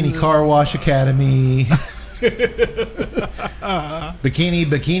saving. Bikini Car Wash Academy.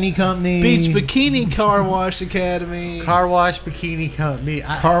 Bikini Company. Beach Bikini Car Wash Academy. Car Wash Bikini Company.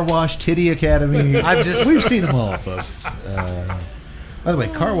 Car Wash Titty Academy. I've We've seen them all, folks. By the way,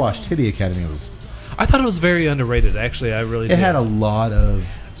 Car Wash Titty Academy I thought it was very underrated. Actually, I really did. it had a lot of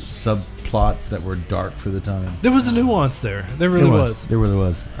subplots that were dark for the time. There was a nuance there. There really was. There really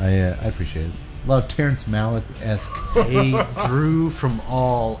was. I appreciate it. A lot of Terrence Malick-esque. They drew from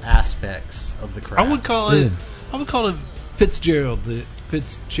all aspects of the craft. I would call it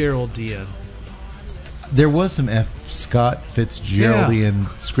Fitzgeraldian. There was some F. Scott Fitzgeraldian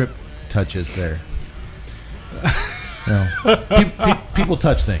script touches there. People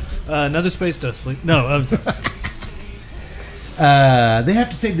touch things. Another space dust, please. No, I'm sorry. They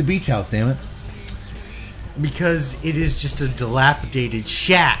have to save the beach house, damn it. Because it is just a dilapidated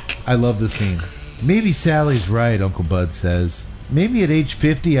shack. I love the scene. Maybe Sally's right, Uncle Bud says. Maybe at age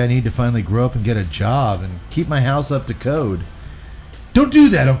 50 I need to finally grow up and get a job and keep my house up to code. Don't do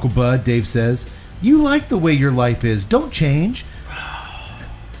that, Uncle Bud, Dave says. You like the way your life is. Don't change.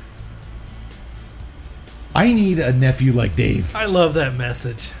 I need a nephew like Dave. I love that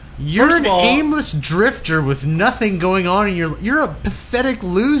message. You're First an of all- aimless drifter with nothing going on in your... You're a pathetic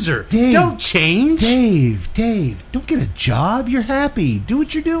loser. Dave. Don't change. Dave, don't get a job. You're happy. Do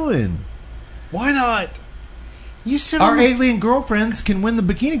what you're doing. Why not? You sit Our on alien girlfriends can win the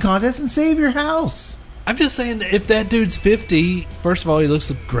bikini contest and save your house. I'm just saying that if that dude's 50, first of all, he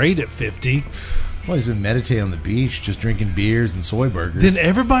looks great at 50. Well, he's been meditating on the beach, just drinking beers and soy burgers. Then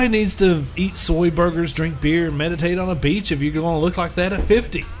everybody needs to eat soy burgers, drink beer, and meditate on a beach if you're going to look like that at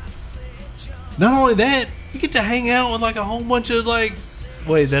 50. Not only that, you get to hang out with like a whole bunch of like...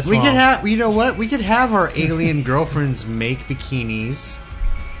 Wait, that's We wrong. could have... You know what? We could have our alien girlfriends make bikinis.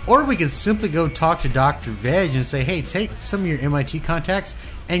 Or we could simply go talk to Dr. Veg and say, hey, take some of your MIT contacts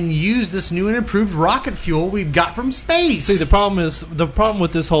and use this new and improved rocket fuel we've got from space. See, the problem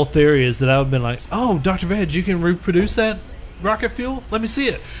with this whole theory is that I would have been like, oh, Dr. Veg, you can reproduce that rocket fuel? Let me see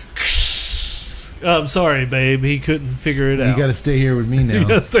it. I'm sorry, babe. He couldn't figure it out. You got to stay here with me You now.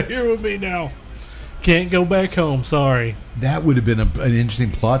 gotta stay here with me now. Can't go back home. Sorry. That would have been an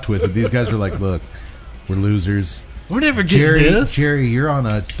interesting plot twist if these guys were like, look, we're losers. We're never getting this. Jerry, you're on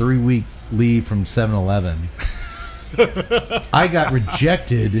a 3-week leave from 7-Eleven. I got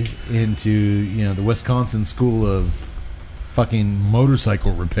rejected into, the Wisconsin School of fucking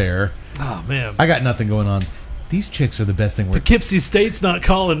motorcycle repair. Oh, man. I got nothing going on. These chicks are the best thing. Poughkeepsie State's not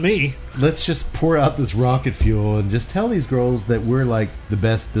calling me. Let's just pour out this rocket fuel and just tell these girls that we're like the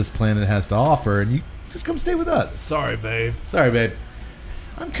best this planet has to offer, and you just come stay with us. Sorry, babe. Sorry, babe.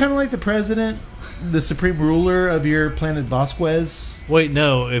 I'm kind of like the president, the supreme ruler of your planet Vasquez. Wait,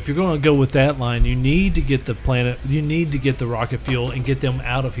 no. If you're going to go with that line, you need to get the planet. You need to get the rocket fuel and get them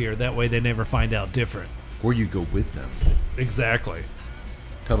out of here. That way, they never find out different. Or you go with them. Exactly.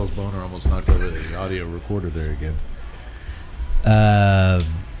 Tuttle's boner almost knocked over the audio recorder there again.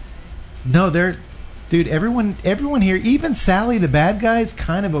 No, dude. Everyone here, even Sally, the bad guy, is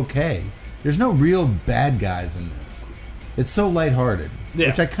kind of okay. There's no real bad guys in this. It's so lighthearted,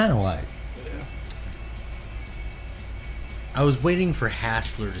 which I kind of like. I was waiting for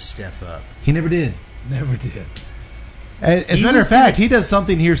Hassler to step up. He never did. Never did. As a matter of fact, he does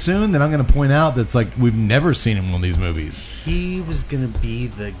something here soon that I'm going to point out that's like we've never seen in one of these movies. He was going to be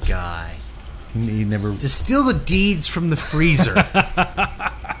the guy He never. to steal the deeds from the freezer.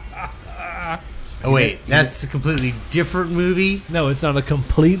 Oh, wait. That's a completely different movie? No, it's not a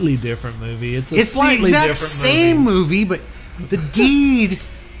completely different movie. It's a It's the slightly exact different same movie. movie, but the deed...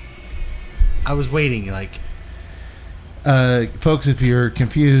 I was waiting, like... Folks, if you're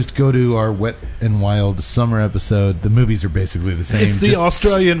confused, go to our Wet and Wild summer episode. The movies are basically the same. It's the Just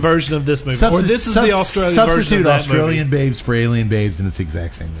Australian version of this movie. Or this is the Australian version of substitute that Australian movie. babes for alien babes, and it's the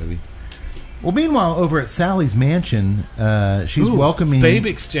exact same movie. Well, meanwhile, over at Sally's mansion, she's Ooh, welcoming Babe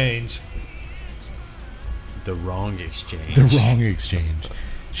Exchange. The wrong exchange. the wrong exchange.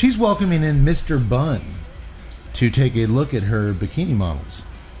 She's welcoming in Mr. Bunn to take a look at her bikini models.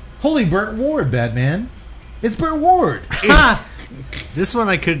 Holy Burt Ward, Batman! It's Burt Ward. This one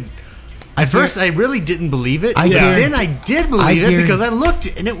I could... At first, I really didn't believe it. Then I did believe it because I looked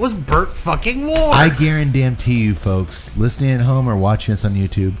and it was Burt fucking Ward. I guarantee you, folks, listening at home or watching us on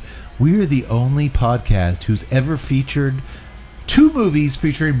YouTube, we are the only podcast who's ever featured 2 movies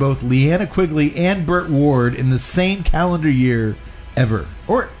featuring both Leanna Quigley and Burt Ward in the same calendar year ever.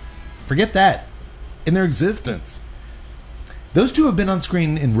 Or, forget that, in their existence. Those 2 have been on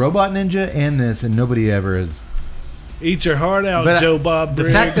screen in Robot Ninja and this, and nobody ever has Eat your heart out, But Joe Bob The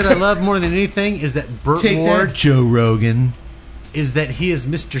Briggs. fact that I love more than anything is that Burt Take Ward that, Joe Rogan. is that he is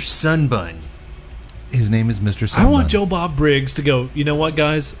Mr. Sunbun. His name is Mr. Sunbun. I want Joe Bob Briggs to go, you know what,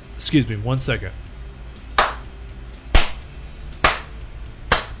 guys? Excuse me, 1 second.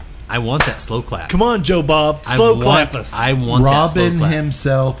 I want that slow clap. Come on, Joe Bob. Slow clap us. I want that slow Robin clap.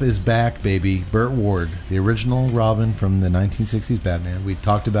 himself is back, baby. Burt Ward, the original Robin from the 1960s Batman. We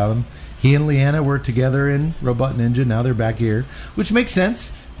talked about him. He and Leanna were together in Robot Ninja. Now they're back here, which makes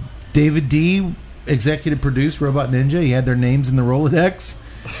sense. David D. executive produced Robot Ninja. He had their names in the Rolodex.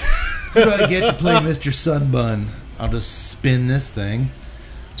 Who do I get to play Mr. Sunbun? I'll just spin this thing.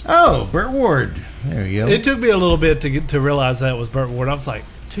 Oh, Burt Ward. There you go. It took me a little bit to realize that was Burt Ward. I was like,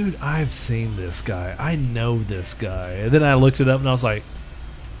 dude, I've seen this guy. I know this guy. And then I looked it up and I was like,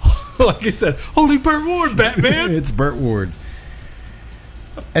 like I said, holy Burt Ward, Batman. It's Burt Ward.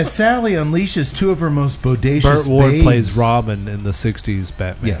 As Sally unleashes two of her most bodacious Burt Ward babes, plays Robin in the 60s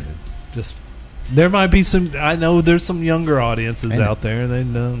Batman. Yeah. Just there might be some. I know there's some younger audiences I know. out there. They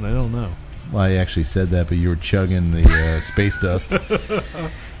don't know. Well, I actually said that, but you were chugging the space dust.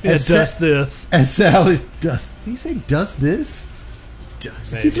 Yeah, As dust this. As Sally's dust. Did he say dust this?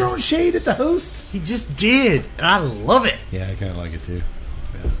 Does Is he throwing shade at the host? He just did, and I love it. Yeah, I kind of like it too.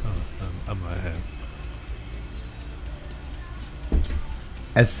 I might have.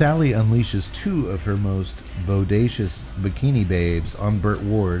 As Sally unleashes two of her most bodacious bikini babes on Burt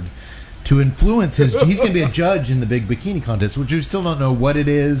Ward to influence his... He's going to be a judge in the big bikini contest, which we still don't know what it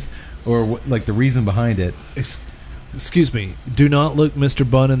is or what, like the reason behind it. Excuse me. Do not look Mr.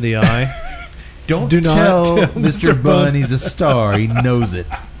 Bunn in the eye. Don't Do not tell tell Mr. Mr. Bunn he's a star. He knows it.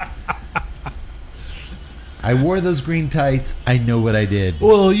 I wore those green tights. I know what I did.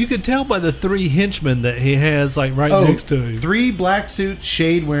 Well, you could tell by the three henchmen that he has, like right next to him. 3 black suit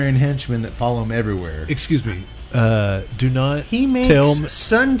shade wearing henchmen that follow him everywhere. Excuse me. Do not He makes tell me.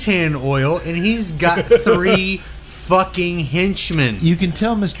 suntan oil, and he's got 3 fucking henchmen. You can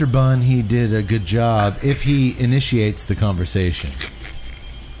tell Mr. Bunn he did a good job if he initiates the conversation.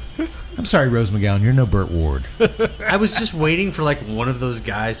 I'm sorry, Rose McGowan, you're no Burt Ward. I was just waiting for like one of those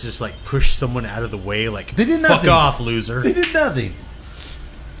guys to just like push someone out of the way, like They did fuck nothing. off, loser. They did nothing.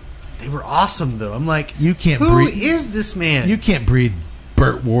 They were awesome though. I'm like, You can't who breathe. is this man? You can't breathe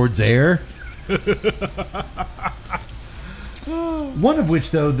Burt Ward's air. One of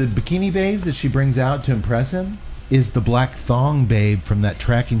which, though, the bikini babes that she brings out to impress him is the black thong babe from that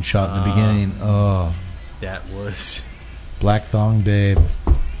tracking shot in the beginning. Oh, That was. black thong babe.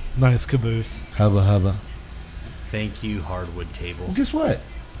 Nice caboose. Hubba hubba. Thank you, hardwood table. Well, guess what?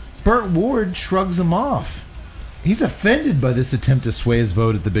 Burt Ward shrugs him off. He's offended by this attempt to sway his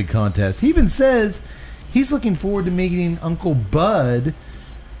vote at the big contest. He even says he's looking forward to meeting Uncle Bud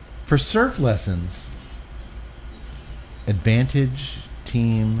for surf lessons. Advantage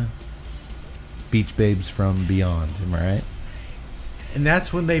Team Beach Babes from Beyond. Am I right? And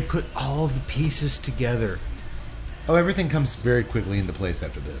that's when they put all the pieces together. Oh, everything comes very quickly into place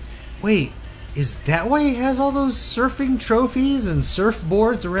after this. Wait, is that why he has all those surfing trophies and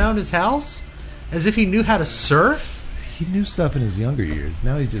surfboards around his house? As if he knew how to surf? He knew stuff in his younger years.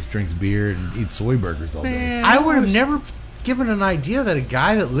 Now he just drinks beer and eats soy burgers all day. I would have never given an idea that a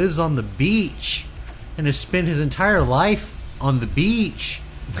guy that lives on the beach and has spent his entire life on the beach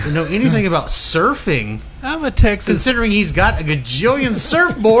would know anything about surfing, I'm a Texas. considering he's got a gajillion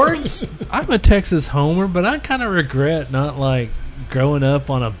surfboards. I'm a Texas homer, but I kind of regret not like growing up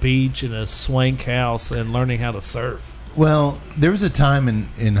on a beach in a swank house and learning how to surf. Well, there was a time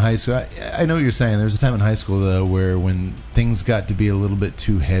in high school. I know what you're saying. There was a time in high school, though, where when things got to be a little bit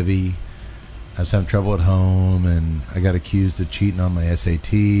too heavy, I was having trouble at home, and I got accused of cheating on my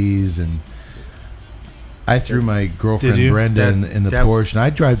SATs, and I threw my girlfriend Did you? Brenda in the Porsche, and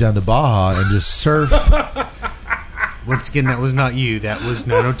I'd drive down to Baja and just surf. Once again, that was not you. That was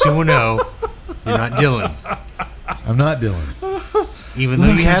 90210. You're not Dylan. I'm not Dylan. Even though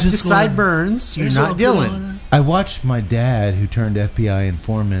Look, you I have the just wanna- sideburns, you're not Dylan. I watched my dad, who turned FBI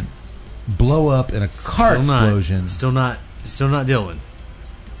informant, blow up in a car explosion. Still not Dylan.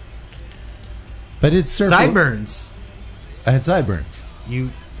 But it's surf. Sideburns. I had sideburns. You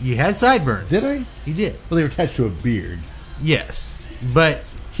had sideburns. Did I? You did. Well, they were attached to a beard. Yes, but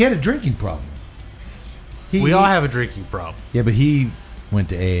He had a drinking problem. we all have a drinking problem. Yeah, but he went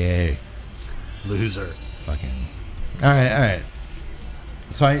to AA. Loser. Fucking. All right.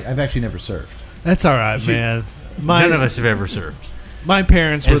 So I've actually never surfed. That's all right, man. None of us have ever surfed. My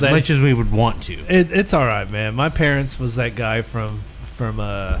parents were As that. much as we would want to. It's all right, man. My parents was that guy from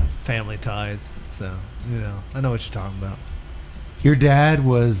Family Ties, so I know what you're talking about. Your dad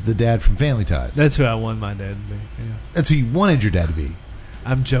was the dad from Family Ties. That's who I want my dad to be. Yeah. That's who you wanted your dad to be.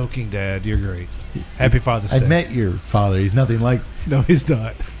 I'm joking, Dad. You're great. Happy Father's Day. I've met your father. He's nothing like... No, he's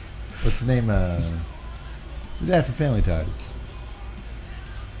not. What's his name? The dad from Family Ties.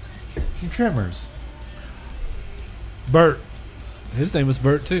 From Tremors. Bert. His name was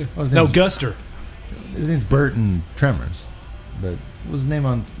Bert, too. Oh, his No, name's- Guster. His name's Bert in Tremors. But what was his name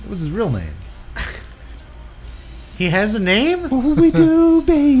on... What was his real name? He has a name? What would we do,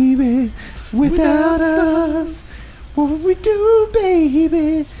 baby, without us? What would we do,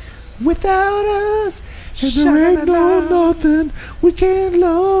 baby, without us? And there ain't no nothing we can't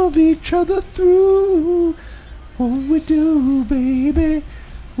love each other through. What would we do, baby,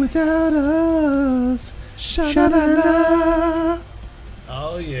 without us? Sha-da-da-da.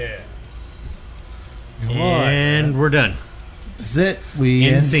 Oh, yeah. And we're done. That's it. We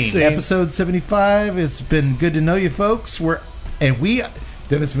end Insane. episode 75. It's been good to know you folks.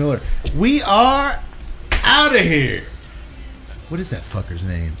 Dennis Miller, we are out of here. What is that fucker's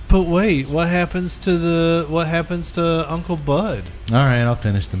name? But wait, what happens to Uncle Bud? All right, I'll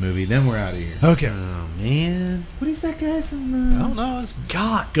finish the movie. Then we're out of here. Okay. Oh, man. What is that guy from I don't know. It's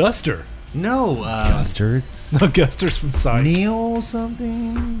God. Guster. No. Custard? No, Guster's from Psych. Neil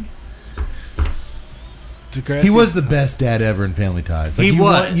something? Degrassi. He was the best dad ever in Family Ties. He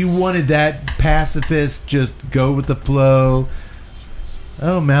was. You wanted that pacifist, just go with the flow.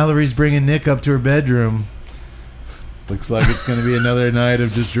 Oh, Mallory's bringing Nick up to her bedroom. Looks like it's going to be another night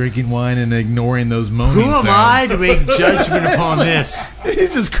of just drinking wine and ignoring those moaning Who am sounds. I to make judgment upon this?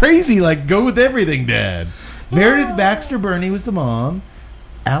 It's just crazy. Like, go with everything, Dad. Meredith Baxter Burney was the mom.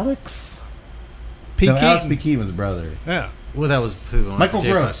 Alex? P. No, Alex Keaton. B. Keaton was the brother. Yeah. Well, that was Michael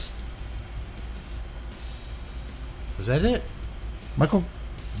Gross. Was that it? Michael?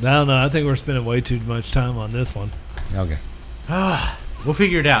 No, I think we're spending way too much time on this one. Okay. We'll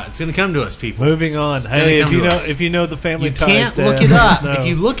figure it out. It's going to come to us, people. Moving on. gonna Hey, come to us. if you know the Family You Ties, can't Dad, look it let us up. know. If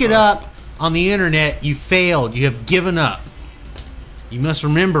you look it up on the internet, you failed. You have given up. You must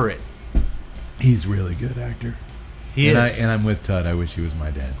remember it. He's a really good actor. He and is. I'm with Todd. I wish he was my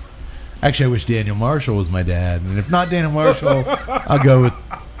dad. Actually, I wish Daniel Marshall was my dad. And if not Daniel Marshall, I'll go with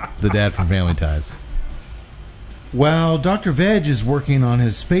the dad from Family Ties. While Dr. Veg is working on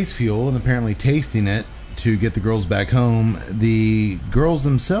his space fuel and apparently tasting it to get the girls back home, the girls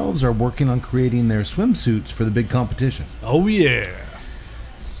themselves are working on creating their swimsuits for the big competition. Oh, yeah.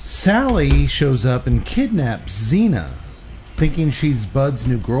 Sally shows up and kidnaps Xena, thinking she's Bud's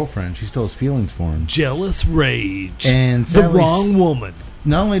new girlfriend. She still has feelings for him. Jealous rage. And the Sally's- wrong woman.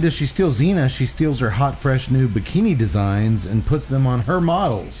 Not only does she steal Xena, she steals her hot, fresh new bikini designs and puts them on her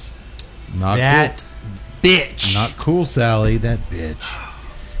models. Not That bitch. cool. Not cool, Sally. That bitch.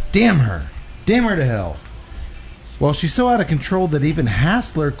 Damn her. Damn her to hell. Well, she's so out of control that even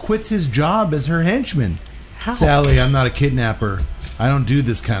Hassler quits his job as her henchman. How? Sally, I'm not a kidnapper. I don't do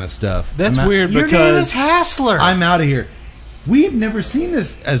this kind of stuff. That's I'm out- weird Your name because is Hassler. I'm out of here. We've never seen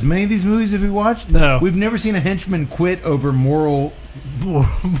this. As many of these movies have we watched? No. We've never seen a henchman quit over moral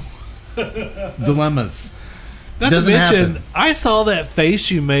dilemmas. not Doesn't to mention, happen. I saw that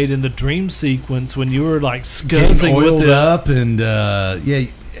face you made in the dream sequence when you were like Getting scuzzing with oiled it. up and yeah.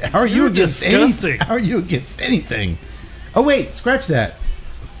 How are you You're against disgusting. How are you against anything? Oh wait, scratch that.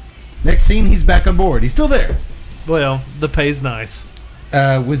 Next scene, he's back on board. He's still there. Well, the pay's nice.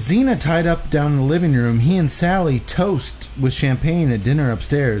 With Xena tied up down in the living room, he and Sally toast with champagne at dinner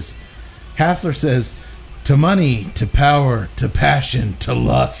upstairs. Hassler says, "To money, to power, to passion, to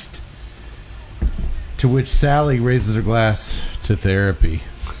lust." To which Sally raises her glass to therapy.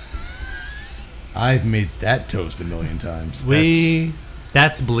 I've made that toast a million times.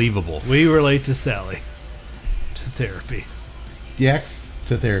 That's believable. We relate to Sally. To therapy. Yes,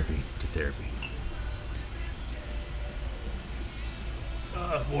 to therapy. To therapy.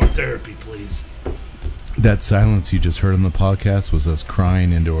 More therapy, please. That silence you just heard on the podcast was us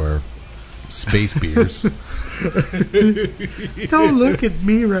crying into our space beers. Don't look at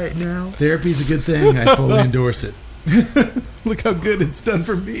me right now. Therapy's a good thing. I fully endorse it. Look how good it's done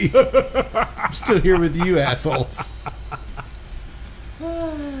for me. I'm still here with you, assholes.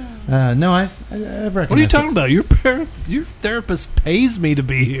 No, I've recognized What are you talking about? Your therapist pays me to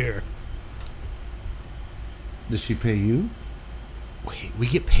be here. Does she pay you? Wait, we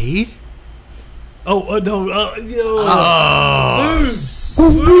get paid? Oh, no.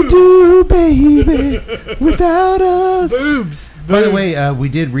 What we do, baby, without us. Boobs. By the way, we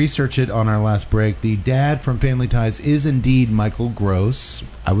did research it on our last break. The dad from Family Ties is indeed Michael Gross.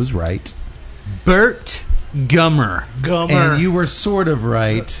 I was right. Bert Gummer. Gummer. And you were sort of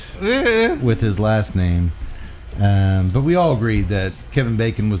right with his last name. But we all agreed that Kevin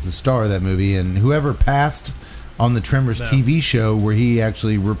Bacon was the star of that movie, and whoever passed on the Tremors TV show where he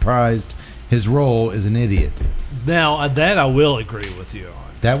actually reprised his role is an idiot. Now, that I will agree with you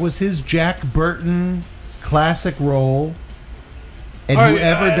on. That was his Jack Burton classic role. And All right,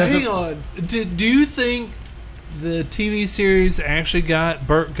 whoever doesn't... hang on. Do you think the TV series actually got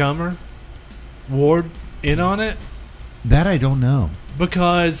Burt Gummer Ward in on it? That I don't know.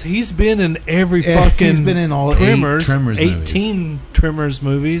 Because he's been in every fucking He's been in all Tremors, 18 movies. Tremors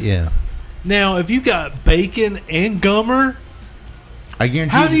movies. Yeah. Now, if you got Bacon and Gummer, I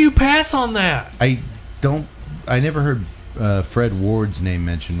guarantee how do you pass on that? I never heard Fred Ward's name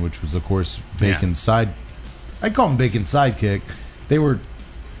mentioned, which was, of course, Bacon's side... I call him Bacon's sidekick. They were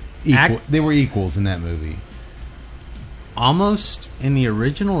they were equals in that movie. Almost in the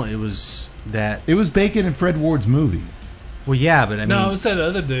original, it was that... It was Bacon and Fred Ward's movie. Well, yeah, but I mean... No, it was that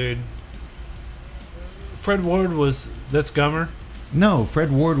other dude. Fred Ward was... That's Gummer? No,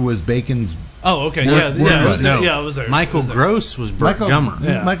 Fred Ward was Bacon's... Oh, okay. Ward I was was there. Michael Gross was Burt Gummer.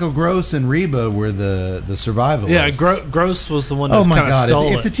 Yeah. Michael Gross and Reba were the survivalists. Yeah, Gross was the one that oh my kind of god!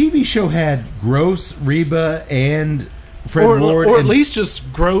 stole If the TV show had Gross, Reba, and Fred Ward, or at and least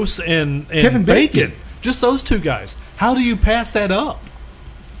just Gross and Kevin Bacon, just those two guys, how do you pass that up?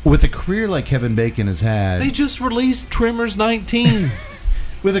 with a career like Kevin Bacon has had, They just released Tremors 19.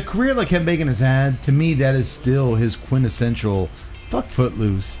 with a career like Kevin Bacon has had, to me that is still his quintessential. Fuck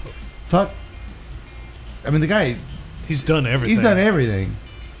Footloose. Fuck. I mean, the guy. He's done everything. He's done everything.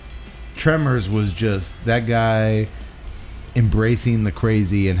 Tremors was just that guy embracing the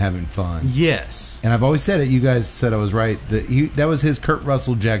crazy and having fun. Yes. And I've always said it. You guys said I was right. That was his Kurt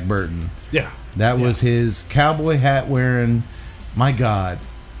Russell, Jack Burton. Yeah. That was his cowboy hat wearing. My God,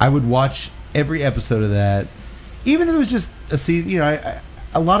 I would watch every episode of that, even if it was just a season. You know,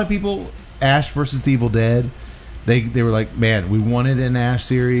 a lot of people, Ash versus the Evil Dead, they were like, man, we wanted an Ash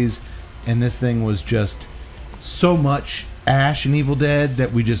series, and this thing was just so much Ash and Evil Dead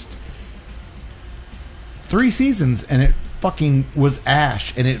that we just 3 seasons and it fucking was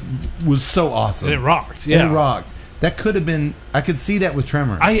Ash, and it was so awesome. And it rocked. Yeah. And it rocked. That could have been. I could see that with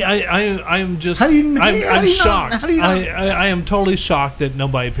Tremors. I'm just. How do you? I'm shocked. How do you not? I am totally shocked that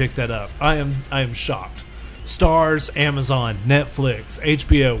nobody picked that up. I am shocked. Stars, Amazon, Netflix,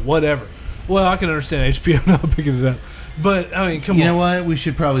 HBO, whatever. Well, I can understand HBO not picking it up, but I mean, come on. You know what? We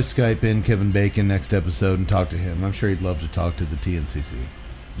should probably Skype in Kevin Bacon next episode and talk to him. I'm sure he'd love to talk to the TNCC.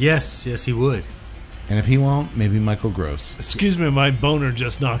 Yes, he would. And if he won't, maybe Michael Gross. Excuse me, my boner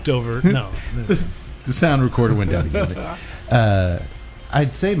just knocked over. No. The sound recorder went down again.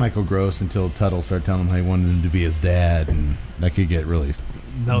 I'd say Michael Gross until Tuttle started telling him how he wanted him to be his dad, and that could get really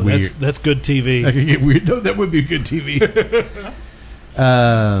No, weird. that's good TV. That could get weird. No, that would be good TV.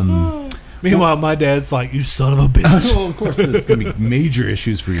 Meanwhile, my dad's like, "You son of a bitch." Well, of course, there's going to be major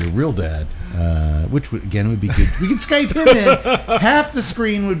issues for your real dad, which again would be good. We could Skype him in. Half the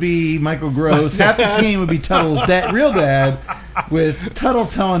screen would be Michael Gross. Half the screen would be Tuttle's real dad, with Tuttle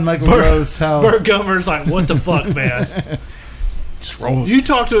telling Michael Gross how. Burt Gummer's like, "What the fuck, man?" You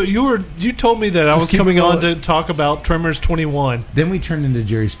told me that I was keep coming it on going. to talk about Tremors 21. Then we turned into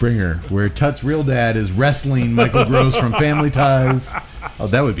Jerry Springer, where Tut's real dad is wrestling Michael Gross from Family Ties. Oh,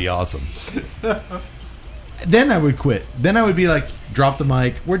 that would be awesome. Then I would quit. Then I would be like, drop the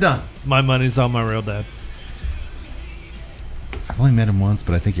mic. We're done. My money's on my real dad. I've only met him once,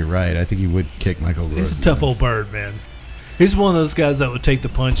 but I think you're right. I think he would kick Michael Gross. He's a tough old bird, man. He's one of those guys that would take the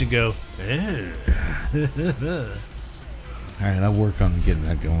punch and go, All right, I'll work on getting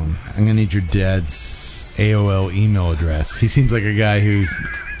that going. I'm going to need your dad's AOL email address. He seems like a guy who's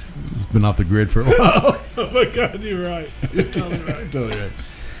been off the grid for a while. Oh my God, you're right. You're totally right. Totally right.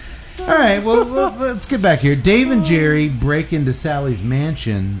 All right, well, let's get back here. Dave and Jerry break into Sally's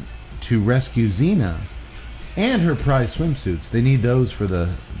mansion to rescue Xena and her prize swimsuits. They need those for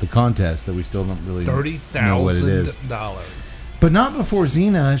the contest that we still don't really know what it is. $30,000. But not before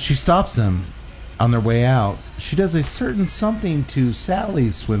Xena. She stops them on their way out. She does a certain something to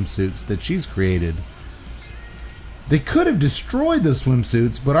Sally's swimsuits that she's created. They could have destroyed the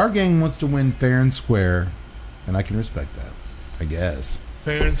swimsuits, but our gang wants to win fair and square, and I can respect that, I guess.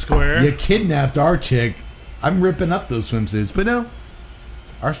 Fair and square. You kidnapped our chick. I'm ripping up those swimsuits, but no.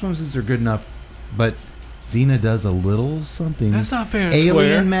 Our swimsuits are good enough, but Xena does a little something. That's not fair and alien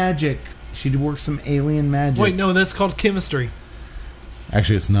square. magic. She works some alien magic. Wait, no, that's called chemistry.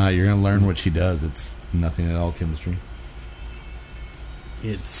 Actually, it's not. You're going to learn what she does. It's nothing at all chemistry.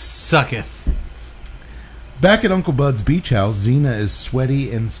 It sucketh. Back at Uncle Bud's beach house, Xena is sweaty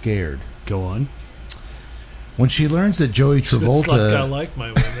and scared. Go on. When she learns that Joey Just like I Travolta... like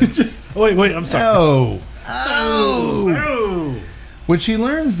my women. Oh, wait, I'm sorry. No. Oh! When she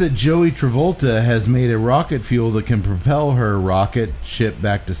learns that Joey Travolta has made a rocket fuel that can propel her rocket ship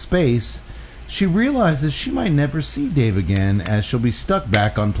back to space, she realizes she might never see Dave again, as she'll be stuck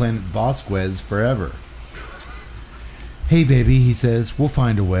back on planet Vasquez forever. Hey, baby, he says, we'll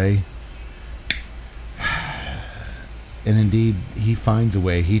find a way. And indeed, he finds a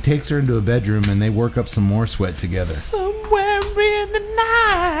way. He takes her into a bedroom, and they work up some more sweat together. Somewhere in the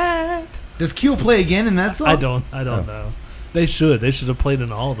night. Does Keel play again in that song? I don't know. They should. They should have played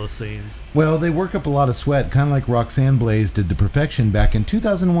in all those scenes. Well, they work up a lot of sweat, kind of like Roxanne Blaze did to perfection back in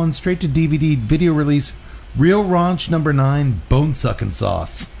 2001 straight-to-DVD video release, Real Ranch No. 9, Bone Suckin'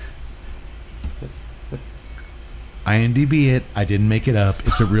 Sauce. IMDb it. I didn't make it up.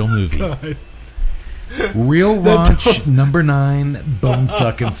 It's a real movie. Real Ranch No. 9, Bone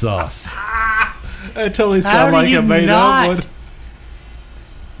Suckin' Sauce. That totally sounds like a made-up one.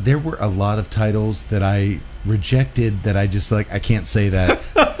 There were a lot of titles that I rejected that I just I can't say that.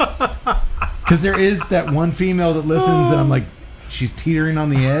 Because there is that one female that listens and I'm like, she's teetering on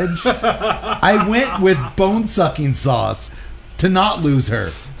the edge. I went with Bone Sucking Sauce to not lose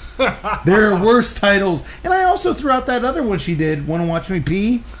her. There are worse titles. And I also threw out that other one she did, Want to Watch Me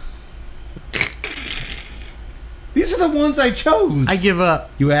Pee? These are the ones I chose. I give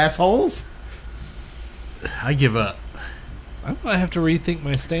up. You assholes. I give up. I'm going to have to rethink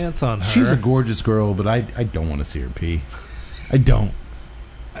my stance on her. She's a gorgeous girl, but I don't want to see her pee. I don't.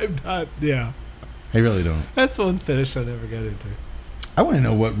 I'm not, yeah. I really don't. That's one finish I never got into. I want to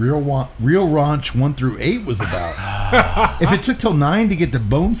know what Real Ranch 1 through 8 was about. If it took till 9 to get to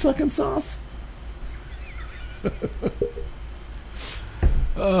Bone Sucking Sauce.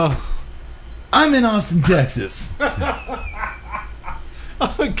 I'm in Austin, Texas.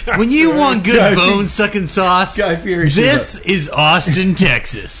 When you want good bone sucking sauce, Guy Fieri this is Austin,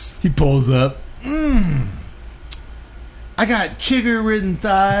 Texas. He pulls up. I got chigger-ridden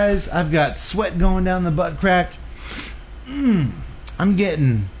thighs. I've got sweat going down the butt crack. I'm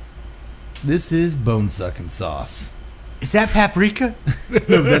getting... This is bone sucking sauce. Is that paprika?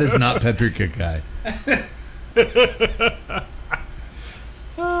 No, that is not paprika, Guy.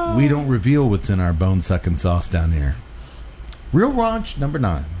 We don't reveal what's in our bone sucking sauce down here. Real Ranch No.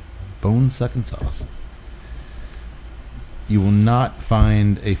 9, Bone Sucking Sauce. You will not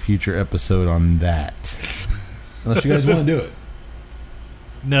find a future episode on that. Unless you guys want to do it.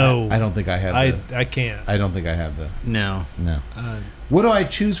 No. I don't think I have I can't. I don't think I have the... No. What do I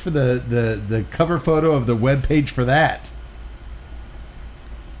choose for the cover photo of the webpage for that?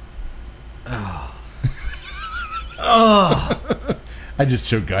 Oh. I just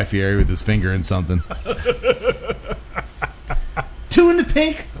showed Guy Fieri with his finger in something. 2 in the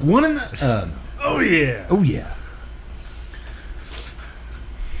pink, 1 in the... Oh, yeah. Oh, yeah.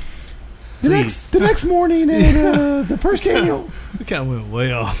 The next morning at the first annual... We kind of went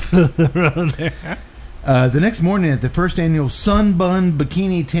way off the road there. The next morning at the first annual Sun Bun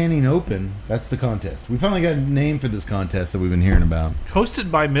Bikini Tanning Open, that's the contest. We finally got a name for this contest that we've been hearing about. Hosted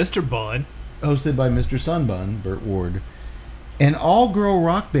by Mr. Bun. Hosted by Mr. Sunbun, Burt Ward. An all-girl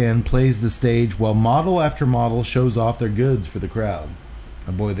rock band plays the stage while model after model shows off their goods for the crowd.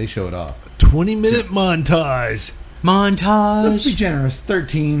 And boy, they show it off. 20-minute montage. Let's be generous.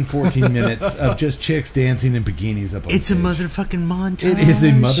 13, 14 minutes of just chicks dancing in bikinis up on It's stage. a motherfucking montage. It is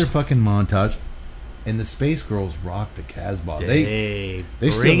a motherfucking montage. And the Space Girls rock the Casbah. They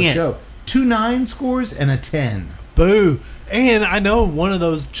stole the show. 2 9 scores and a 10. Boo. And I know one of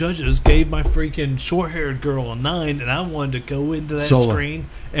those judges gave my freaking short-haired girl a 9, and I wanted to go into that screen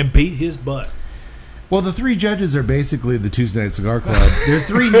and beat his butt. Well, the 3 judges are basically the Tuesday Night Cigar Club. They're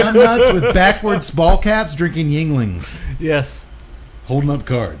 3 numbnuts with backwards ball caps drinking Yinglings. Yes. Holding up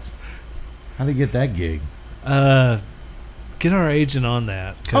cards. How'd they get that gig? Get our agent on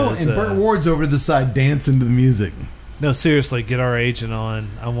that. Oh, and Burt Ward's over to the side dancing to the music. No, seriously, get our agent on.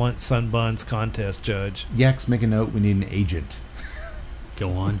 I want Sunbun's contest judge. Yaks, make a note. We need an agent.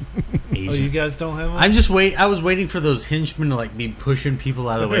 Go on. Oh, you guys don't have one? I was waiting for those henchmen to be pushing people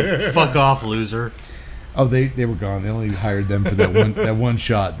out of the way. Fuck off, loser. Oh, they were gone. They only hired them for that one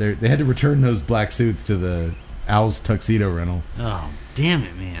shot. They had to return those black suits to the Owl's tuxedo rental. Oh, damn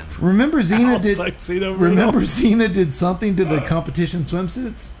it, man. Remember Xena did did something to the competition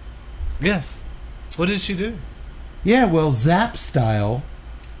swimsuits? Yes. What did she do? Yeah, well, Zap style.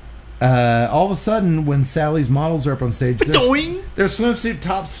 All of a sudden, when Sally's models are up on stage, their swimsuit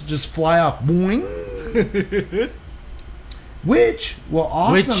tops just fly off. Boing. Which, well,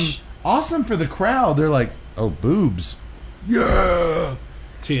 awesome for the crowd. They're like, oh, boobs. Yeah.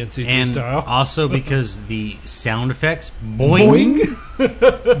 TNCC and style. Also because the sound effects, boing.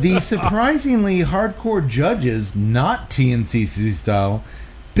 The surprisingly hardcore judges, not TNCC style,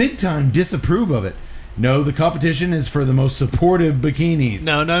 big time disapprove of it. No, the competition is for the most supportive bikinis.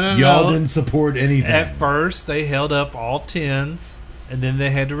 No. Y'all didn't support anything. At first, they held up all 10s, and then they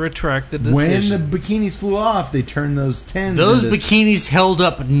had to retract the decision. When the bikinis flew off, they turned those 10s Those into bikinis held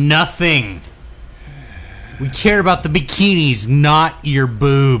up nothing. We cared about the bikinis, not your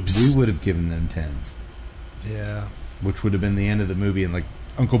boobs. We would have given them 10s. Yeah. Which would have been the end of the movie, and like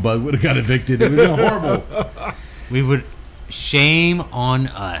Uncle Bud would have got evicted. It would have been horrible. We would. Shame on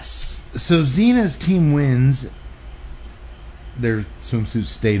us. So Xena's team wins. Their swimsuits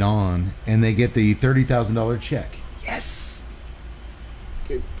stayed on, and they get the $30,000 check. Yes,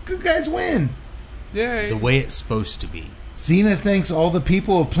 good guys win. Yay. The way it's supposed to be. Xena thanks all the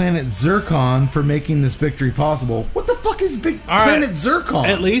people of planet Zircon for making this victory possible. What the fuck is planet Zircon?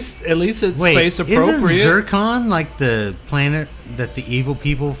 At least it's Wait, space isn't appropriate. Zircon like the planet that the evil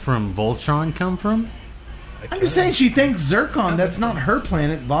people from Voltron come from? I'm just saying she thanks Zircon. That's not her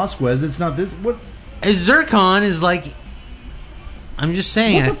planet, Vasquez. It's not this. What Zircon is like. I'm just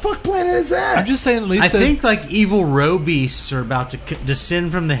saying. the fuck planet is that? I'm just saying at least I think like evil roe beasts are about to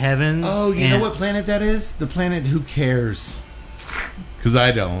descend from the heavens. Oh, you know what planet that is? The planet Who Cares? Because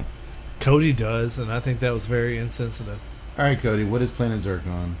I don't. Cody does, and I think that was very insensitive. All right, Cody, what is planet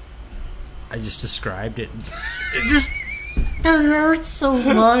Zircon? I just described it. It hurts so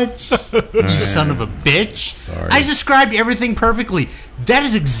much. You son of a bitch. Sorry. I described everything perfectly. That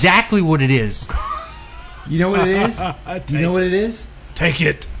is exactly what it is. You know what it is? You know what it is? Take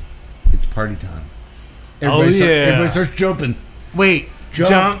it. It's party time. Yeah. Everybody starts jumping. Wait,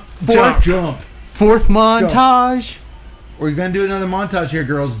 Jump. Jump. Fourth montage. We're going to do another montage here,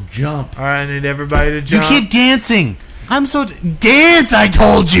 girls. Jump. All right, I need everybody to jump. You keep dancing. I'm so... Dance, I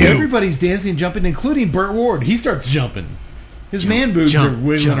told you. Everybody's dancing and jumping, including Burt Ward. He starts jumping. His man boobs are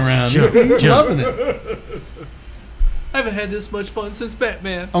wiggling around. He's loving it. I haven't had this much fun since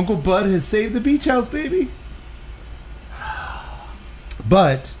Batman. Uncle Bud has saved the beach house, baby.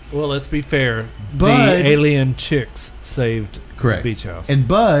 But... Well, let's be fair. Bud- The alien chicks saved Correct. the beach house. And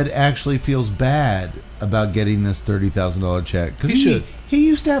Bud actually feels bad about getting this $30,000 check. Because He should. He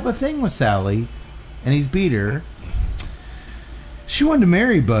used to have a thing with Sally, and he's beat her. She wanted to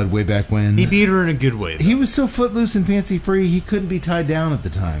marry Bud way back when. He beat her in a good way, though. He was so footloose and fancy-free, he couldn't be tied down at the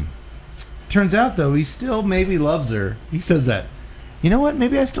time. Turns out, though, he still maybe loves her. He says that. You know what?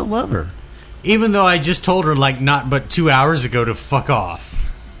 Maybe I still love her. Even though I just told her, like, not but 2 hours ago to fuck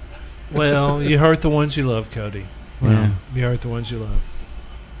off. Well, you hurt the ones you love, Cody. Yeah. You hurt the ones you love.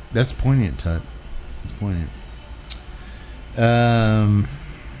 That's poignant, Tut. That's poignant.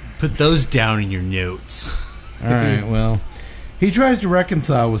 Put those down in your notes. All right, well... He tries to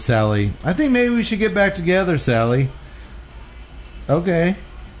reconcile with Sally. I think maybe we should get back together, Sally. Okay.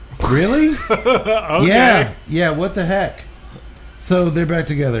 Really? Okay. Yeah, what the heck? So they're back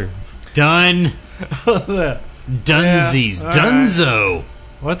together. Done. Dunsies. Yeah, all Dunzo.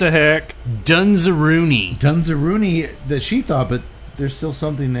 What the heck? Dunzaroony. Dunzaroony that she thought, but there's still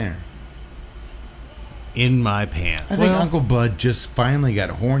something there. In my pants. I think Uncle Bud just finally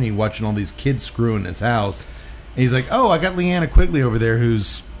got horny watching all these kids screw in his house. And he's like, oh, I got Leanna Quigley over there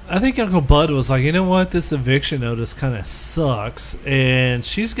who's... I think Uncle Bud was like, you know what? This eviction notice kind of sucks. And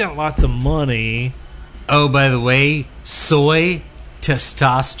she's got lots of money. Oh, by the way, soy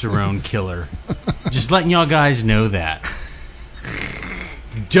testosterone killer. Just letting y'all guys know that.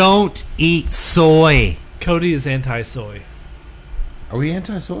 Don't eat soy. Cody is anti-soy. Are we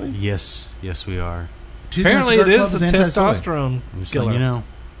anti-soy? Yes, we are. Apparently it is a testosterone I'm just killer. letting you know.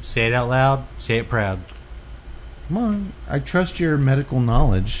 Say it out loud. Say it proud. Come on. I trust your medical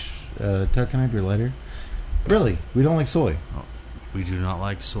knowledge. Tuck, can I have your letter? Really? We don't like soy. We do not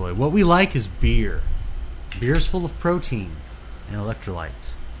like soy. What we like is beer. Beer is full of protein and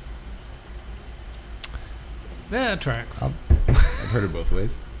electrolytes. Yeah, it tracks. I've heard it both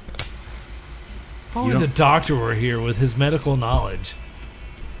ways. If only the doctor were here with his medical knowledge.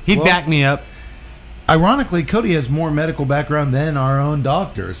 He'd Well- back me up. Ironically, Cody has more medical background than our own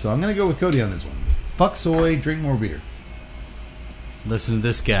doctor, so I'm going to go with Cody on this one. Fuck soy, drink more beer. Listen to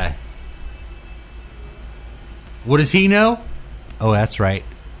this guy. What does he know? Oh, that's right.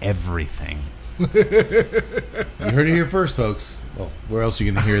 Everything. You heard it here first, folks. Well, where else are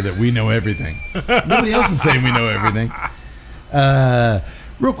you going to hear that we know everything? Nobody else is saying we know everything.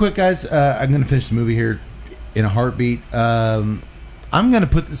 Real quick, guys, I'm going to finish the movie here in a heartbeat. I'm going to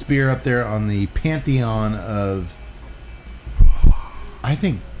put this beer up there on the pantheon of... I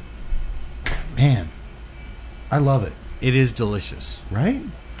think... Man, I love it. It is delicious. Right?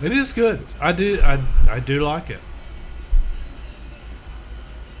 It is good. I do like it.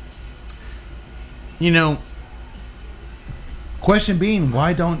 You know, Question being,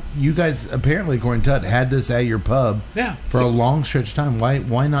 why don't you guys, apparently, according to Tut, had this at your pub Yeah. for a long stretch of time?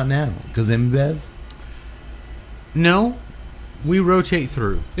 Why not now? Because InBev? no, we rotate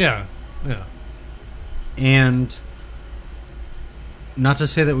through. Yeah. Yeah. And not to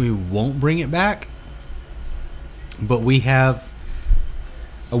say that we won't bring it back, but we have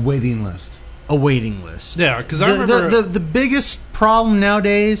A waiting list. a waiting list. Yeah, because I remember... the biggest problem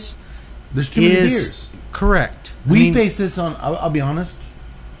nowadays There's too many is beers. correct. I We mean, face this on, I'll be honest,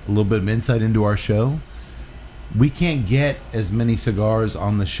 a little bit of insight into our show. We can't get as many cigars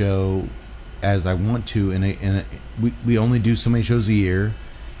on the show as I want to. We only do so many shows a year,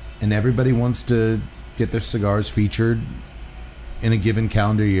 and everybody wants to get their cigars featured in a given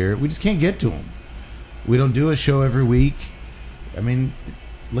calendar year. We just can't get to them. We don't do a show every week. I mean,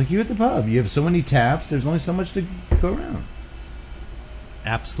 like you at the pub, you have so many taps, there's only so much to go around.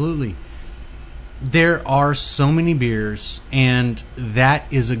 absolutely. There are so many beers, and that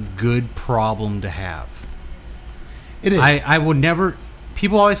is a good problem to have. It is. I would never.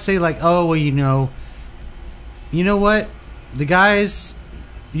 People always say like, "Oh, well, you know what? The guys,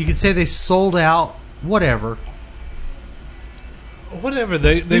 you could say they sold out. Whatever. Whatever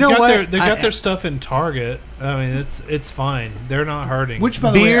they've You know got what? they got their stuff in Target. I mean, it's fine. They're not hurting. Which,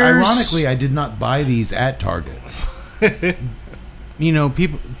 by the way, Beers- ironically, I did not buy these at Target. You know,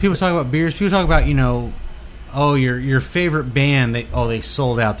 people talk about beers. People talk about oh, your favorite band. They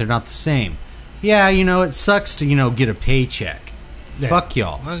sold out. They're not the same. Yeah, it sucks to get a paycheck. Yeah. Fuck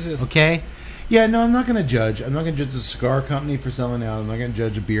y'all. I just- Okay. Yeah, no, I'm not going to judge. I'm not going to judge a cigar company for selling out. I'm not going to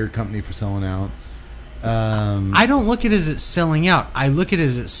judge a beer company for selling out. I don't look at it as it's selling out. I look at it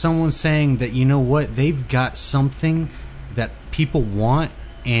as it's someone saying that, you know what, they've got something that people want,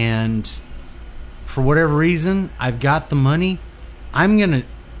 and for whatever reason, I've got the money. I'm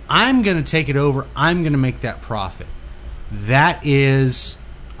gonna take it over. I'm gonna make that profit. That is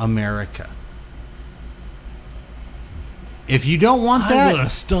America. If you don't want I'm that, gonna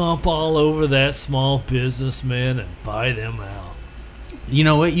stomp all over that small businessman and buy them out. you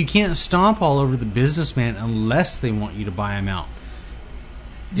know what? You can't stomp all over the businessman unless they want you to buy him out.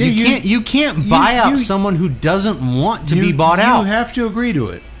 Yeah, You can't buy out someone who doesn't want to be bought out. You have to agree to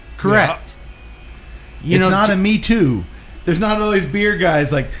it. Correct. It's not a me too. There's not all these beer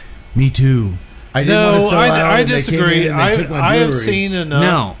guys like, me too. I didn't want to No, sell out. I and they came disagree. in and they took my I have brewery. seen enough.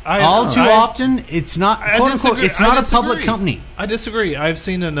 No, I- all too I- often it's not I quote unquote. disagree. It's I not a public disagree. company. I disagree. I've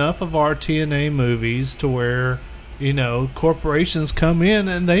seen enough of our TNA movies to where corporations come in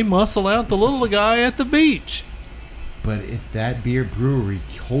and they muscle out the little guy at the beach. But if that beer brewery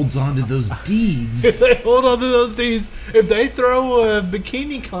holds on to those deeds, If they hold on to those things, if they throw a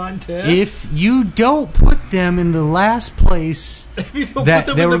bikini contest, If you don't put them in the last place if you don't that put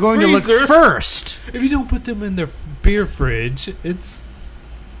them they in were the going to freezer, look first, if you don't put them in their beer fridge, it's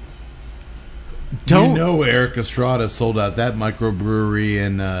don't. you know Eric Estrada sold out that microbrewery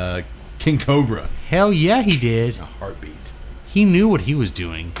in King Cobra. Hell yeah, he did. A heartbeat. He knew what he was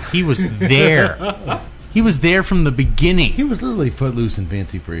doing. He was there. He was there from the beginning. He was literally footloose and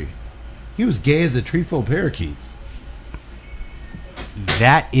fancy free. He was gay as a tree full of parakeets.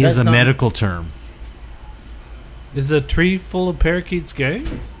 That is That's a not- medical term. is a tree full of parakeets gay?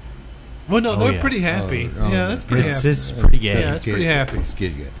 Well, no, Oh, they're yeah. pretty happy. Oh, yeah, that's pretty It's happy. it's pretty gay. Yeah, it's pretty happy. It's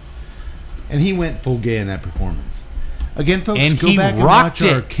gay. And he went full gay in that performance. Again, folks, And go he back and rocked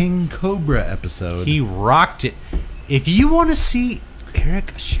watch our it. King Cobra episode. He rocked it. If you want to see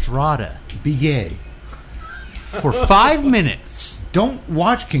Eric Estrada Be gay. for 5 minutes, Don't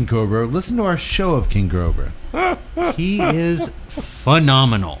watch King Cobra. Listen to our show of King Cobra. he is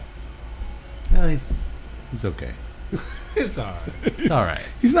phenomenal. No, he's okay. It's all right. It's all right.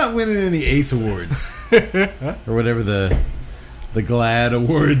 He's not winning any Ace Awards or whatever the GLAAD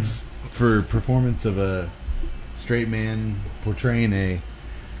Awards for performance of a straight man portraying a.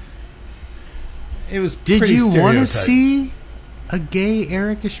 It was. Did pretty you want to stereotyped. see a gay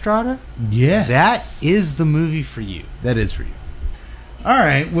Eric Estrada? Yes, That is the movie for you. that is for you. All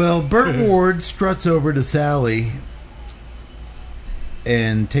right. Well, Burt Ward struts over to Sally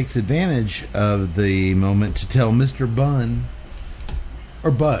and takes advantage of the moment to tell Mr.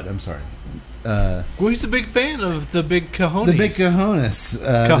 Bud. I'm sorry. Well, he's a big fan of the big cojones. The big cojones.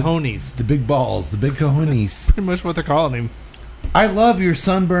 cojones. The big balls. The big cojones. Pretty much what they're calling him. I love your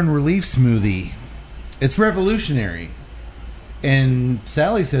sunburn relief smoothie. It's revolutionary. And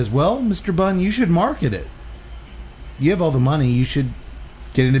Sally says, well, Mr. Bunn, you should market it. You have all the money. You should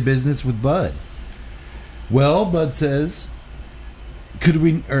get into business with Bud. Well, Bud says,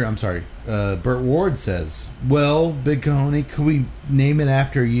 Burt Ward says, well, Big Cojones, could we name it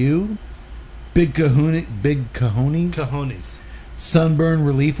after you? big cojones, Cojones. sunburn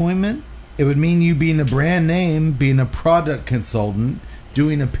relief ointment. It would mean you being a brand name, being a product consultant,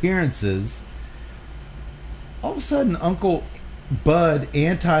 doing appearances. All of a sudden, Uncle Bud,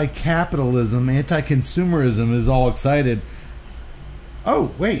 anti-capitalism, anti-consumerism, is all excited.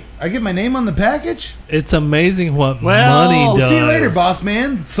 Oh, wait, I get my name on the package? It's amazing what money does. See you later, boss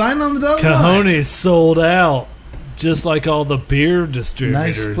man. Sign on the dotted line. Cojones sold out, just like all the beer Nice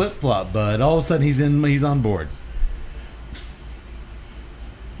distributors. flip-flop, Bud. All of a sudden, he's on board.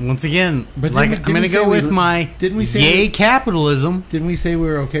 Once again, But like, didn't I'm going we to go say with we- my didn't we say yay we- capitalism. Didn't we say we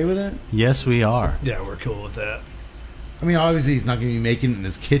were okay with that? Yes, we are. Yeah, we're cool with that. I mean, obviously, he's not going to be making it in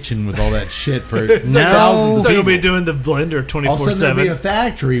his kitchen with all that shit for No. thousands He's of not gonna be people. doing the blender All of a sudden, there'll be a 24/7.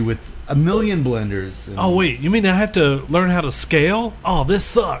 factory with 1 million blenders. And Oh wait, you mean I have to learn how to scale? Oh, this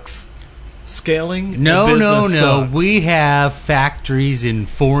sucks. Scaling? a No. business sucks. We have factories in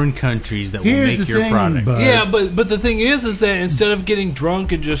foreign countries that will Here's make the your thing, product. Bud. Yeah, but the thing is that instead of getting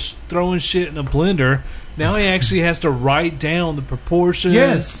drunk and just throwing shit in a blender, now he actually has to write down the proportions.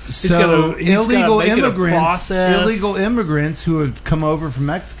 Yes, He's so gotta- he's gotta illegal make it a immigrants, process. who have come over from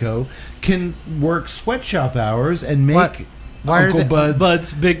Mexico can work sweatshop hours and make Why are Uncle they-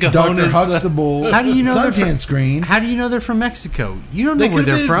 Bud's big Dr. cojones. Huxtable How do you know they're suntan from- screen. How do you know they're from Mexico? You don't know They where could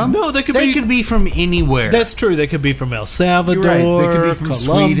they're be- from. no, they could be from anywhere. That's true. They could be from El Salvador. You're right. They could be from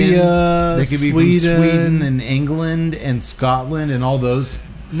Colombia, Sweden. They could be from Sweden and England and Scotland and all those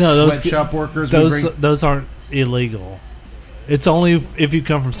sweatshop workers. Those aren't illegal. It's only if you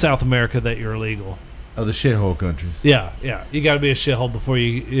come from South America that you're illegal. Oh, the shithole countries. Yeah. You got to be a shithole before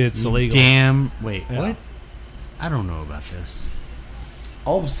it's illegal. Damn. Wait, Yeah. what? I don't know about this.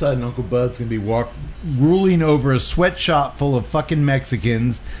 All of a sudden, Uncle Bud's going to be ruling over a sweatshop full of fucking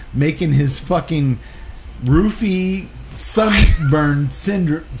Mexicans, making his fucking roofie sunburn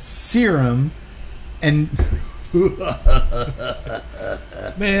serum, and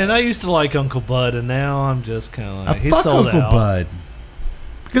Man, I used to like Uncle Bud, and now I'm just kind of like, he's fuck sold Uncle out. Bud.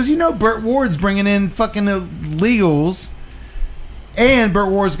 Because Burt Ward's bringing in fucking illegals, and Burt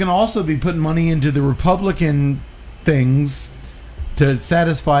Ward's going to also be putting money into the Republican things to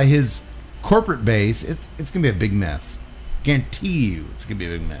satisfy his corporate base. It's going to be a big mess. Guarantee you, it's going to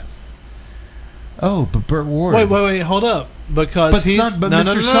be a big mess. Oh, but Burt Ward. Wait, hold up. Because But he's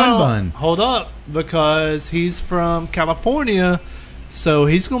Mr. Sunbun. Hold up, because he's from California, so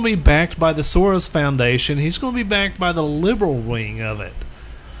he's going to be backed by the Soros Foundation. He's going to be backed by the liberal wing of it.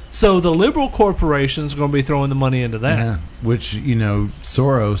 So the liberal corporations are going to be throwing the money into that. Yeah, which,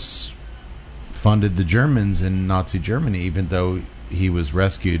 Soros funded the Germans in Nazi Germany, even though he was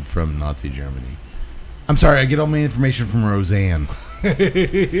rescued from Nazi Germany. I'm sorry, I get all my information from Roseanne.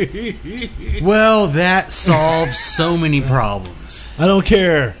 Well, that solves so many problems. I don't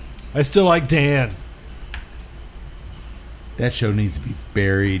care. I still like Dan. That show needs to be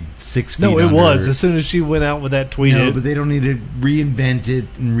buried 6 feet No, it under. was. As soon as she went out with that tweet. No, but they don't need to reinvent it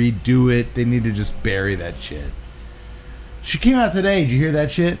and redo it. They need to just bury that shit. She came out today. Did you hear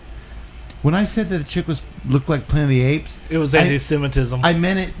that shit? When I said that the chick looked like Planet of the Apes, it was anti-Semitism. I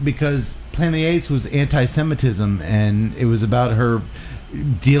meant it because Planet of the Apes was anti-Semitism, and it was about her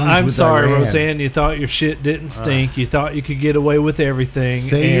dealing with I'm sorry, Iran. Roseanne. You thought your shit didn't stink. You thought you could get away with everything.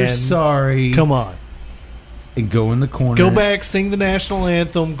 Say you're and sorry. Come on. And go in the corner. Go back, sing the national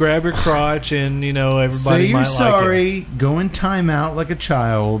anthem, grab your crotch, and, everybody Say you're might sorry. like it. Go in timeout like a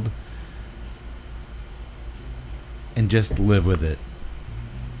child. And just live with it.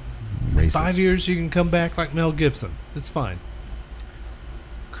 Racist. 5 years, you can come back like Mel Gibson. It's fine.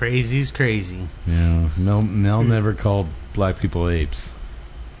 Crazy's crazy. Yeah. Mel never called black people apes.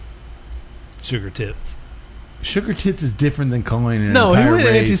 Sugar tits. Sugar tits is different than calling an No, he entire went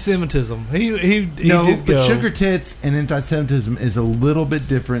race. anti-Semitism. He No, did but go. sugar tits and anti-Semitism is a little bit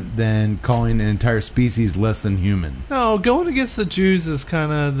different than calling an entire species less than human. No, going against the Jews is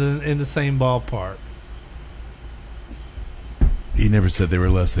kind of in the same ballpark. He never said they were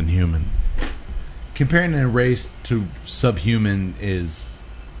less than human. Comparing a race to subhuman is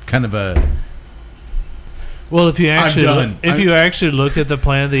kind of a... Well, if you actually done. you actually look at the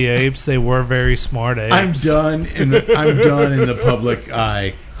Planet of the Apes, they were very smart apes. I'm done in the public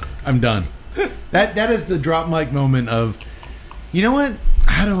eye. I'm done. That is the drop mic moment of, you know what?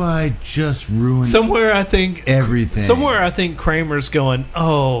 How do I just ruin Somewhere I think everything? Kramer's going,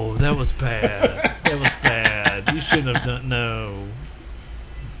 "Oh, that was bad. That was bad. You shouldn't have done." No,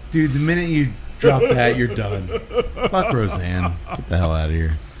 Dude, the minute you drop that, you're done. Fuck Roseanne. Get the hell out of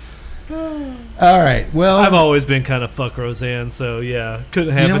here. All right. Well, I've always been kind of fuck Roseanne, so yeah,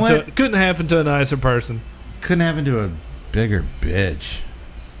 couldn't happen. You know what? Couldn't happen to a nicer person. couldn't happen to a bigger bitch.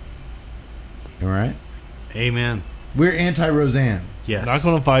 All right? Amen. We're anti-Roseanne. Yes. Not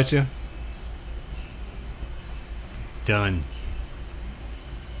going to fight you. Done.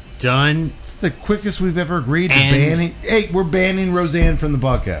 Done. It's the quickest we've ever agreed to And- banning. Hey, we're banning Roseanne from the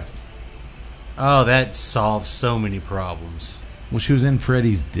podcast. Oh, that solves so many problems. Well, she was in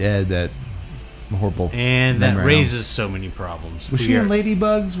Freddy's Dead, that horrible. And that memory. raises so many problems. Was she in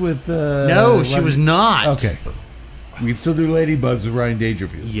Ladybugs with... No, she was not. Okay. We can still do Ladybugs with Ryan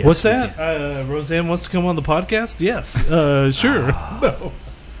Dangerfield. Yes, What's we that? can. Roseanne wants to come on the podcast? Yes. Sure. No.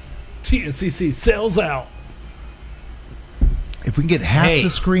 TNCC sells out. If we can get half Hey. the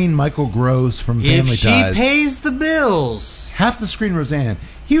screen Michael Gross from If Family she Ties, pays the bills. half the screen Roseanne.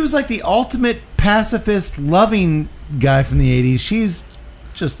 He was like the ultimate pacifist, loving guy from the 80s. She's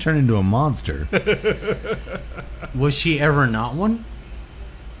just turned into a monster. Was she ever not one?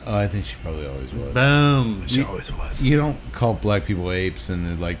 Oh, I think she probably always was. Boom. She always was. You don't call black people apes,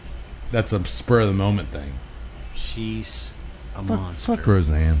 and like that's a spur of the moment thing. She's a monster. Fuck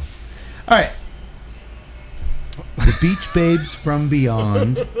Roseanne. All right. The Beach Babes from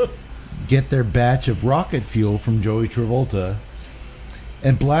Beyond get their batch of rocket fuel from Joey Travolta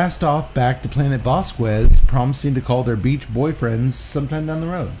and blast off back to Planet Vasquez, promising to call their beach boyfriends sometime down the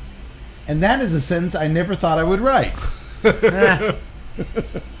road. And that is a sentence I never thought I would write.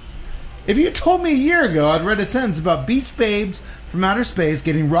 If you told me a year ago I'd read a sentence about beach babes from outer space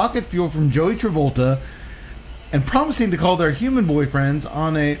getting rocket fuel from Joey Travolta and promising to call their human boyfriends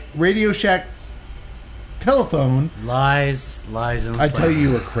on a Radio Shack telephone, Lies, and I tell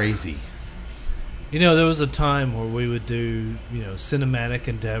you were crazy. You know, there was a time where we would do, cinematic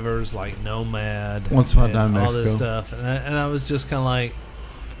endeavors like Nomad. Once Upon a and Time in all this Mexico. stuff. And I was just kind of like,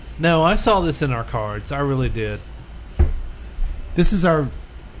 no, I saw this in our cards. I really did. This is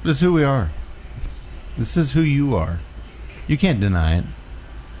who we are. This is who you are. You can't deny it.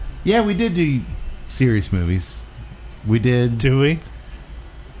 Yeah, we did do serious movies. We did. Do we?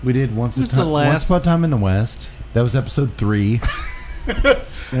 We did Once What's the last- Upon a Time in the West. That was episode 3. That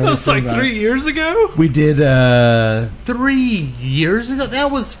was like 3 years ago? We did. 3 years ago?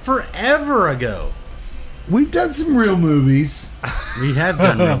 That was forever ago. We've done some real movies. We have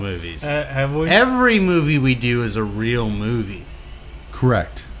done real movies. Have we? Every movie we do is a real movie.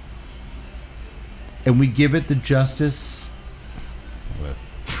 Correct. And we give it the justice.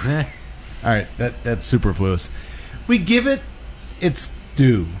 Eh. All right, that's superfluous. We give it its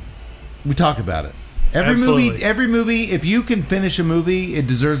due. We talk about it. Absolutely. Every movie, if you can finish a movie, it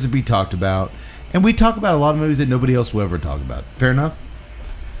deserves to be talked about. And we talk about a lot of movies that nobody else will ever talk about. Fair enough?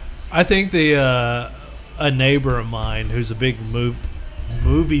 I think a neighbor of mine who's a big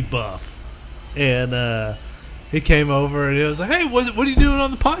movie buff, and he came over and he was like, "Hey, what are you doing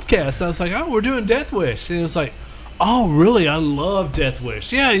on the podcast?" And I was like, "Oh, we're doing Death Wish." And he was like, "Oh, really? I love Death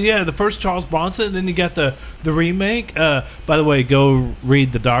Wish. Yeah, the first Charles Bronson, and then you got the remake. By the way, go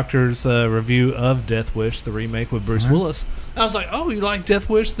read the doctor's review of Death Wish, the remake with Bruce Willis." I was like, "Oh, you like Death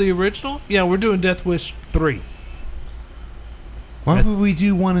Wish, the original? Yeah, we're doing Death Wish 3. Why would we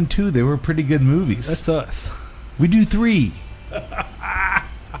do 1 and 2? They were pretty good movies. That's us. We do 3.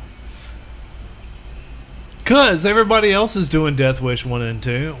 Because everybody else is doing Death Wish 1 and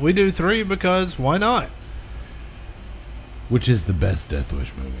 2. We do 3 because why not? Which is the best Death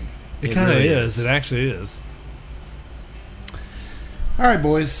Wish movie. It It kind of really is. is. It actually is. All right,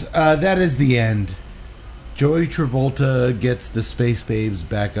 boys. That is the end. Joey Travolta gets the Space Babes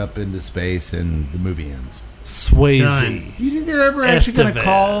back up into space, and the movie ends. Swayze. Done. Do you think they're ever actually going to Estevez.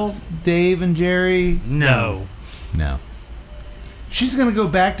 call Dave and Jerry? No. No. She's going to go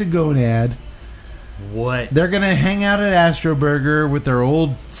back to Gonad. What? They're going to hang out at Astro Burger with their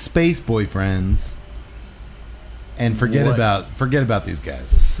old space boyfriends and forget What? about these guys.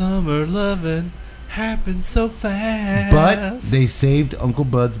 Summer loving happens so fast. But they saved Uncle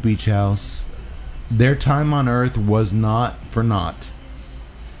Bud's beach house. Their time on Earth was not for naught.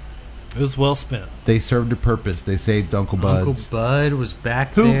 it was well spent. They served a purpose. They saved Uncle Bud's. Uncle Bud was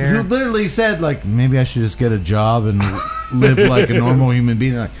back Who there. literally said, like, maybe I should just get a job and live like a normal human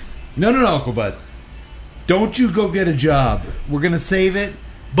being. Like, no, Uncle Bud. Don't you go get a job. We're going to save it.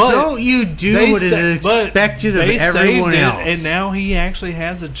 But Don't you do they what is but expected of they everyone saved it, else. and now he actually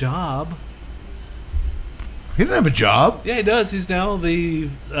has a job. He didn't have a job. Yeah, he does. He's now the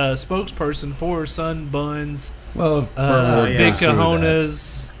spokesperson for Sun Buns, Well, Big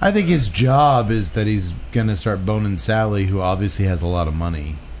Cajonas. I think his job is that he's going to start boning Sally, who obviously has a lot of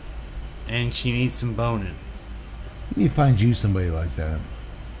money. And she needs some boning. You need to find you somebody like that.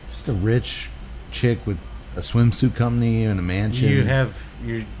 Just a rich chick with a swimsuit company and a mansion.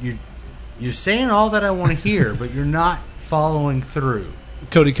 You're saying all that I want to hear, but you're not following through.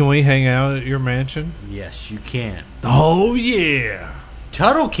 Cody, can we hang out at your mansion? Yes, you can. Oh yeah.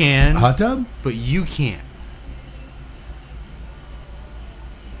 Tuttle can, Hot tub? but you can't.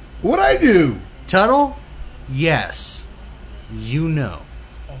 What'd I do? Tuttle, yes. You know.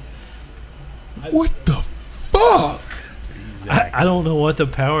 What the fuck? I don't know what the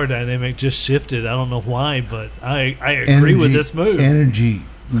power dynamic just shifted. I don't know why, but I agree with this move. Energy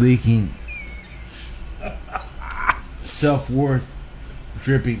leaking. Self-worth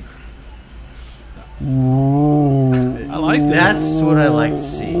dripping. I like that. That's what I like to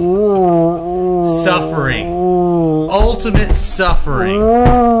see. Suffering. Ultimate suffering.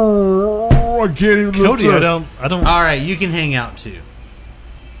 I can't even Cody, I don't. All right, you can hang out too.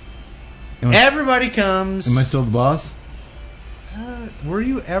 Am I- Everybody comes. Am I still the boss? Were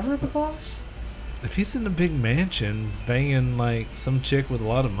you ever the boss? If he's in a big mansion banging like some chick with a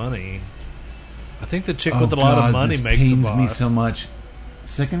lot of money, I think the chick with a lot of money this makes the pains boss. me so much.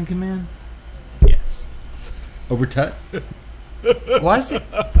 Second in command? Yes. Over Tut? Why is it?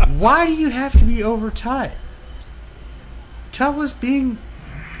 Why do you have to be over Tut? Tut was being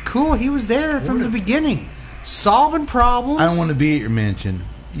cool. He was there from the beginning, solving problems. I don't want to be at your mansion.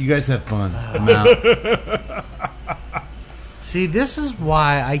 You guys have fun. I'm out. See, this is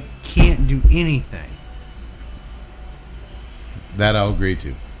why I can't do anything. That I'll agree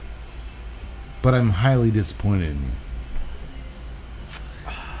to. But I'm highly disappointed in you.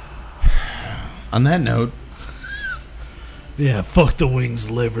 On that note, Yeah, fuck the Wings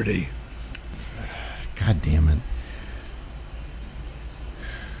Liberty. God damn it.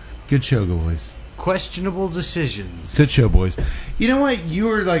 Good show, boys. Questionable decisions. Good show, boys. You know what? You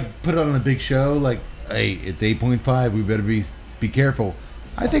were like put on a big show. Like, hey, it's 8.5. We better be careful.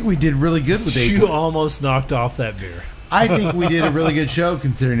 I think we did really good with 8. You almost knocked off that beer. I think we did a really good show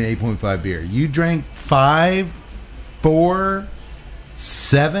considering 8.5 beer. You drank 5, 4,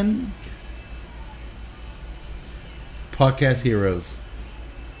 7. Podcast heroes.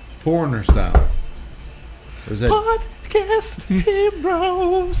 Foreigner style. Or is that Podcast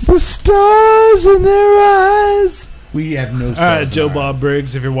heroes. with stars in their eyes? We have no stars. All right, in Joe our Bob eyes.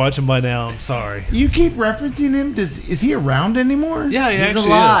 Briggs, if you're watching by now, I'm sorry. You keep referencing him. Is he around anymore? Yeah, he He's actually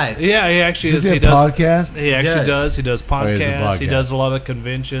alive. is. Yeah, he actually Does is. he have podcast? He actually does. He does he has a podcasts. He podcast. does a lot of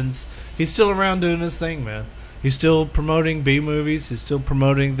conventions. He's still around doing his thing, man. He's still promoting B movies. He's still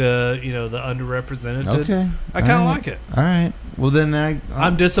promoting the underrepresented. Okay. I kind of All right. like it. All right. Well, then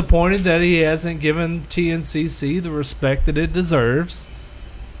I'm disappointed that he hasn't given TNCC the respect that it deserves,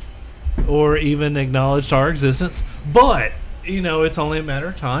 or even acknowledged our existence. But it's only a matter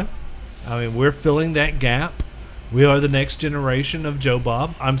of time. I mean, we're filling that gap. We are the next generation of Joe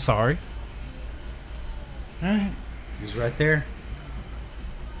Bob. I'm sorry. All right. He's right there.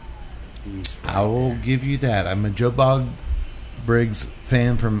 I will give you that. I'm a Joe Bob Briggs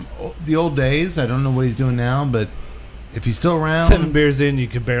fan from the old days. I don't know what he's doing now, but if he's still around, 7 beers in, you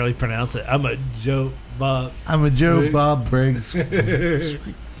can barely pronounce it. I'm a Joe Bob. I'm a Joe Briggs. Bob Briggs. I'm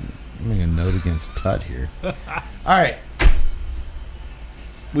making a note against Tut here. All right.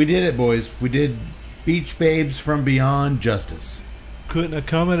 We did it, boys. We did Beach Babes from Beyond Justice. Couldn't have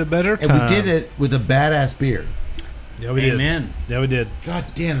come at a better And time. we did it with a badass beer. Yeah, we did. Amen. Yeah, we did. God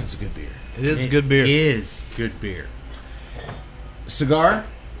damn, it's a good beer. It is a good beer. It is good beer. Cigar?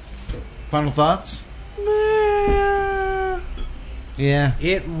 Final thoughts? Yeah.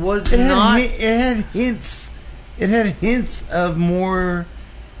 It was It had, not. it had hints. It had hints of more,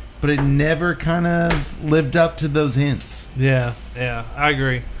 but it never kind of lived up to those hints. Yeah, I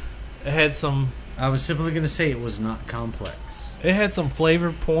agree. It had some I was simply going to say it was not complex.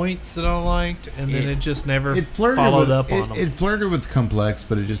 flavor points that I liked, and then it just never It flirted followed with, up on them. It flirted with complex,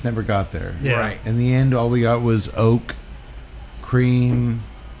 but it just never got there. Yeah. Right. In the end, all we got was oak, cream.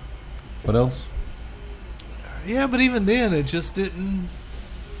 What else? Yeah, but even then, it just didn't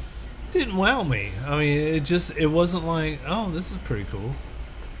wow me. I mean, it wasn't like, oh, this is pretty cool.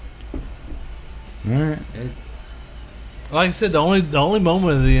 All right. Like I said, the only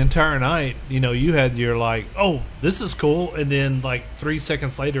moment of the entire night, you had your like, oh, this is cool, and then like 3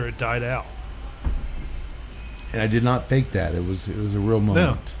 seconds later, it died out. And I did not fake that. It was a real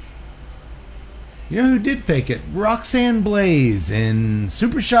moment. You know who did fake it? Roxanne Blaze in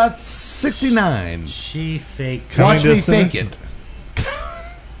Super Shots 69. She faked. Coming Watch to me fake center.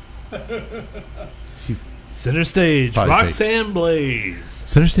 it. Center stage, Probably Roxanne Blaze.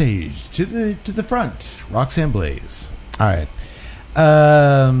 Center stage to the front. Roxanne Blaze. All right.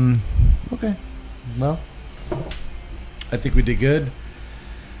 Okay. Well, I think we did good.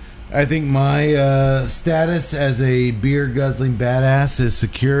 I think my status as a beer guzzling badass is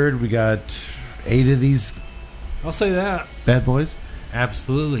secured. We got 8 of these I'll say that. bad boys.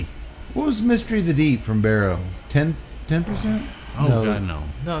 Absolutely. What was Mystery of the Deep from Barrow? 10%? Oh, No. God, no.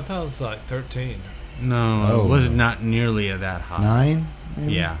 No, I thought it was like 13. No, Oh. it was not nearly that high. 9?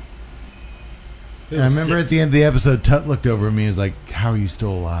 Yeah. And I remember at the end of the episode, Tut looked over at me and was like, how are you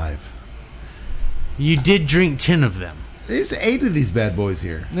still alive? You did drink 10 of them. There's 8 of these bad boys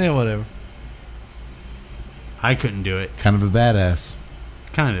here. Yeah, whatever. I couldn't do it. Kind of a badass.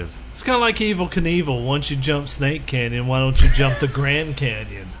 Kind of. It's kind of like Evel Knievel. Once you jump Snake Canyon, why don't you jump the Grand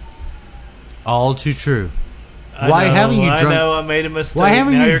Canyon? All too true. I Why know, haven't you I drunk- know I made a mistake. Why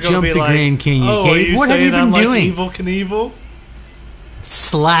haven't Now you you're gonna jumped be the like, Grand Canyon, oh, Kate? Are you What have saying you I'm been doing? Like Evel Knievel?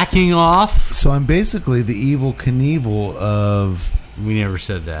 Slacking off? So I'm basically the Evel Knievel of We never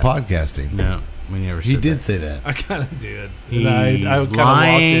said that. podcasting. No, we never said He that. did say that. I kind of did. He's And I kind of walked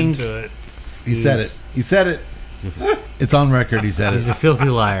lying. into it. He said it. He said it. It's on record. He said He's it. a filthy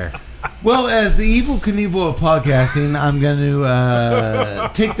liar. Well, as the Evel Knievel of podcasting, I'm going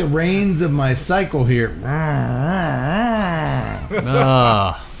to take the reins of my cycle here.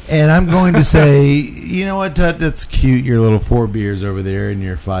 Ah, And I'm going to say, you know what, Tut? That's cute. Your little 4 beers over there and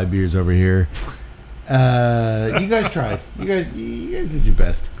your 5 beers over here. You guys tried. You guys did your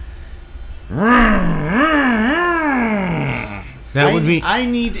best. that would be. I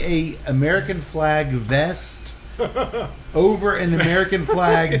need a American flag vest over an American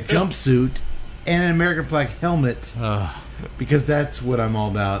flag jumpsuit and an American flag helmet. Because that's what I'm all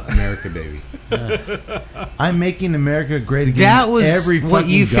about, America, baby. I'm making America great again. That was every what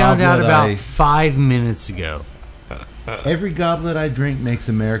you fucking found out goblet about 5 minutes ago. every goblet I drink makes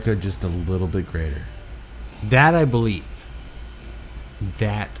America just a little bit greater. That I believe.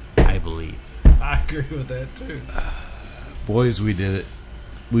 That I believe. I agree with that, too. Boys, we did it.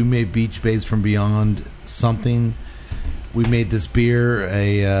 We made Beach Bays from Beyond something. We made this beer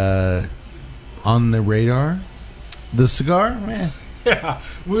a on the radar. The cigar, man. Yeah,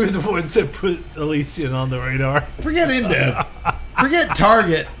 we're the ones that put Elysian on the radar. Forget InBev. Forget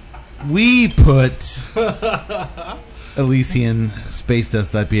Target. We put Elysian Space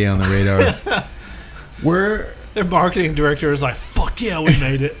Dust IPA on the radar. Their marketing director is like, fuck yeah, we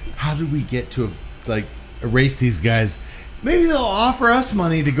made it. How did we get to erase these guys? Maybe they'll offer us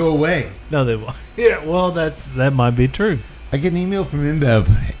money to go away. No, they won't. Yeah, well, that might be true. I get an email from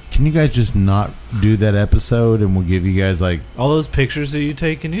InBev. Can you guys just not do that episode and we'll give you guys like All those pictures that you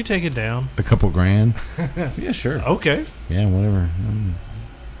take, can you take it down? a couple grand? Yeah, sure. Okay. Yeah, whatever.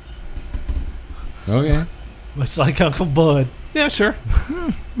 Okay. It's like Uncle Bud. Yeah, sure.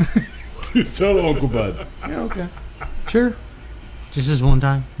 Tell Uncle Bud. Yeah, okay. Sure. Just this one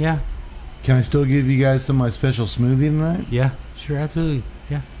time? Yeah. Can I still give you guys some of my special smoothie tonight? Yeah. Sure, absolutely.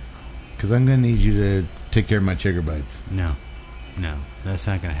 Yeah. Because I'm going to need you to take care of my Chigger Bites. No. No. That's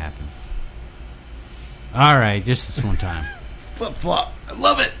not going to happen. All right. Just this one time. Flip flop. I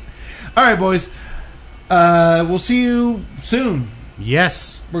love it. All right, boys. We'll see you soon.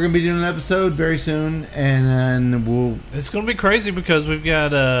 Yes. We're going to be doing an episode very soon, and then we'll... It's going to be crazy because we've got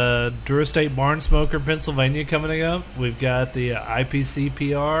Drew Estate Barn Smoker, Pennsylvania coming up. We've got the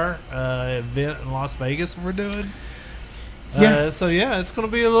IPCPR event in Las Vegas we're doing. Yeah. So, yeah, it's going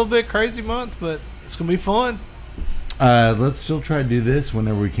to be a little bit crazy month, but it's going to be fun. let's still try to do this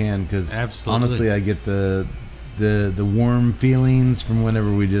whenever we can, because Absolutely. honestly, I get the warm feelings from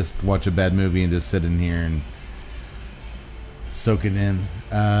whenever we just watch a bad movie and just sit in here and soak it in.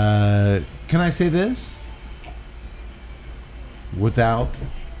 Can I say this? Without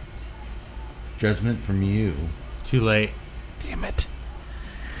judgment from you. Too late. Damn it.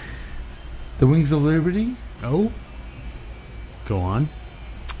 The Wings of Liberty? Oh. Go on.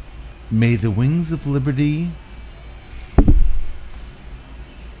 May the Wings of Liberty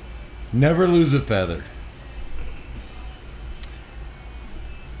never lose a feather.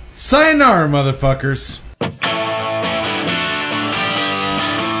 Sayonara, motherfuckers.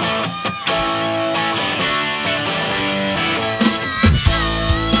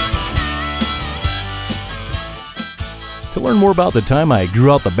 To learn more about the time I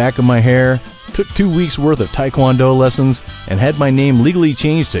grew out the back of my hair, took 2 weeks worth of Taekwondo lessons, and had my name legally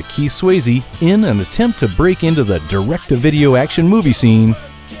changed to Keith Swayze in an attempt to break into the direct-to-video action movie scene,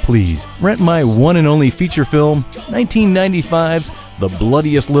 please rent my one and only feature film, 1995's The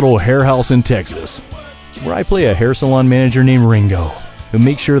Bloodiest Little Hair House in Texas, where I play a hair salon manager named Ringo, who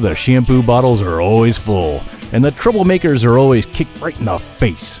makes sure the shampoo bottles are always full and the troublemakers are always kicked right in the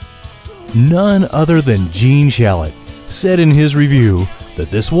face. None other than Gene Shalit said in his review that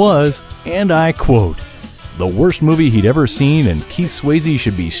this was, and I quote, the worst movie he'd ever seen, and Keith Swayze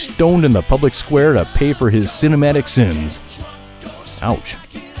should be stoned in the public square to pay for his cinematic sins. Ouch.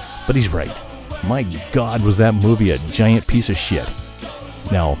 But he's right. My God, was that movie a giant piece of shit.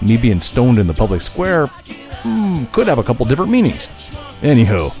 Now, me being stoned in the public square could have a couple different meanings.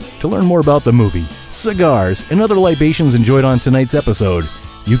 Anywho, to learn more about the movie, cigars, and other libations enjoyed on tonight's episode,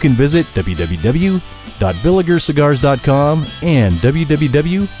 you can visit www.villigercigars.com and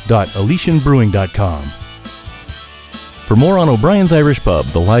www.elysianbrewing.com. For more on O'Brien's Irish Pub,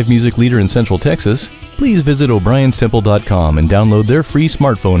 the live music leader in Central Texas, please visit o'brienstemple.com and download their free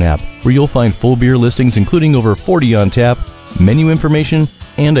smartphone app, where you'll find full beer listings including over 40 on tap, menu information,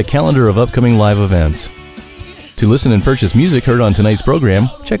 and a calendar of upcoming live events. To listen and purchase music heard on tonight's program,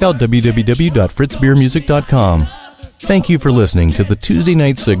 check out www.fritzbeermusic.com. Thank you for listening to the Tuesday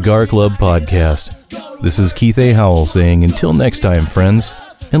Night Cigar Club podcast. This is Keith A. Howell saying until next time, friends,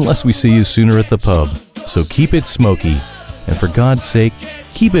 unless we see you sooner at the pub. So keep it smoky, and for God's sake,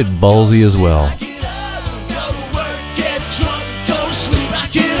 keep it ballsy as well.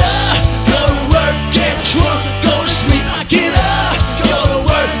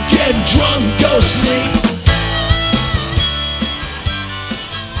 Drunk, go sleep.